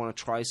beers and you want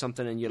to try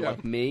something and you're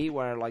like me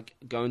where like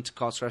going to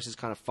Costco is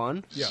kind of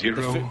fun. Yeah.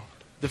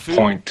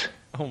 0.0.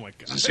 Oh my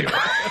god.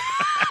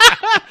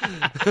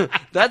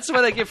 That's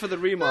what I get for the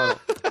remodel.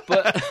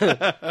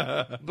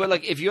 But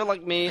like if you're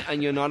like me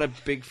and you're not a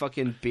big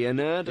fucking beer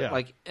nerd,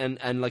 like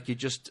and like you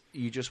just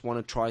want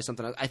to try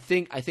something else, I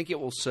think it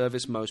will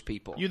service most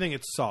people. You think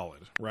it's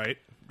solid, right?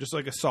 Just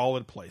like a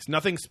solid place.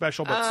 Nothing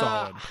special, but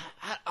solid.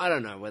 I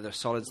don't know whether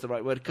solid's the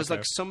right word because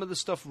like some of the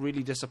stuff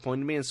really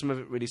disappointed me and some of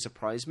it really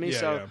surprised me.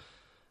 Yeah,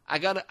 I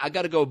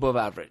gotta go above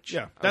average.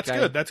 Yeah, that's okay?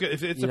 good. That's good.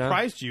 If it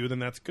surprised you, then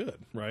that's good,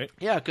 right?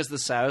 Yeah, because the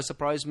sour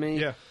surprised me.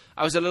 Yeah.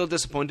 I was a little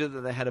disappointed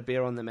that they had a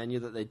beer on the menu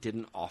that they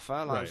didn't offer.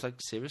 Like, I was like,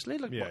 seriously?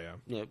 Like, Yeah, what? yeah.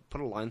 You know,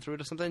 put a line through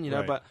it or something, you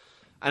know? Right.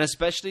 And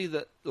especially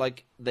that,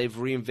 like, they've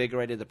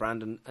reinvigorated the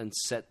brand and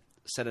set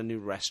a new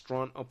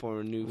restaurant up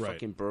or a new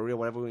fucking brewery or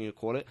whatever we're going to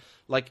call it.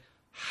 Like,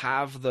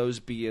 have those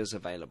beers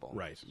available.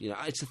 Right. You know,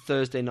 it's a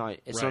Thursday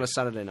night. It's not a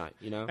Saturday night,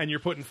 you know? And you're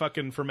putting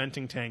fucking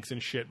fermenting tanks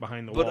and shit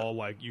behind the wall.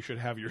 Like, you should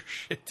have your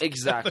shit together.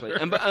 Exactly.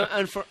 And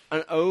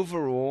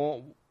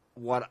overall,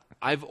 what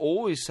I've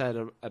always said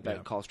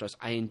about Carl Strauss,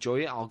 I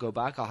enjoy it. I'll go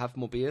back. I'll have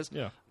more beers.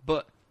 Yeah.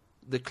 But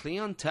the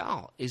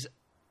clientele is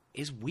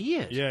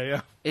weird.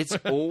 Yeah. It's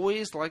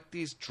always like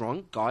these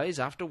drunk guys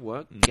after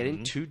work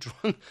getting too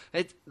drunk.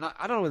 I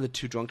don't know whether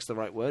too drunk's the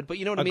right word, but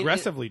you know what I mean?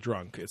 Aggressively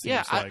drunk, it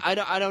seems like. I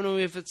don't know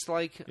if it's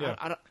like... Yeah.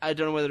 I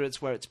don't know whether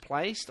it's where it's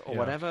placed or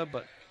whatever,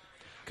 but...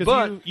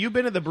 Because you've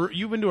been to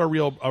you've been to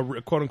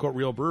a quote unquote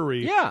real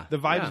brewery. Yeah, the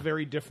vibe's yeah.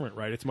 very different,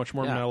 right? It's much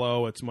more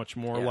mellow. It's much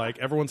more like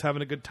everyone's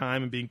having a good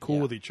time and being cool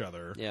with each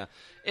other. Yeah,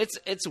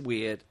 it's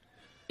weird.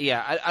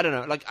 Yeah, I don't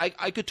know. Like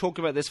I could talk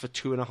about this for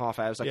 2.5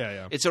 hours. Like,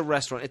 it's a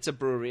restaurant, it's a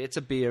brewery, it's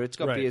a beer, it's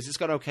got beers, it's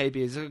got okay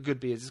beers, it's got good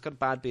beers, it's got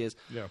bad beers.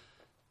 Yeah.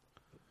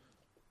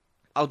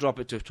 I'll drop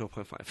it to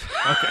 12.5.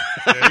 Okay,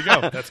 there you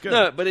go. That's good.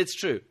 No, but it's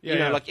true. Yeah, you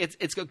know, yeah. like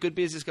it's got good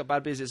beers, it's got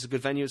bad beers, it's a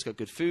good venue, it's got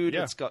good food,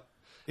 Yeah. it's got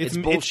It's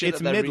bullshit.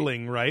 It's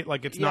middling, right?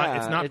 Like it's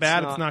not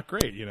bad. It's not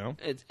great. You know.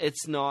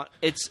 It's not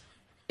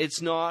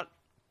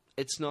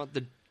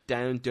the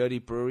down dirty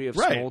brewery of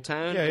Right. small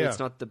town. Yeah, yeah. It's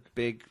not the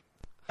big.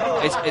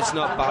 It's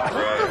not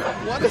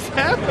bad. What is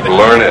happening?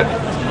 Learn it.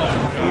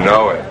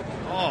 Know it.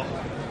 Oh.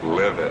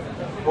 Live it.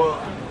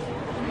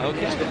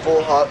 Okay. The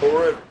full hot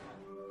order.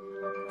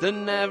 The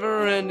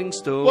never-ending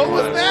story. What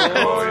was that?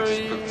 Oh, he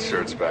just put the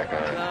shirts back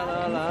on. La,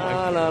 la,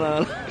 la, la,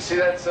 la. See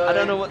that sign? I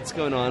don't know what's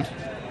going on.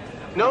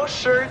 No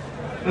shirt,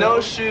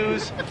 no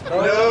shoes,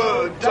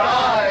 no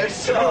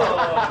dice.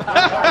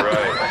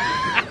 Right.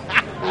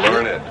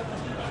 Learn it.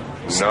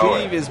 Know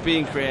Steve it. is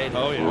being creative.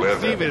 Oh yeah. Live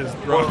Steve it. is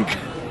drunk.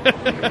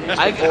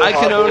 I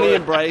can only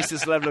embrace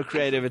this level of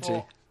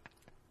creativity.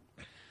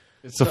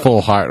 It's a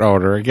full heart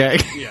order again.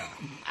 Yeah.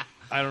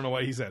 I don't know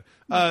what he said.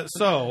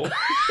 So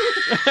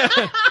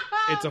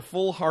it's a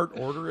full heart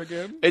order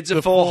again. It's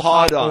a full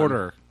hard on.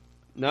 order.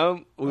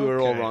 No, we were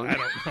all Okay, wrong. I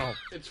don't know.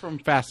 It's from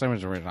Fast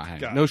Times at Ridgemont High.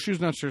 Got No it.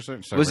 shoes, not sure.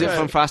 Was it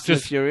from Fast and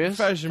the Furious?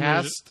 Fast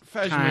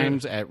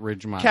Times at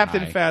Ridgemont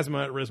Captain High.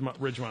 Phasma at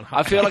Ridgemont High.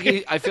 I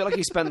feel like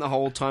he spent the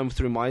whole time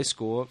through my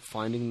score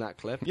finding that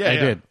clip. Yeah, I yeah.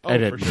 did. Oh, I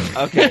did. For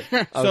sure. Okay.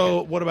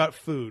 So what about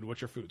food? What's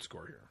your food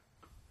score here?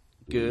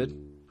 Good.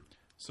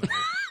 So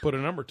put a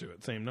number to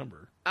it. Same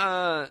number.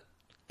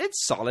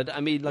 It's solid. I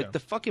mean, like the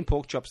fucking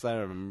pork chops there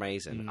are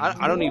amazing.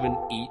 I don't even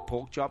eat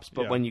pork chops,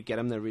 but Yeah. when you get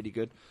them, they're really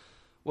good.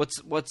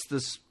 What's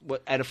this?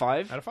 What out of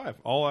 5? Out of 5.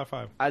 All out of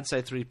 5. I'd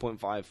say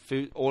 3.5.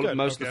 Food. Good,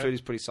 Most of okay. the food is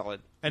pretty solid.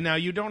 And now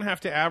you don't have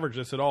to average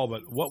this at all,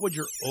 but what would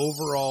your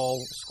overall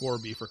score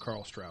be for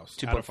Karl Strauss?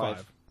 Out of 2.5.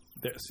 5.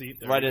 There, see,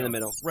 there Right you in go. the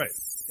middle. Right.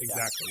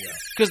 Exactly. Yeah.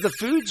 Because the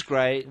food's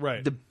great.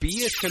 Right. The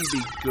beer can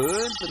be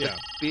good, but Yeah. the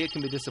beer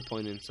can be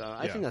disappointing. So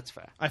I Yeah. think that's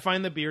fair. I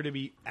find the beer to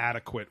be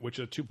adequate, which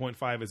a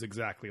 2.5 is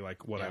exactly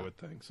like what I would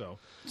think. So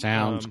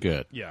Sounds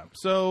good. yeah.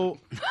 So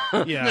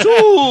yeah.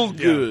 Oh,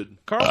 Yeah. good.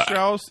 Karl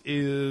Strauss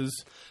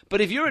is But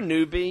if you're a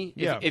newbie,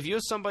 Yeah. if you're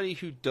somebody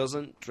who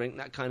doesn't drink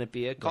that kind of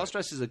beer, Karl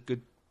Strauss is a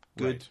good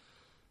right.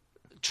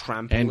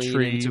 trampoline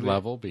Entry into it.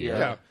 level beer.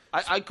 Yeah.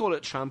 I call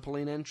it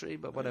trampoline entry,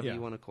 but whatever Yeah. you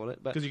want to call it.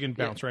 But because you can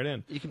bounce right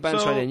in. You can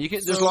bounce right in.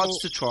 There's lots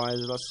to try.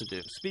 There's lots to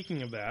do.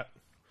 Speaking of that,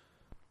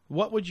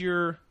 what would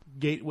your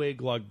gateway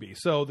glug be?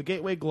 So the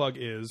gateway glug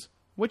is,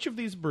 which of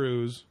these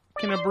brews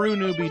can a brew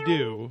newbie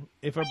do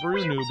if a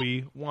brew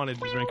newbie wanted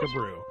to drink a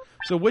brew?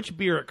 So which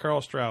beer at Karl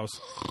Strauss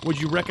would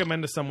you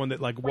recommend to someone that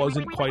like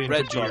wasn't quite into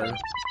Red beer? Trolley.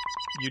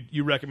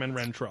 You recommend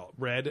Ren Trolley.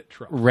 Red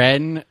Trolley.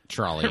 Ren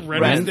Trolley. Ren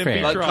Ren and Stimpy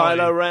fan. Like Trolley.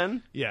 Kylo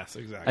Ren. Yes,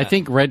 exactly. I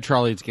think Red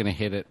Trolley's going to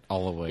hit it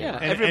all the way. Yeah.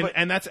 up. Everybody-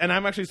 and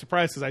I'm actually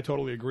surprised because I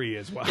totally agree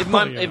as well. If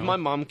my you if know? my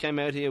mom came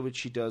out here, which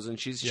she does, and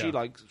she Yeah.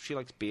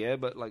 likes beer,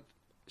 but like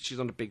she's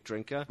not a big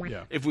drinker.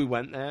 Yeah. If we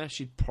went there,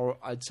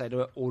 I'd say to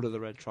her, order the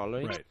Red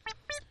Trolley. right.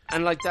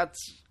 And like that's,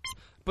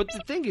 but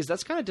the thing is,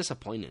 that's kind of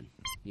disappointing,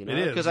 you know, It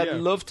is, because yeah.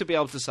 I'd love to be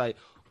able to say,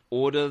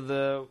 order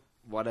the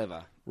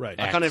whatever. Right.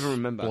 I can't even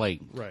remember.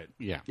 Blatant. Right.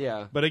 Yeah.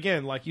 Yeah. But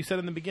again, like you said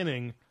in the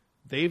beginning,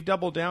 they've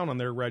doubled down on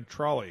their Red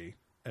Trolley,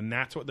 and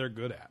that's what they're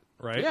good at,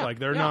 right? Yeah, Like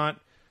they're yeah.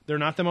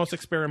 not the most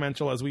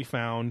experimental, as we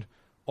found.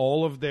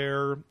 All of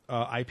their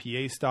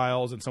IPA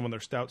styles and some of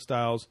their stout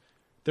styles,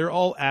 they're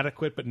all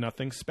adequate, but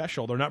nothing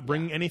special. They're not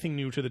bringing anything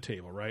new to the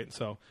table, right?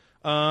 So,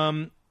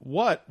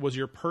 what was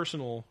your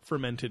personal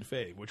fermented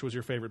fave? Which was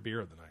your favorite beer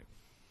of the night?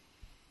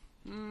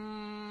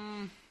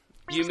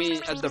 You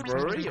mean at the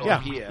brewery or Yeah,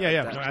 here?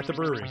 yeah. No, at the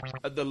brewery.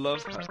 At the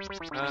Love Hut.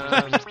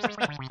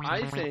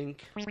 I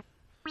think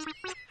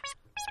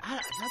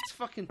that's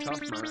fucking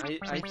tough, man.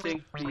 I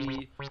think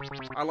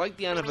I like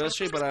the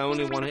anniversary, but I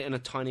only want it in a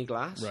tiny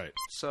glass. Right.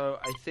 So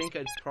I think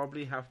I'd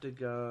probably have to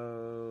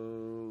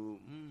go.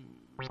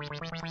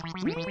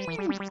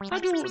 I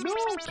don't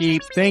know.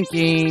 Keep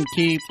thinking.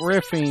 Keep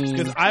riffing.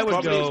 Because I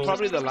would go.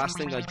 Probably the last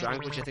thing I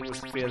drank, which I think was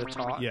Fear the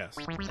Tart. Yes.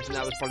 I think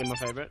that was probably my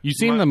favorite. You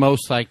seem the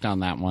most psyched on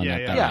that one. Yeah,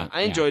 at yeah. that Yeah, night.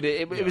 I enjoyed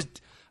it. It was.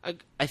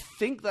 I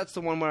think that's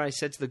the one where I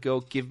said to the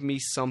girl, "Give me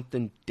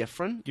something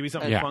different." Give me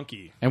something Yeah.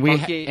 funky. And we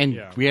Funky.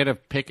 Yeah. we had to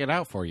pick it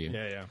out for you.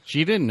 Yeah, yeah.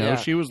 She didn't know.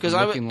 She was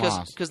looking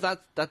lost. Because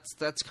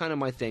that's kind of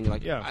my thing.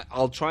 Like, Yeah.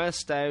 I'll try a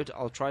stout.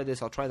 I'll try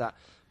this. I'll try that.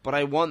 But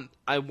I want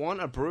a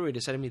brewery to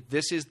say to me,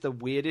 "This is the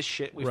weirdest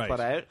shit we've Right. put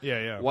out. Yeah,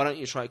 yeah. Why don't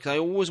you try it?" Because I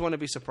always want to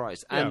be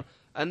surprised. And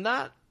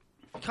that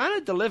kind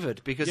of delivered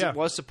because Yeah. it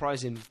was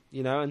surprising,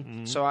 you know.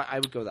 And so I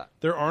would go that.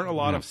 There aren't a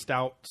lot of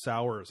stout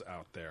sours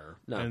out there,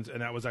 No. and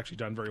that was actually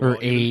done very Or well.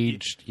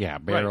 aged. Yeah,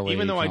 Right. barrel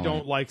Even though I aged on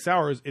don't it. like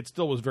sours, it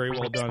still was very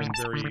well done and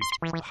very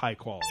high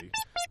quality.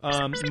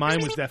 Mine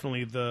was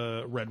definitely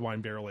the red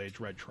wine barrel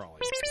aged Red Trolley.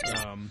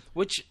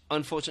 Which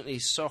unfortunately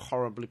is so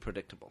horribly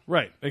predictable.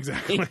 Right,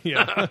 exactly.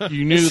 Yeah,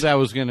 You knew that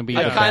was going to be.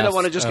 I the kind of best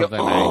want to just go, of the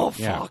 "Oh night."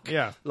 Yeah. fuck!"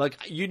 yeah. Like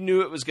you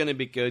knew it was going to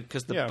be good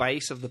because the Yeah.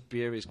 base of the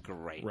beer is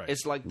great. Right.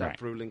 It's like that Right.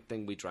 brewing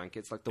thing we drank.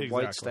 It's like the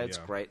white Exactly, stout's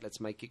yeah. great.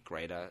 Let's make it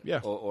greater, Yeah.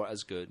 or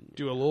as good.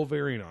 Do a little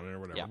variant on it or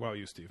whatever. Yeah. Wow,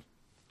 you Steve.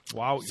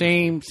 Wow.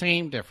 Same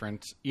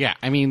difference. Yeah,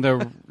 I mean the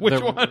Which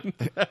the- one?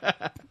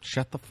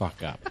 Shut the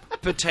fuck up.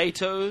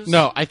 Potatoes.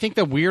 No, I think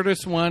the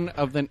weirdest one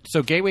of the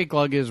Gateway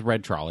Glug is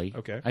Red Trolley.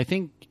 Okay. I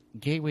think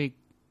Gateway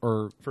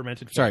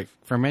Fermented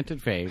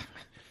Fave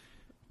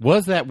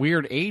was that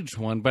weird aged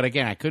one, but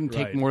again, I couldn't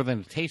take Right. more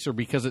than a taster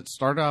because it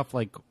started off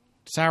like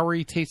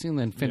soury tasting,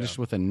 then finished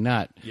with a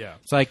nut. Yeah.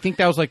 So I think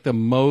that was like the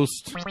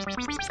most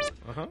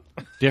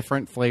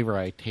different flavor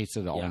I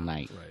tasted all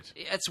night. Right.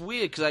 It's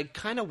weird because I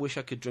kind of wish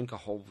I could drink a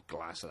whole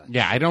glass of that.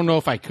 Yeah, I don't know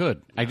if I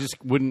could. I just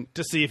wouldn't.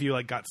 To see if you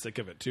like got sick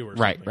of it too, or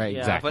Right, something. right, Yeah,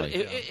 exactly. but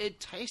it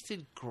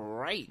tasted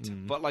great.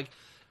 But like,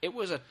 it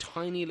was a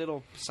tiny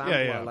little sampler.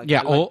 Yeah, yeah. Like, Yeah,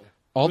 I like-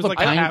 all was the like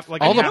a pints, half-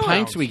 like all a the half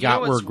pints ounce. we You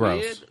got know were what's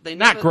gross. weird? They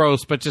Not never-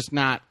 gross, but just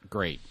not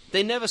great.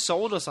 They never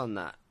sold us on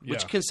that.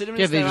 Which, Yeah. considering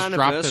Yeah, it's they their just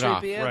dropped it anniversary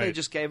off. beer, they Right.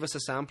 just gave us a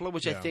sampler,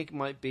 which I Yeah. think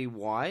might be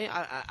why.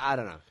 I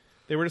don't know.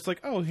 They were just like,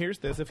 "Oh, here's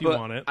this if you But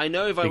want it." I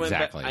know if I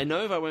Exactly. went back. I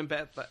know if I went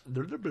back.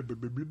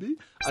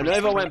 I know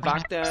if I went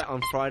back there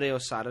on Friday or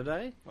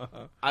Saturday,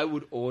 I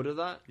would order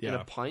that in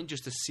Yeah. a pint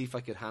just to see if I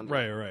could handle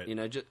Right, it. right. You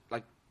know,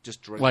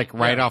 just drink. Like it.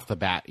 right Yeah. off the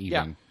bat,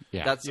 even.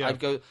 Yeah. That's Yeah. I'd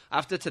go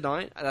after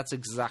tonight. That's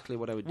exactly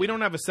what I would do. We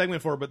don't have a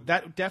segment for it, but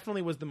that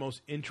definitely was the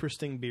most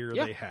interesting beer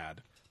Yeah. they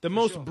had. The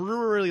most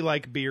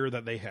brewery-like beer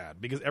that they had,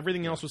 because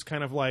everything else was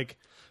kind of like,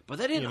 But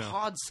they didn't you know.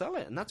 hard sell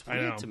it, and that's I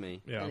know. weird to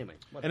me. Yeah. Anyway,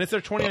 and it's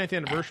their 29th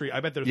anniversary. I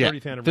bet their Yeah.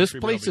 30th anniversary. This will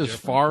be place is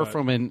different, far but-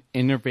 from an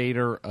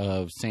innovator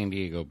of San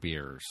Diego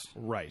beers.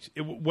 right.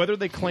 Whether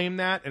they claim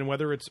that and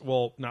whether it's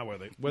not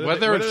whether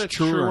Whether it's it's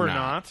true or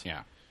not.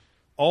 Yeah.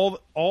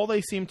 All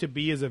they seem to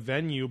be is a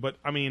venue, but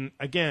I mean,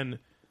 again,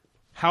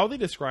 how they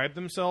describe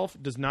themselves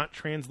does not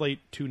translate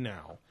to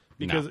now,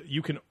 because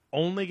you can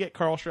only get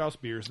Karl Strauss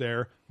beers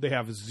there. They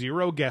have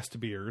 0 guest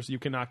beers. You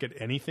cannot get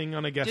anything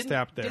on a guest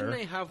tap there. Didn't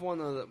they have one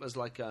that was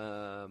like They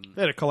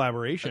had a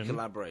collaboration.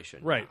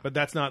 Right. But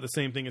that's not the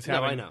same thing as No,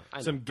 I having know.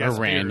 some guest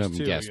A random beers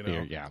too, guest you know?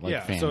 beer, yeah, like so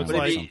Phantom it's or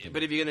like something.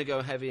 But if you're going to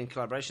go heavy in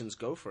collaborations,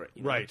 go for it.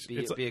 You know? Right. Be,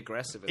 It's like- be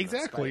aggressive. In that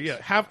exactly, space.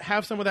 yeah.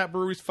 Have some of that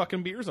brewery's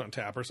fucking beers on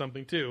tap or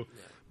something too.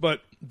 Yeah.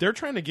 But they're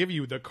trying to give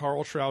you the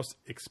Karl Strauss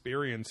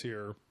experience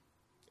here,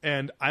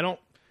 and I don't.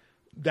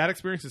 That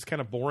experience is kind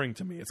of boring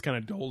to me. It's kind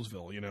of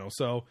Dolesville, you know.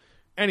 So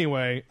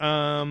anyway,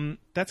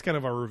 that's kind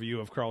of our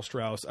review of Karl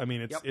Strauss. I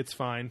mean, it's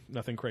fine,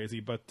 nothing crazy,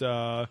 but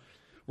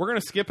we're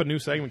gonna skip a new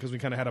segment because we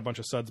kind of had a bunch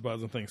of suds,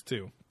 buds, and things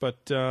too. But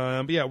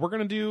yeah, we're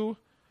gonna do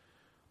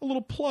a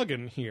little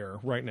plug-in here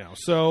right now.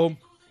 So,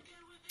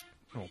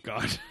 oh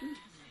god,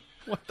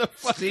 what the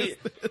fuck? is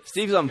this?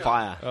 Steve's on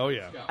fire. Oh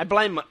yeah. I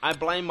blame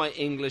my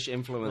English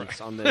influence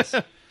on this.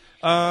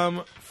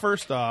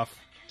 First off,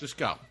 Just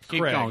go.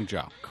 Keep Craig, going,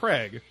 Joe.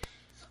 Craig,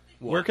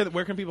 where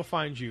can people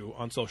find you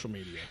on social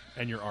media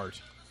and your art?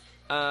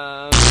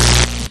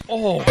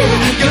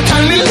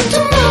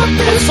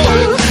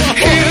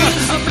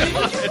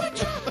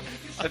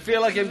 I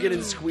feel like I'm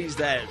getting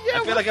squeezed out.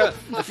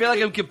 I feel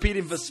like I'm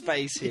competing for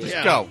space here.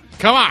 Yeah. Go.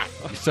 Come on,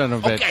 you son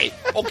of a bitch.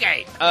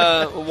 Okay.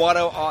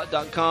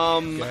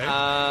 WattoArt.com. Okay.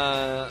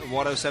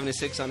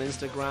 Watto76 on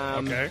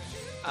Instagram. Okay.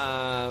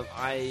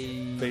 I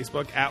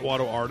Facebook at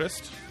Watto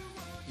Artist,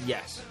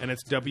 yes. and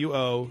it's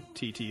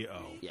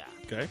WOTTO. Yeah.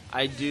 Okay.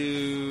 I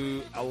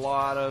do a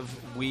lot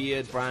of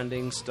weird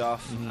branding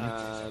stuff.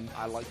 Mm-hmm.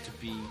 I like to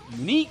be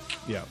unique.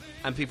 Yeah.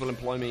 And people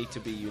employ me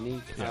to be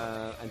unique.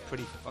 Yeah. I'm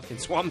pretty fucking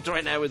swamped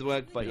right now with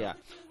work, but yeah.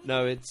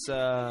 No, it's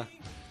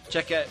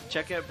check out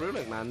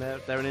Brewlick, man.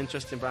 They're an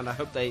interesting brand. I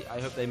hope they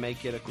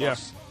make it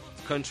across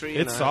the country.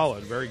 It's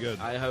solid. Very good.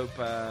 I hope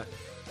that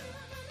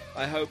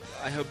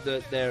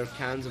their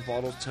cans and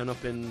bottles turn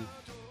up in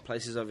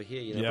places over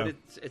here. You know, Yeah. but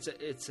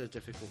it's a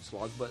difficult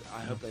slog. But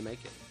I hope they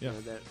make it. Yeah.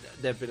 You know,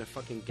 they've been a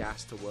fucking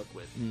gas to work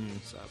with.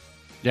 So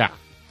Yeah.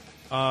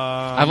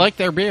 I like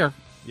their beer.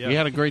 Yeah. We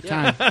had a great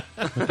time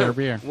with their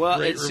beer. well,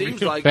 Great it seems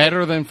review. like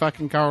Better than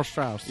fucking Karl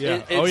Strauss.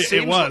 yeah. it seems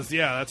it was.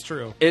 Yeah, that's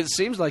true. It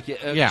seems like it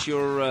irked Yeah.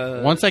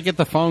 your. Once I get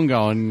the phone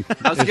going,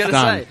 I was it's gonna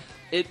done.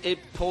 say it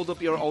pulled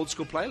up your old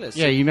school playlist.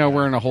 Yeah, you know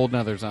we're in a whole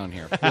nother zone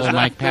here. Little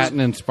Mike Patton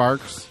and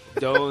Sparks.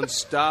 Don't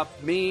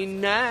stop me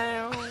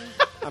now.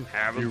 I'm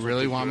having. You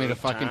really want me to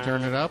fucking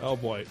turn it up? Oh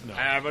boy, no.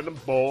 Having a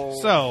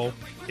ball. So,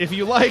 if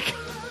you like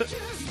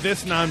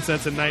this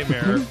nonsense and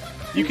nightmare,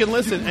 you can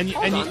listen and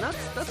Hold on, you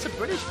that's a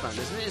British band,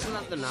 isn't it? Isn't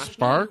that the national?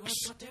 Sparks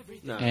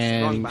No, wrong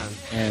and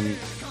band.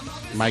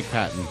 Mike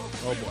Patton.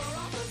 oh boy.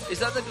 Is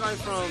that the guy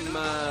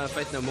from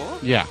Faith No More?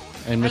 Yeah,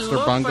 and I Mr.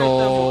 love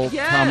Bungle, Faith No More.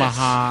 Yes.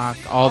 Tomahawk,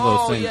 all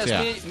those things. Yes,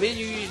 Yeah, me and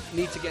you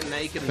need to get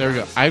naked. And there we go.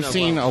 dance. I've No,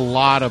 seen well, a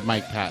lot of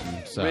Mike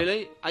Patton. So.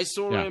 Really? I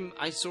saw Yeah. him.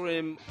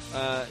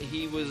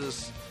 He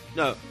was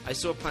I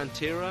saw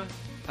Pantera.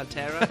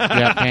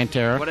 Yeah,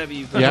 Pantera. Whatever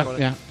you guys Yeah, call it.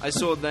 yeah. I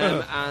saw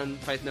them and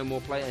Faith No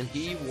More play, and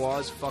he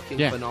was fucking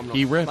Yeah, phenomenal.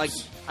 he rips. Like,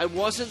 I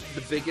wasn't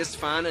the biggest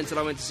fan until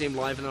I went to see him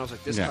live, and I was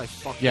like, this Yeah. guy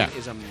fucking Yeah.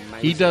 is amazing.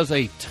 He does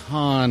a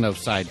ton of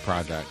side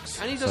projects.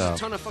 And he does so. a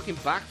ton of fucking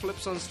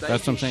backflips on stage.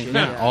 That's what I'm and saying. shit.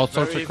 Yeah, all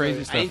sorts Very, of crazy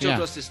very- stuff, Angel yeah.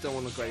 Dust is still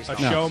one of the greatest. A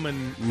stuff.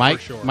 showman Mike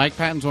for sure. Mike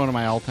Patton's one of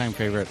my all-time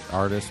favorite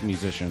artists,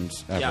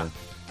 musicians ever. Yeah.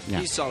 Yeah.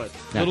 He's solid.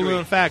 Yeah. Little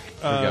known fact,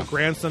 we go.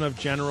 grandson of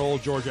General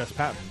George S.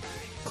 Patton.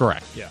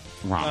 Correct. Yeah.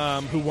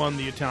 Wrong. Who won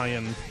the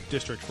Italian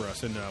district for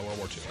us in World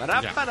War II.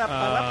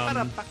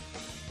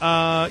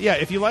 Ba-da-ba-da-ba-da-ba-da-ba. Yeah,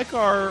 if you like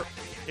our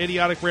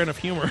idiotic brand of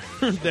humor,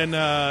 then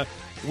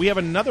we have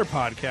another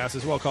podcast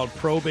as well called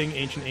Probing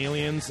Ancient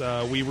Aliens.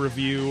 We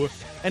review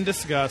and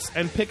discuss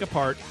and pick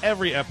apart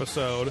every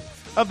episode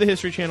of the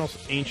History Channel's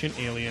Ancient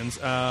Aliens.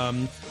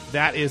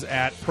 That is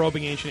at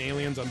Probing Ancient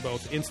Aliens on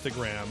both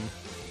Instagram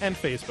and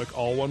Facebook,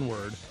 all one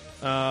word.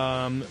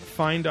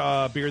 Find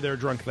Beer There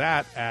Drunk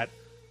That at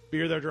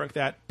Beer There Drunk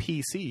That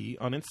PC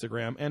on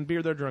Instagram and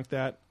Beer There Drunk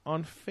That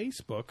on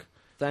Facebook.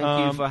 Thank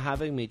you for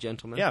having me,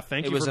 gentlemen. Yeah,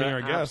 thank you for being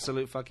our guest. It was an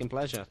absolute fucking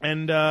pleasure.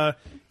 And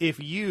if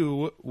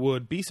you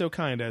would be so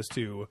kind as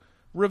to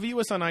review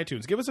us on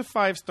iTunes, give us a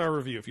 5-star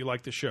review if you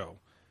like the show.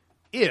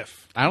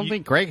 I don't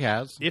think Greg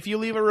has. If you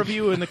leave a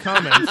review in the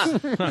comments,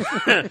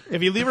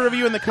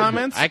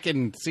 I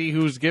can see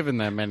who's given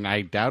them, and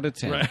I doubt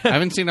it's him. Right. I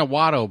haven't seen a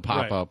Watto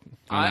pop up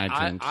on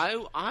iTunes.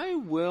 I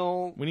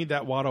will. We need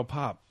that Watto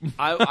pop.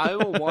 I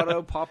will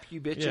Watto pop you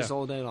bitches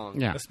all day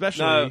long. Yeah,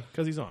 especially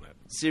because he's on it.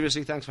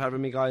 Seriously, thanks for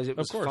having me, guys. It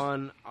was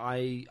fun.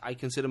 I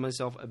consider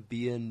myself a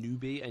beer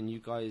newbie, and you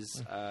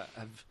guys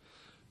have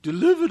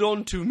delivered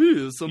onto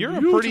me some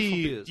beautiful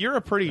beers. You're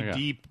a pretty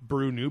deep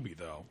brew newbie,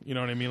 though. You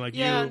know what I mean? Like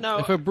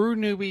if a brew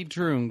newbie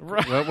drunk,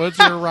 what was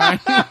your rhyme?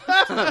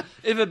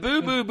 If a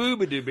boo boo boo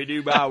ba doo ba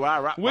doo ba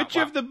wah wah. Which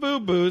of the boo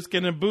boos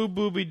can a boo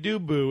booby doo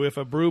boo if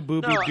a brew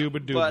booby doo ba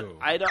doo boo?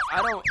 I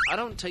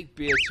don't take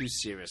beer too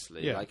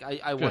seriously. Yeah. Like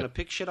I want to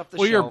pick shit off the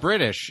shelf. shelf. Well, you're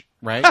British,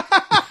 right?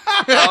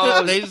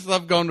 They just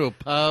love going to a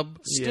pub,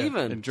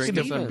 and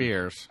drinking some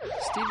beers.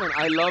 Stephen,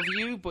 I love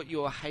you, but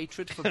your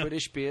hatred for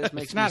British beers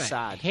makes me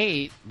sad.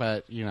 Hate,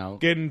 but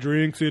getting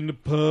drinks in the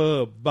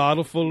pub,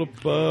 bottle full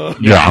of bub.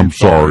 Yeah, I'm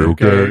sorry.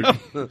 Okay,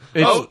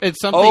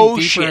 it's something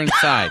deeper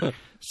inside.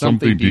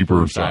 Something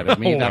deeper inside of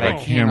me that I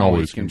can't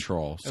always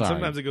control. And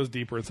sometimes it goes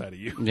deeper inside of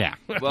you. Yeah.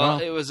 Well,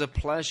 it was a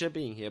pleasure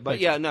being here.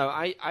 But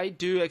I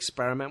do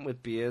experiment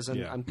with beers,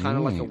 and I'm kind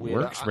of like a weirdo.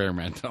 We're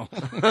experimental.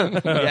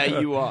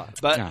 Yeah, you are.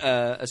 But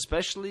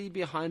especially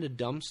behind a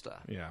dumpster.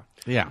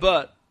 Yeah.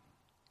 But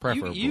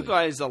preferably. You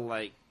guys are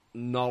like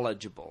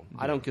knowledgeable.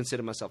 I don't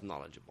consider myself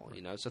knowledgeable,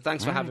 So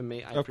thanks for having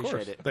me. I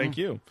appreciate it. Thank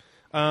you.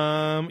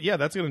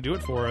 That's going to do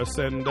it for us.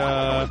 And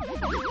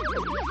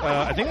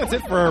I think that's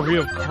it for our review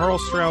of Karl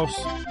Strauss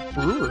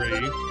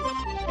Brewery.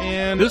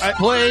 And this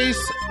place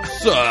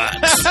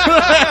sucks.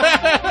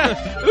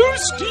 Oh,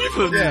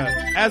 Stephen. Yeah.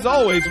 As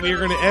always, we are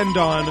going to end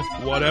on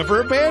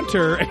whatever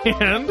banter.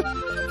 And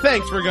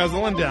thanks for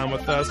guzzling down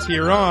with us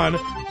here on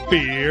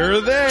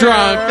Beer There.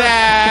 Drunk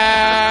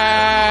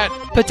That.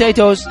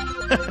 Potatoes.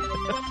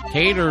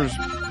 Haters,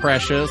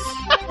 precious.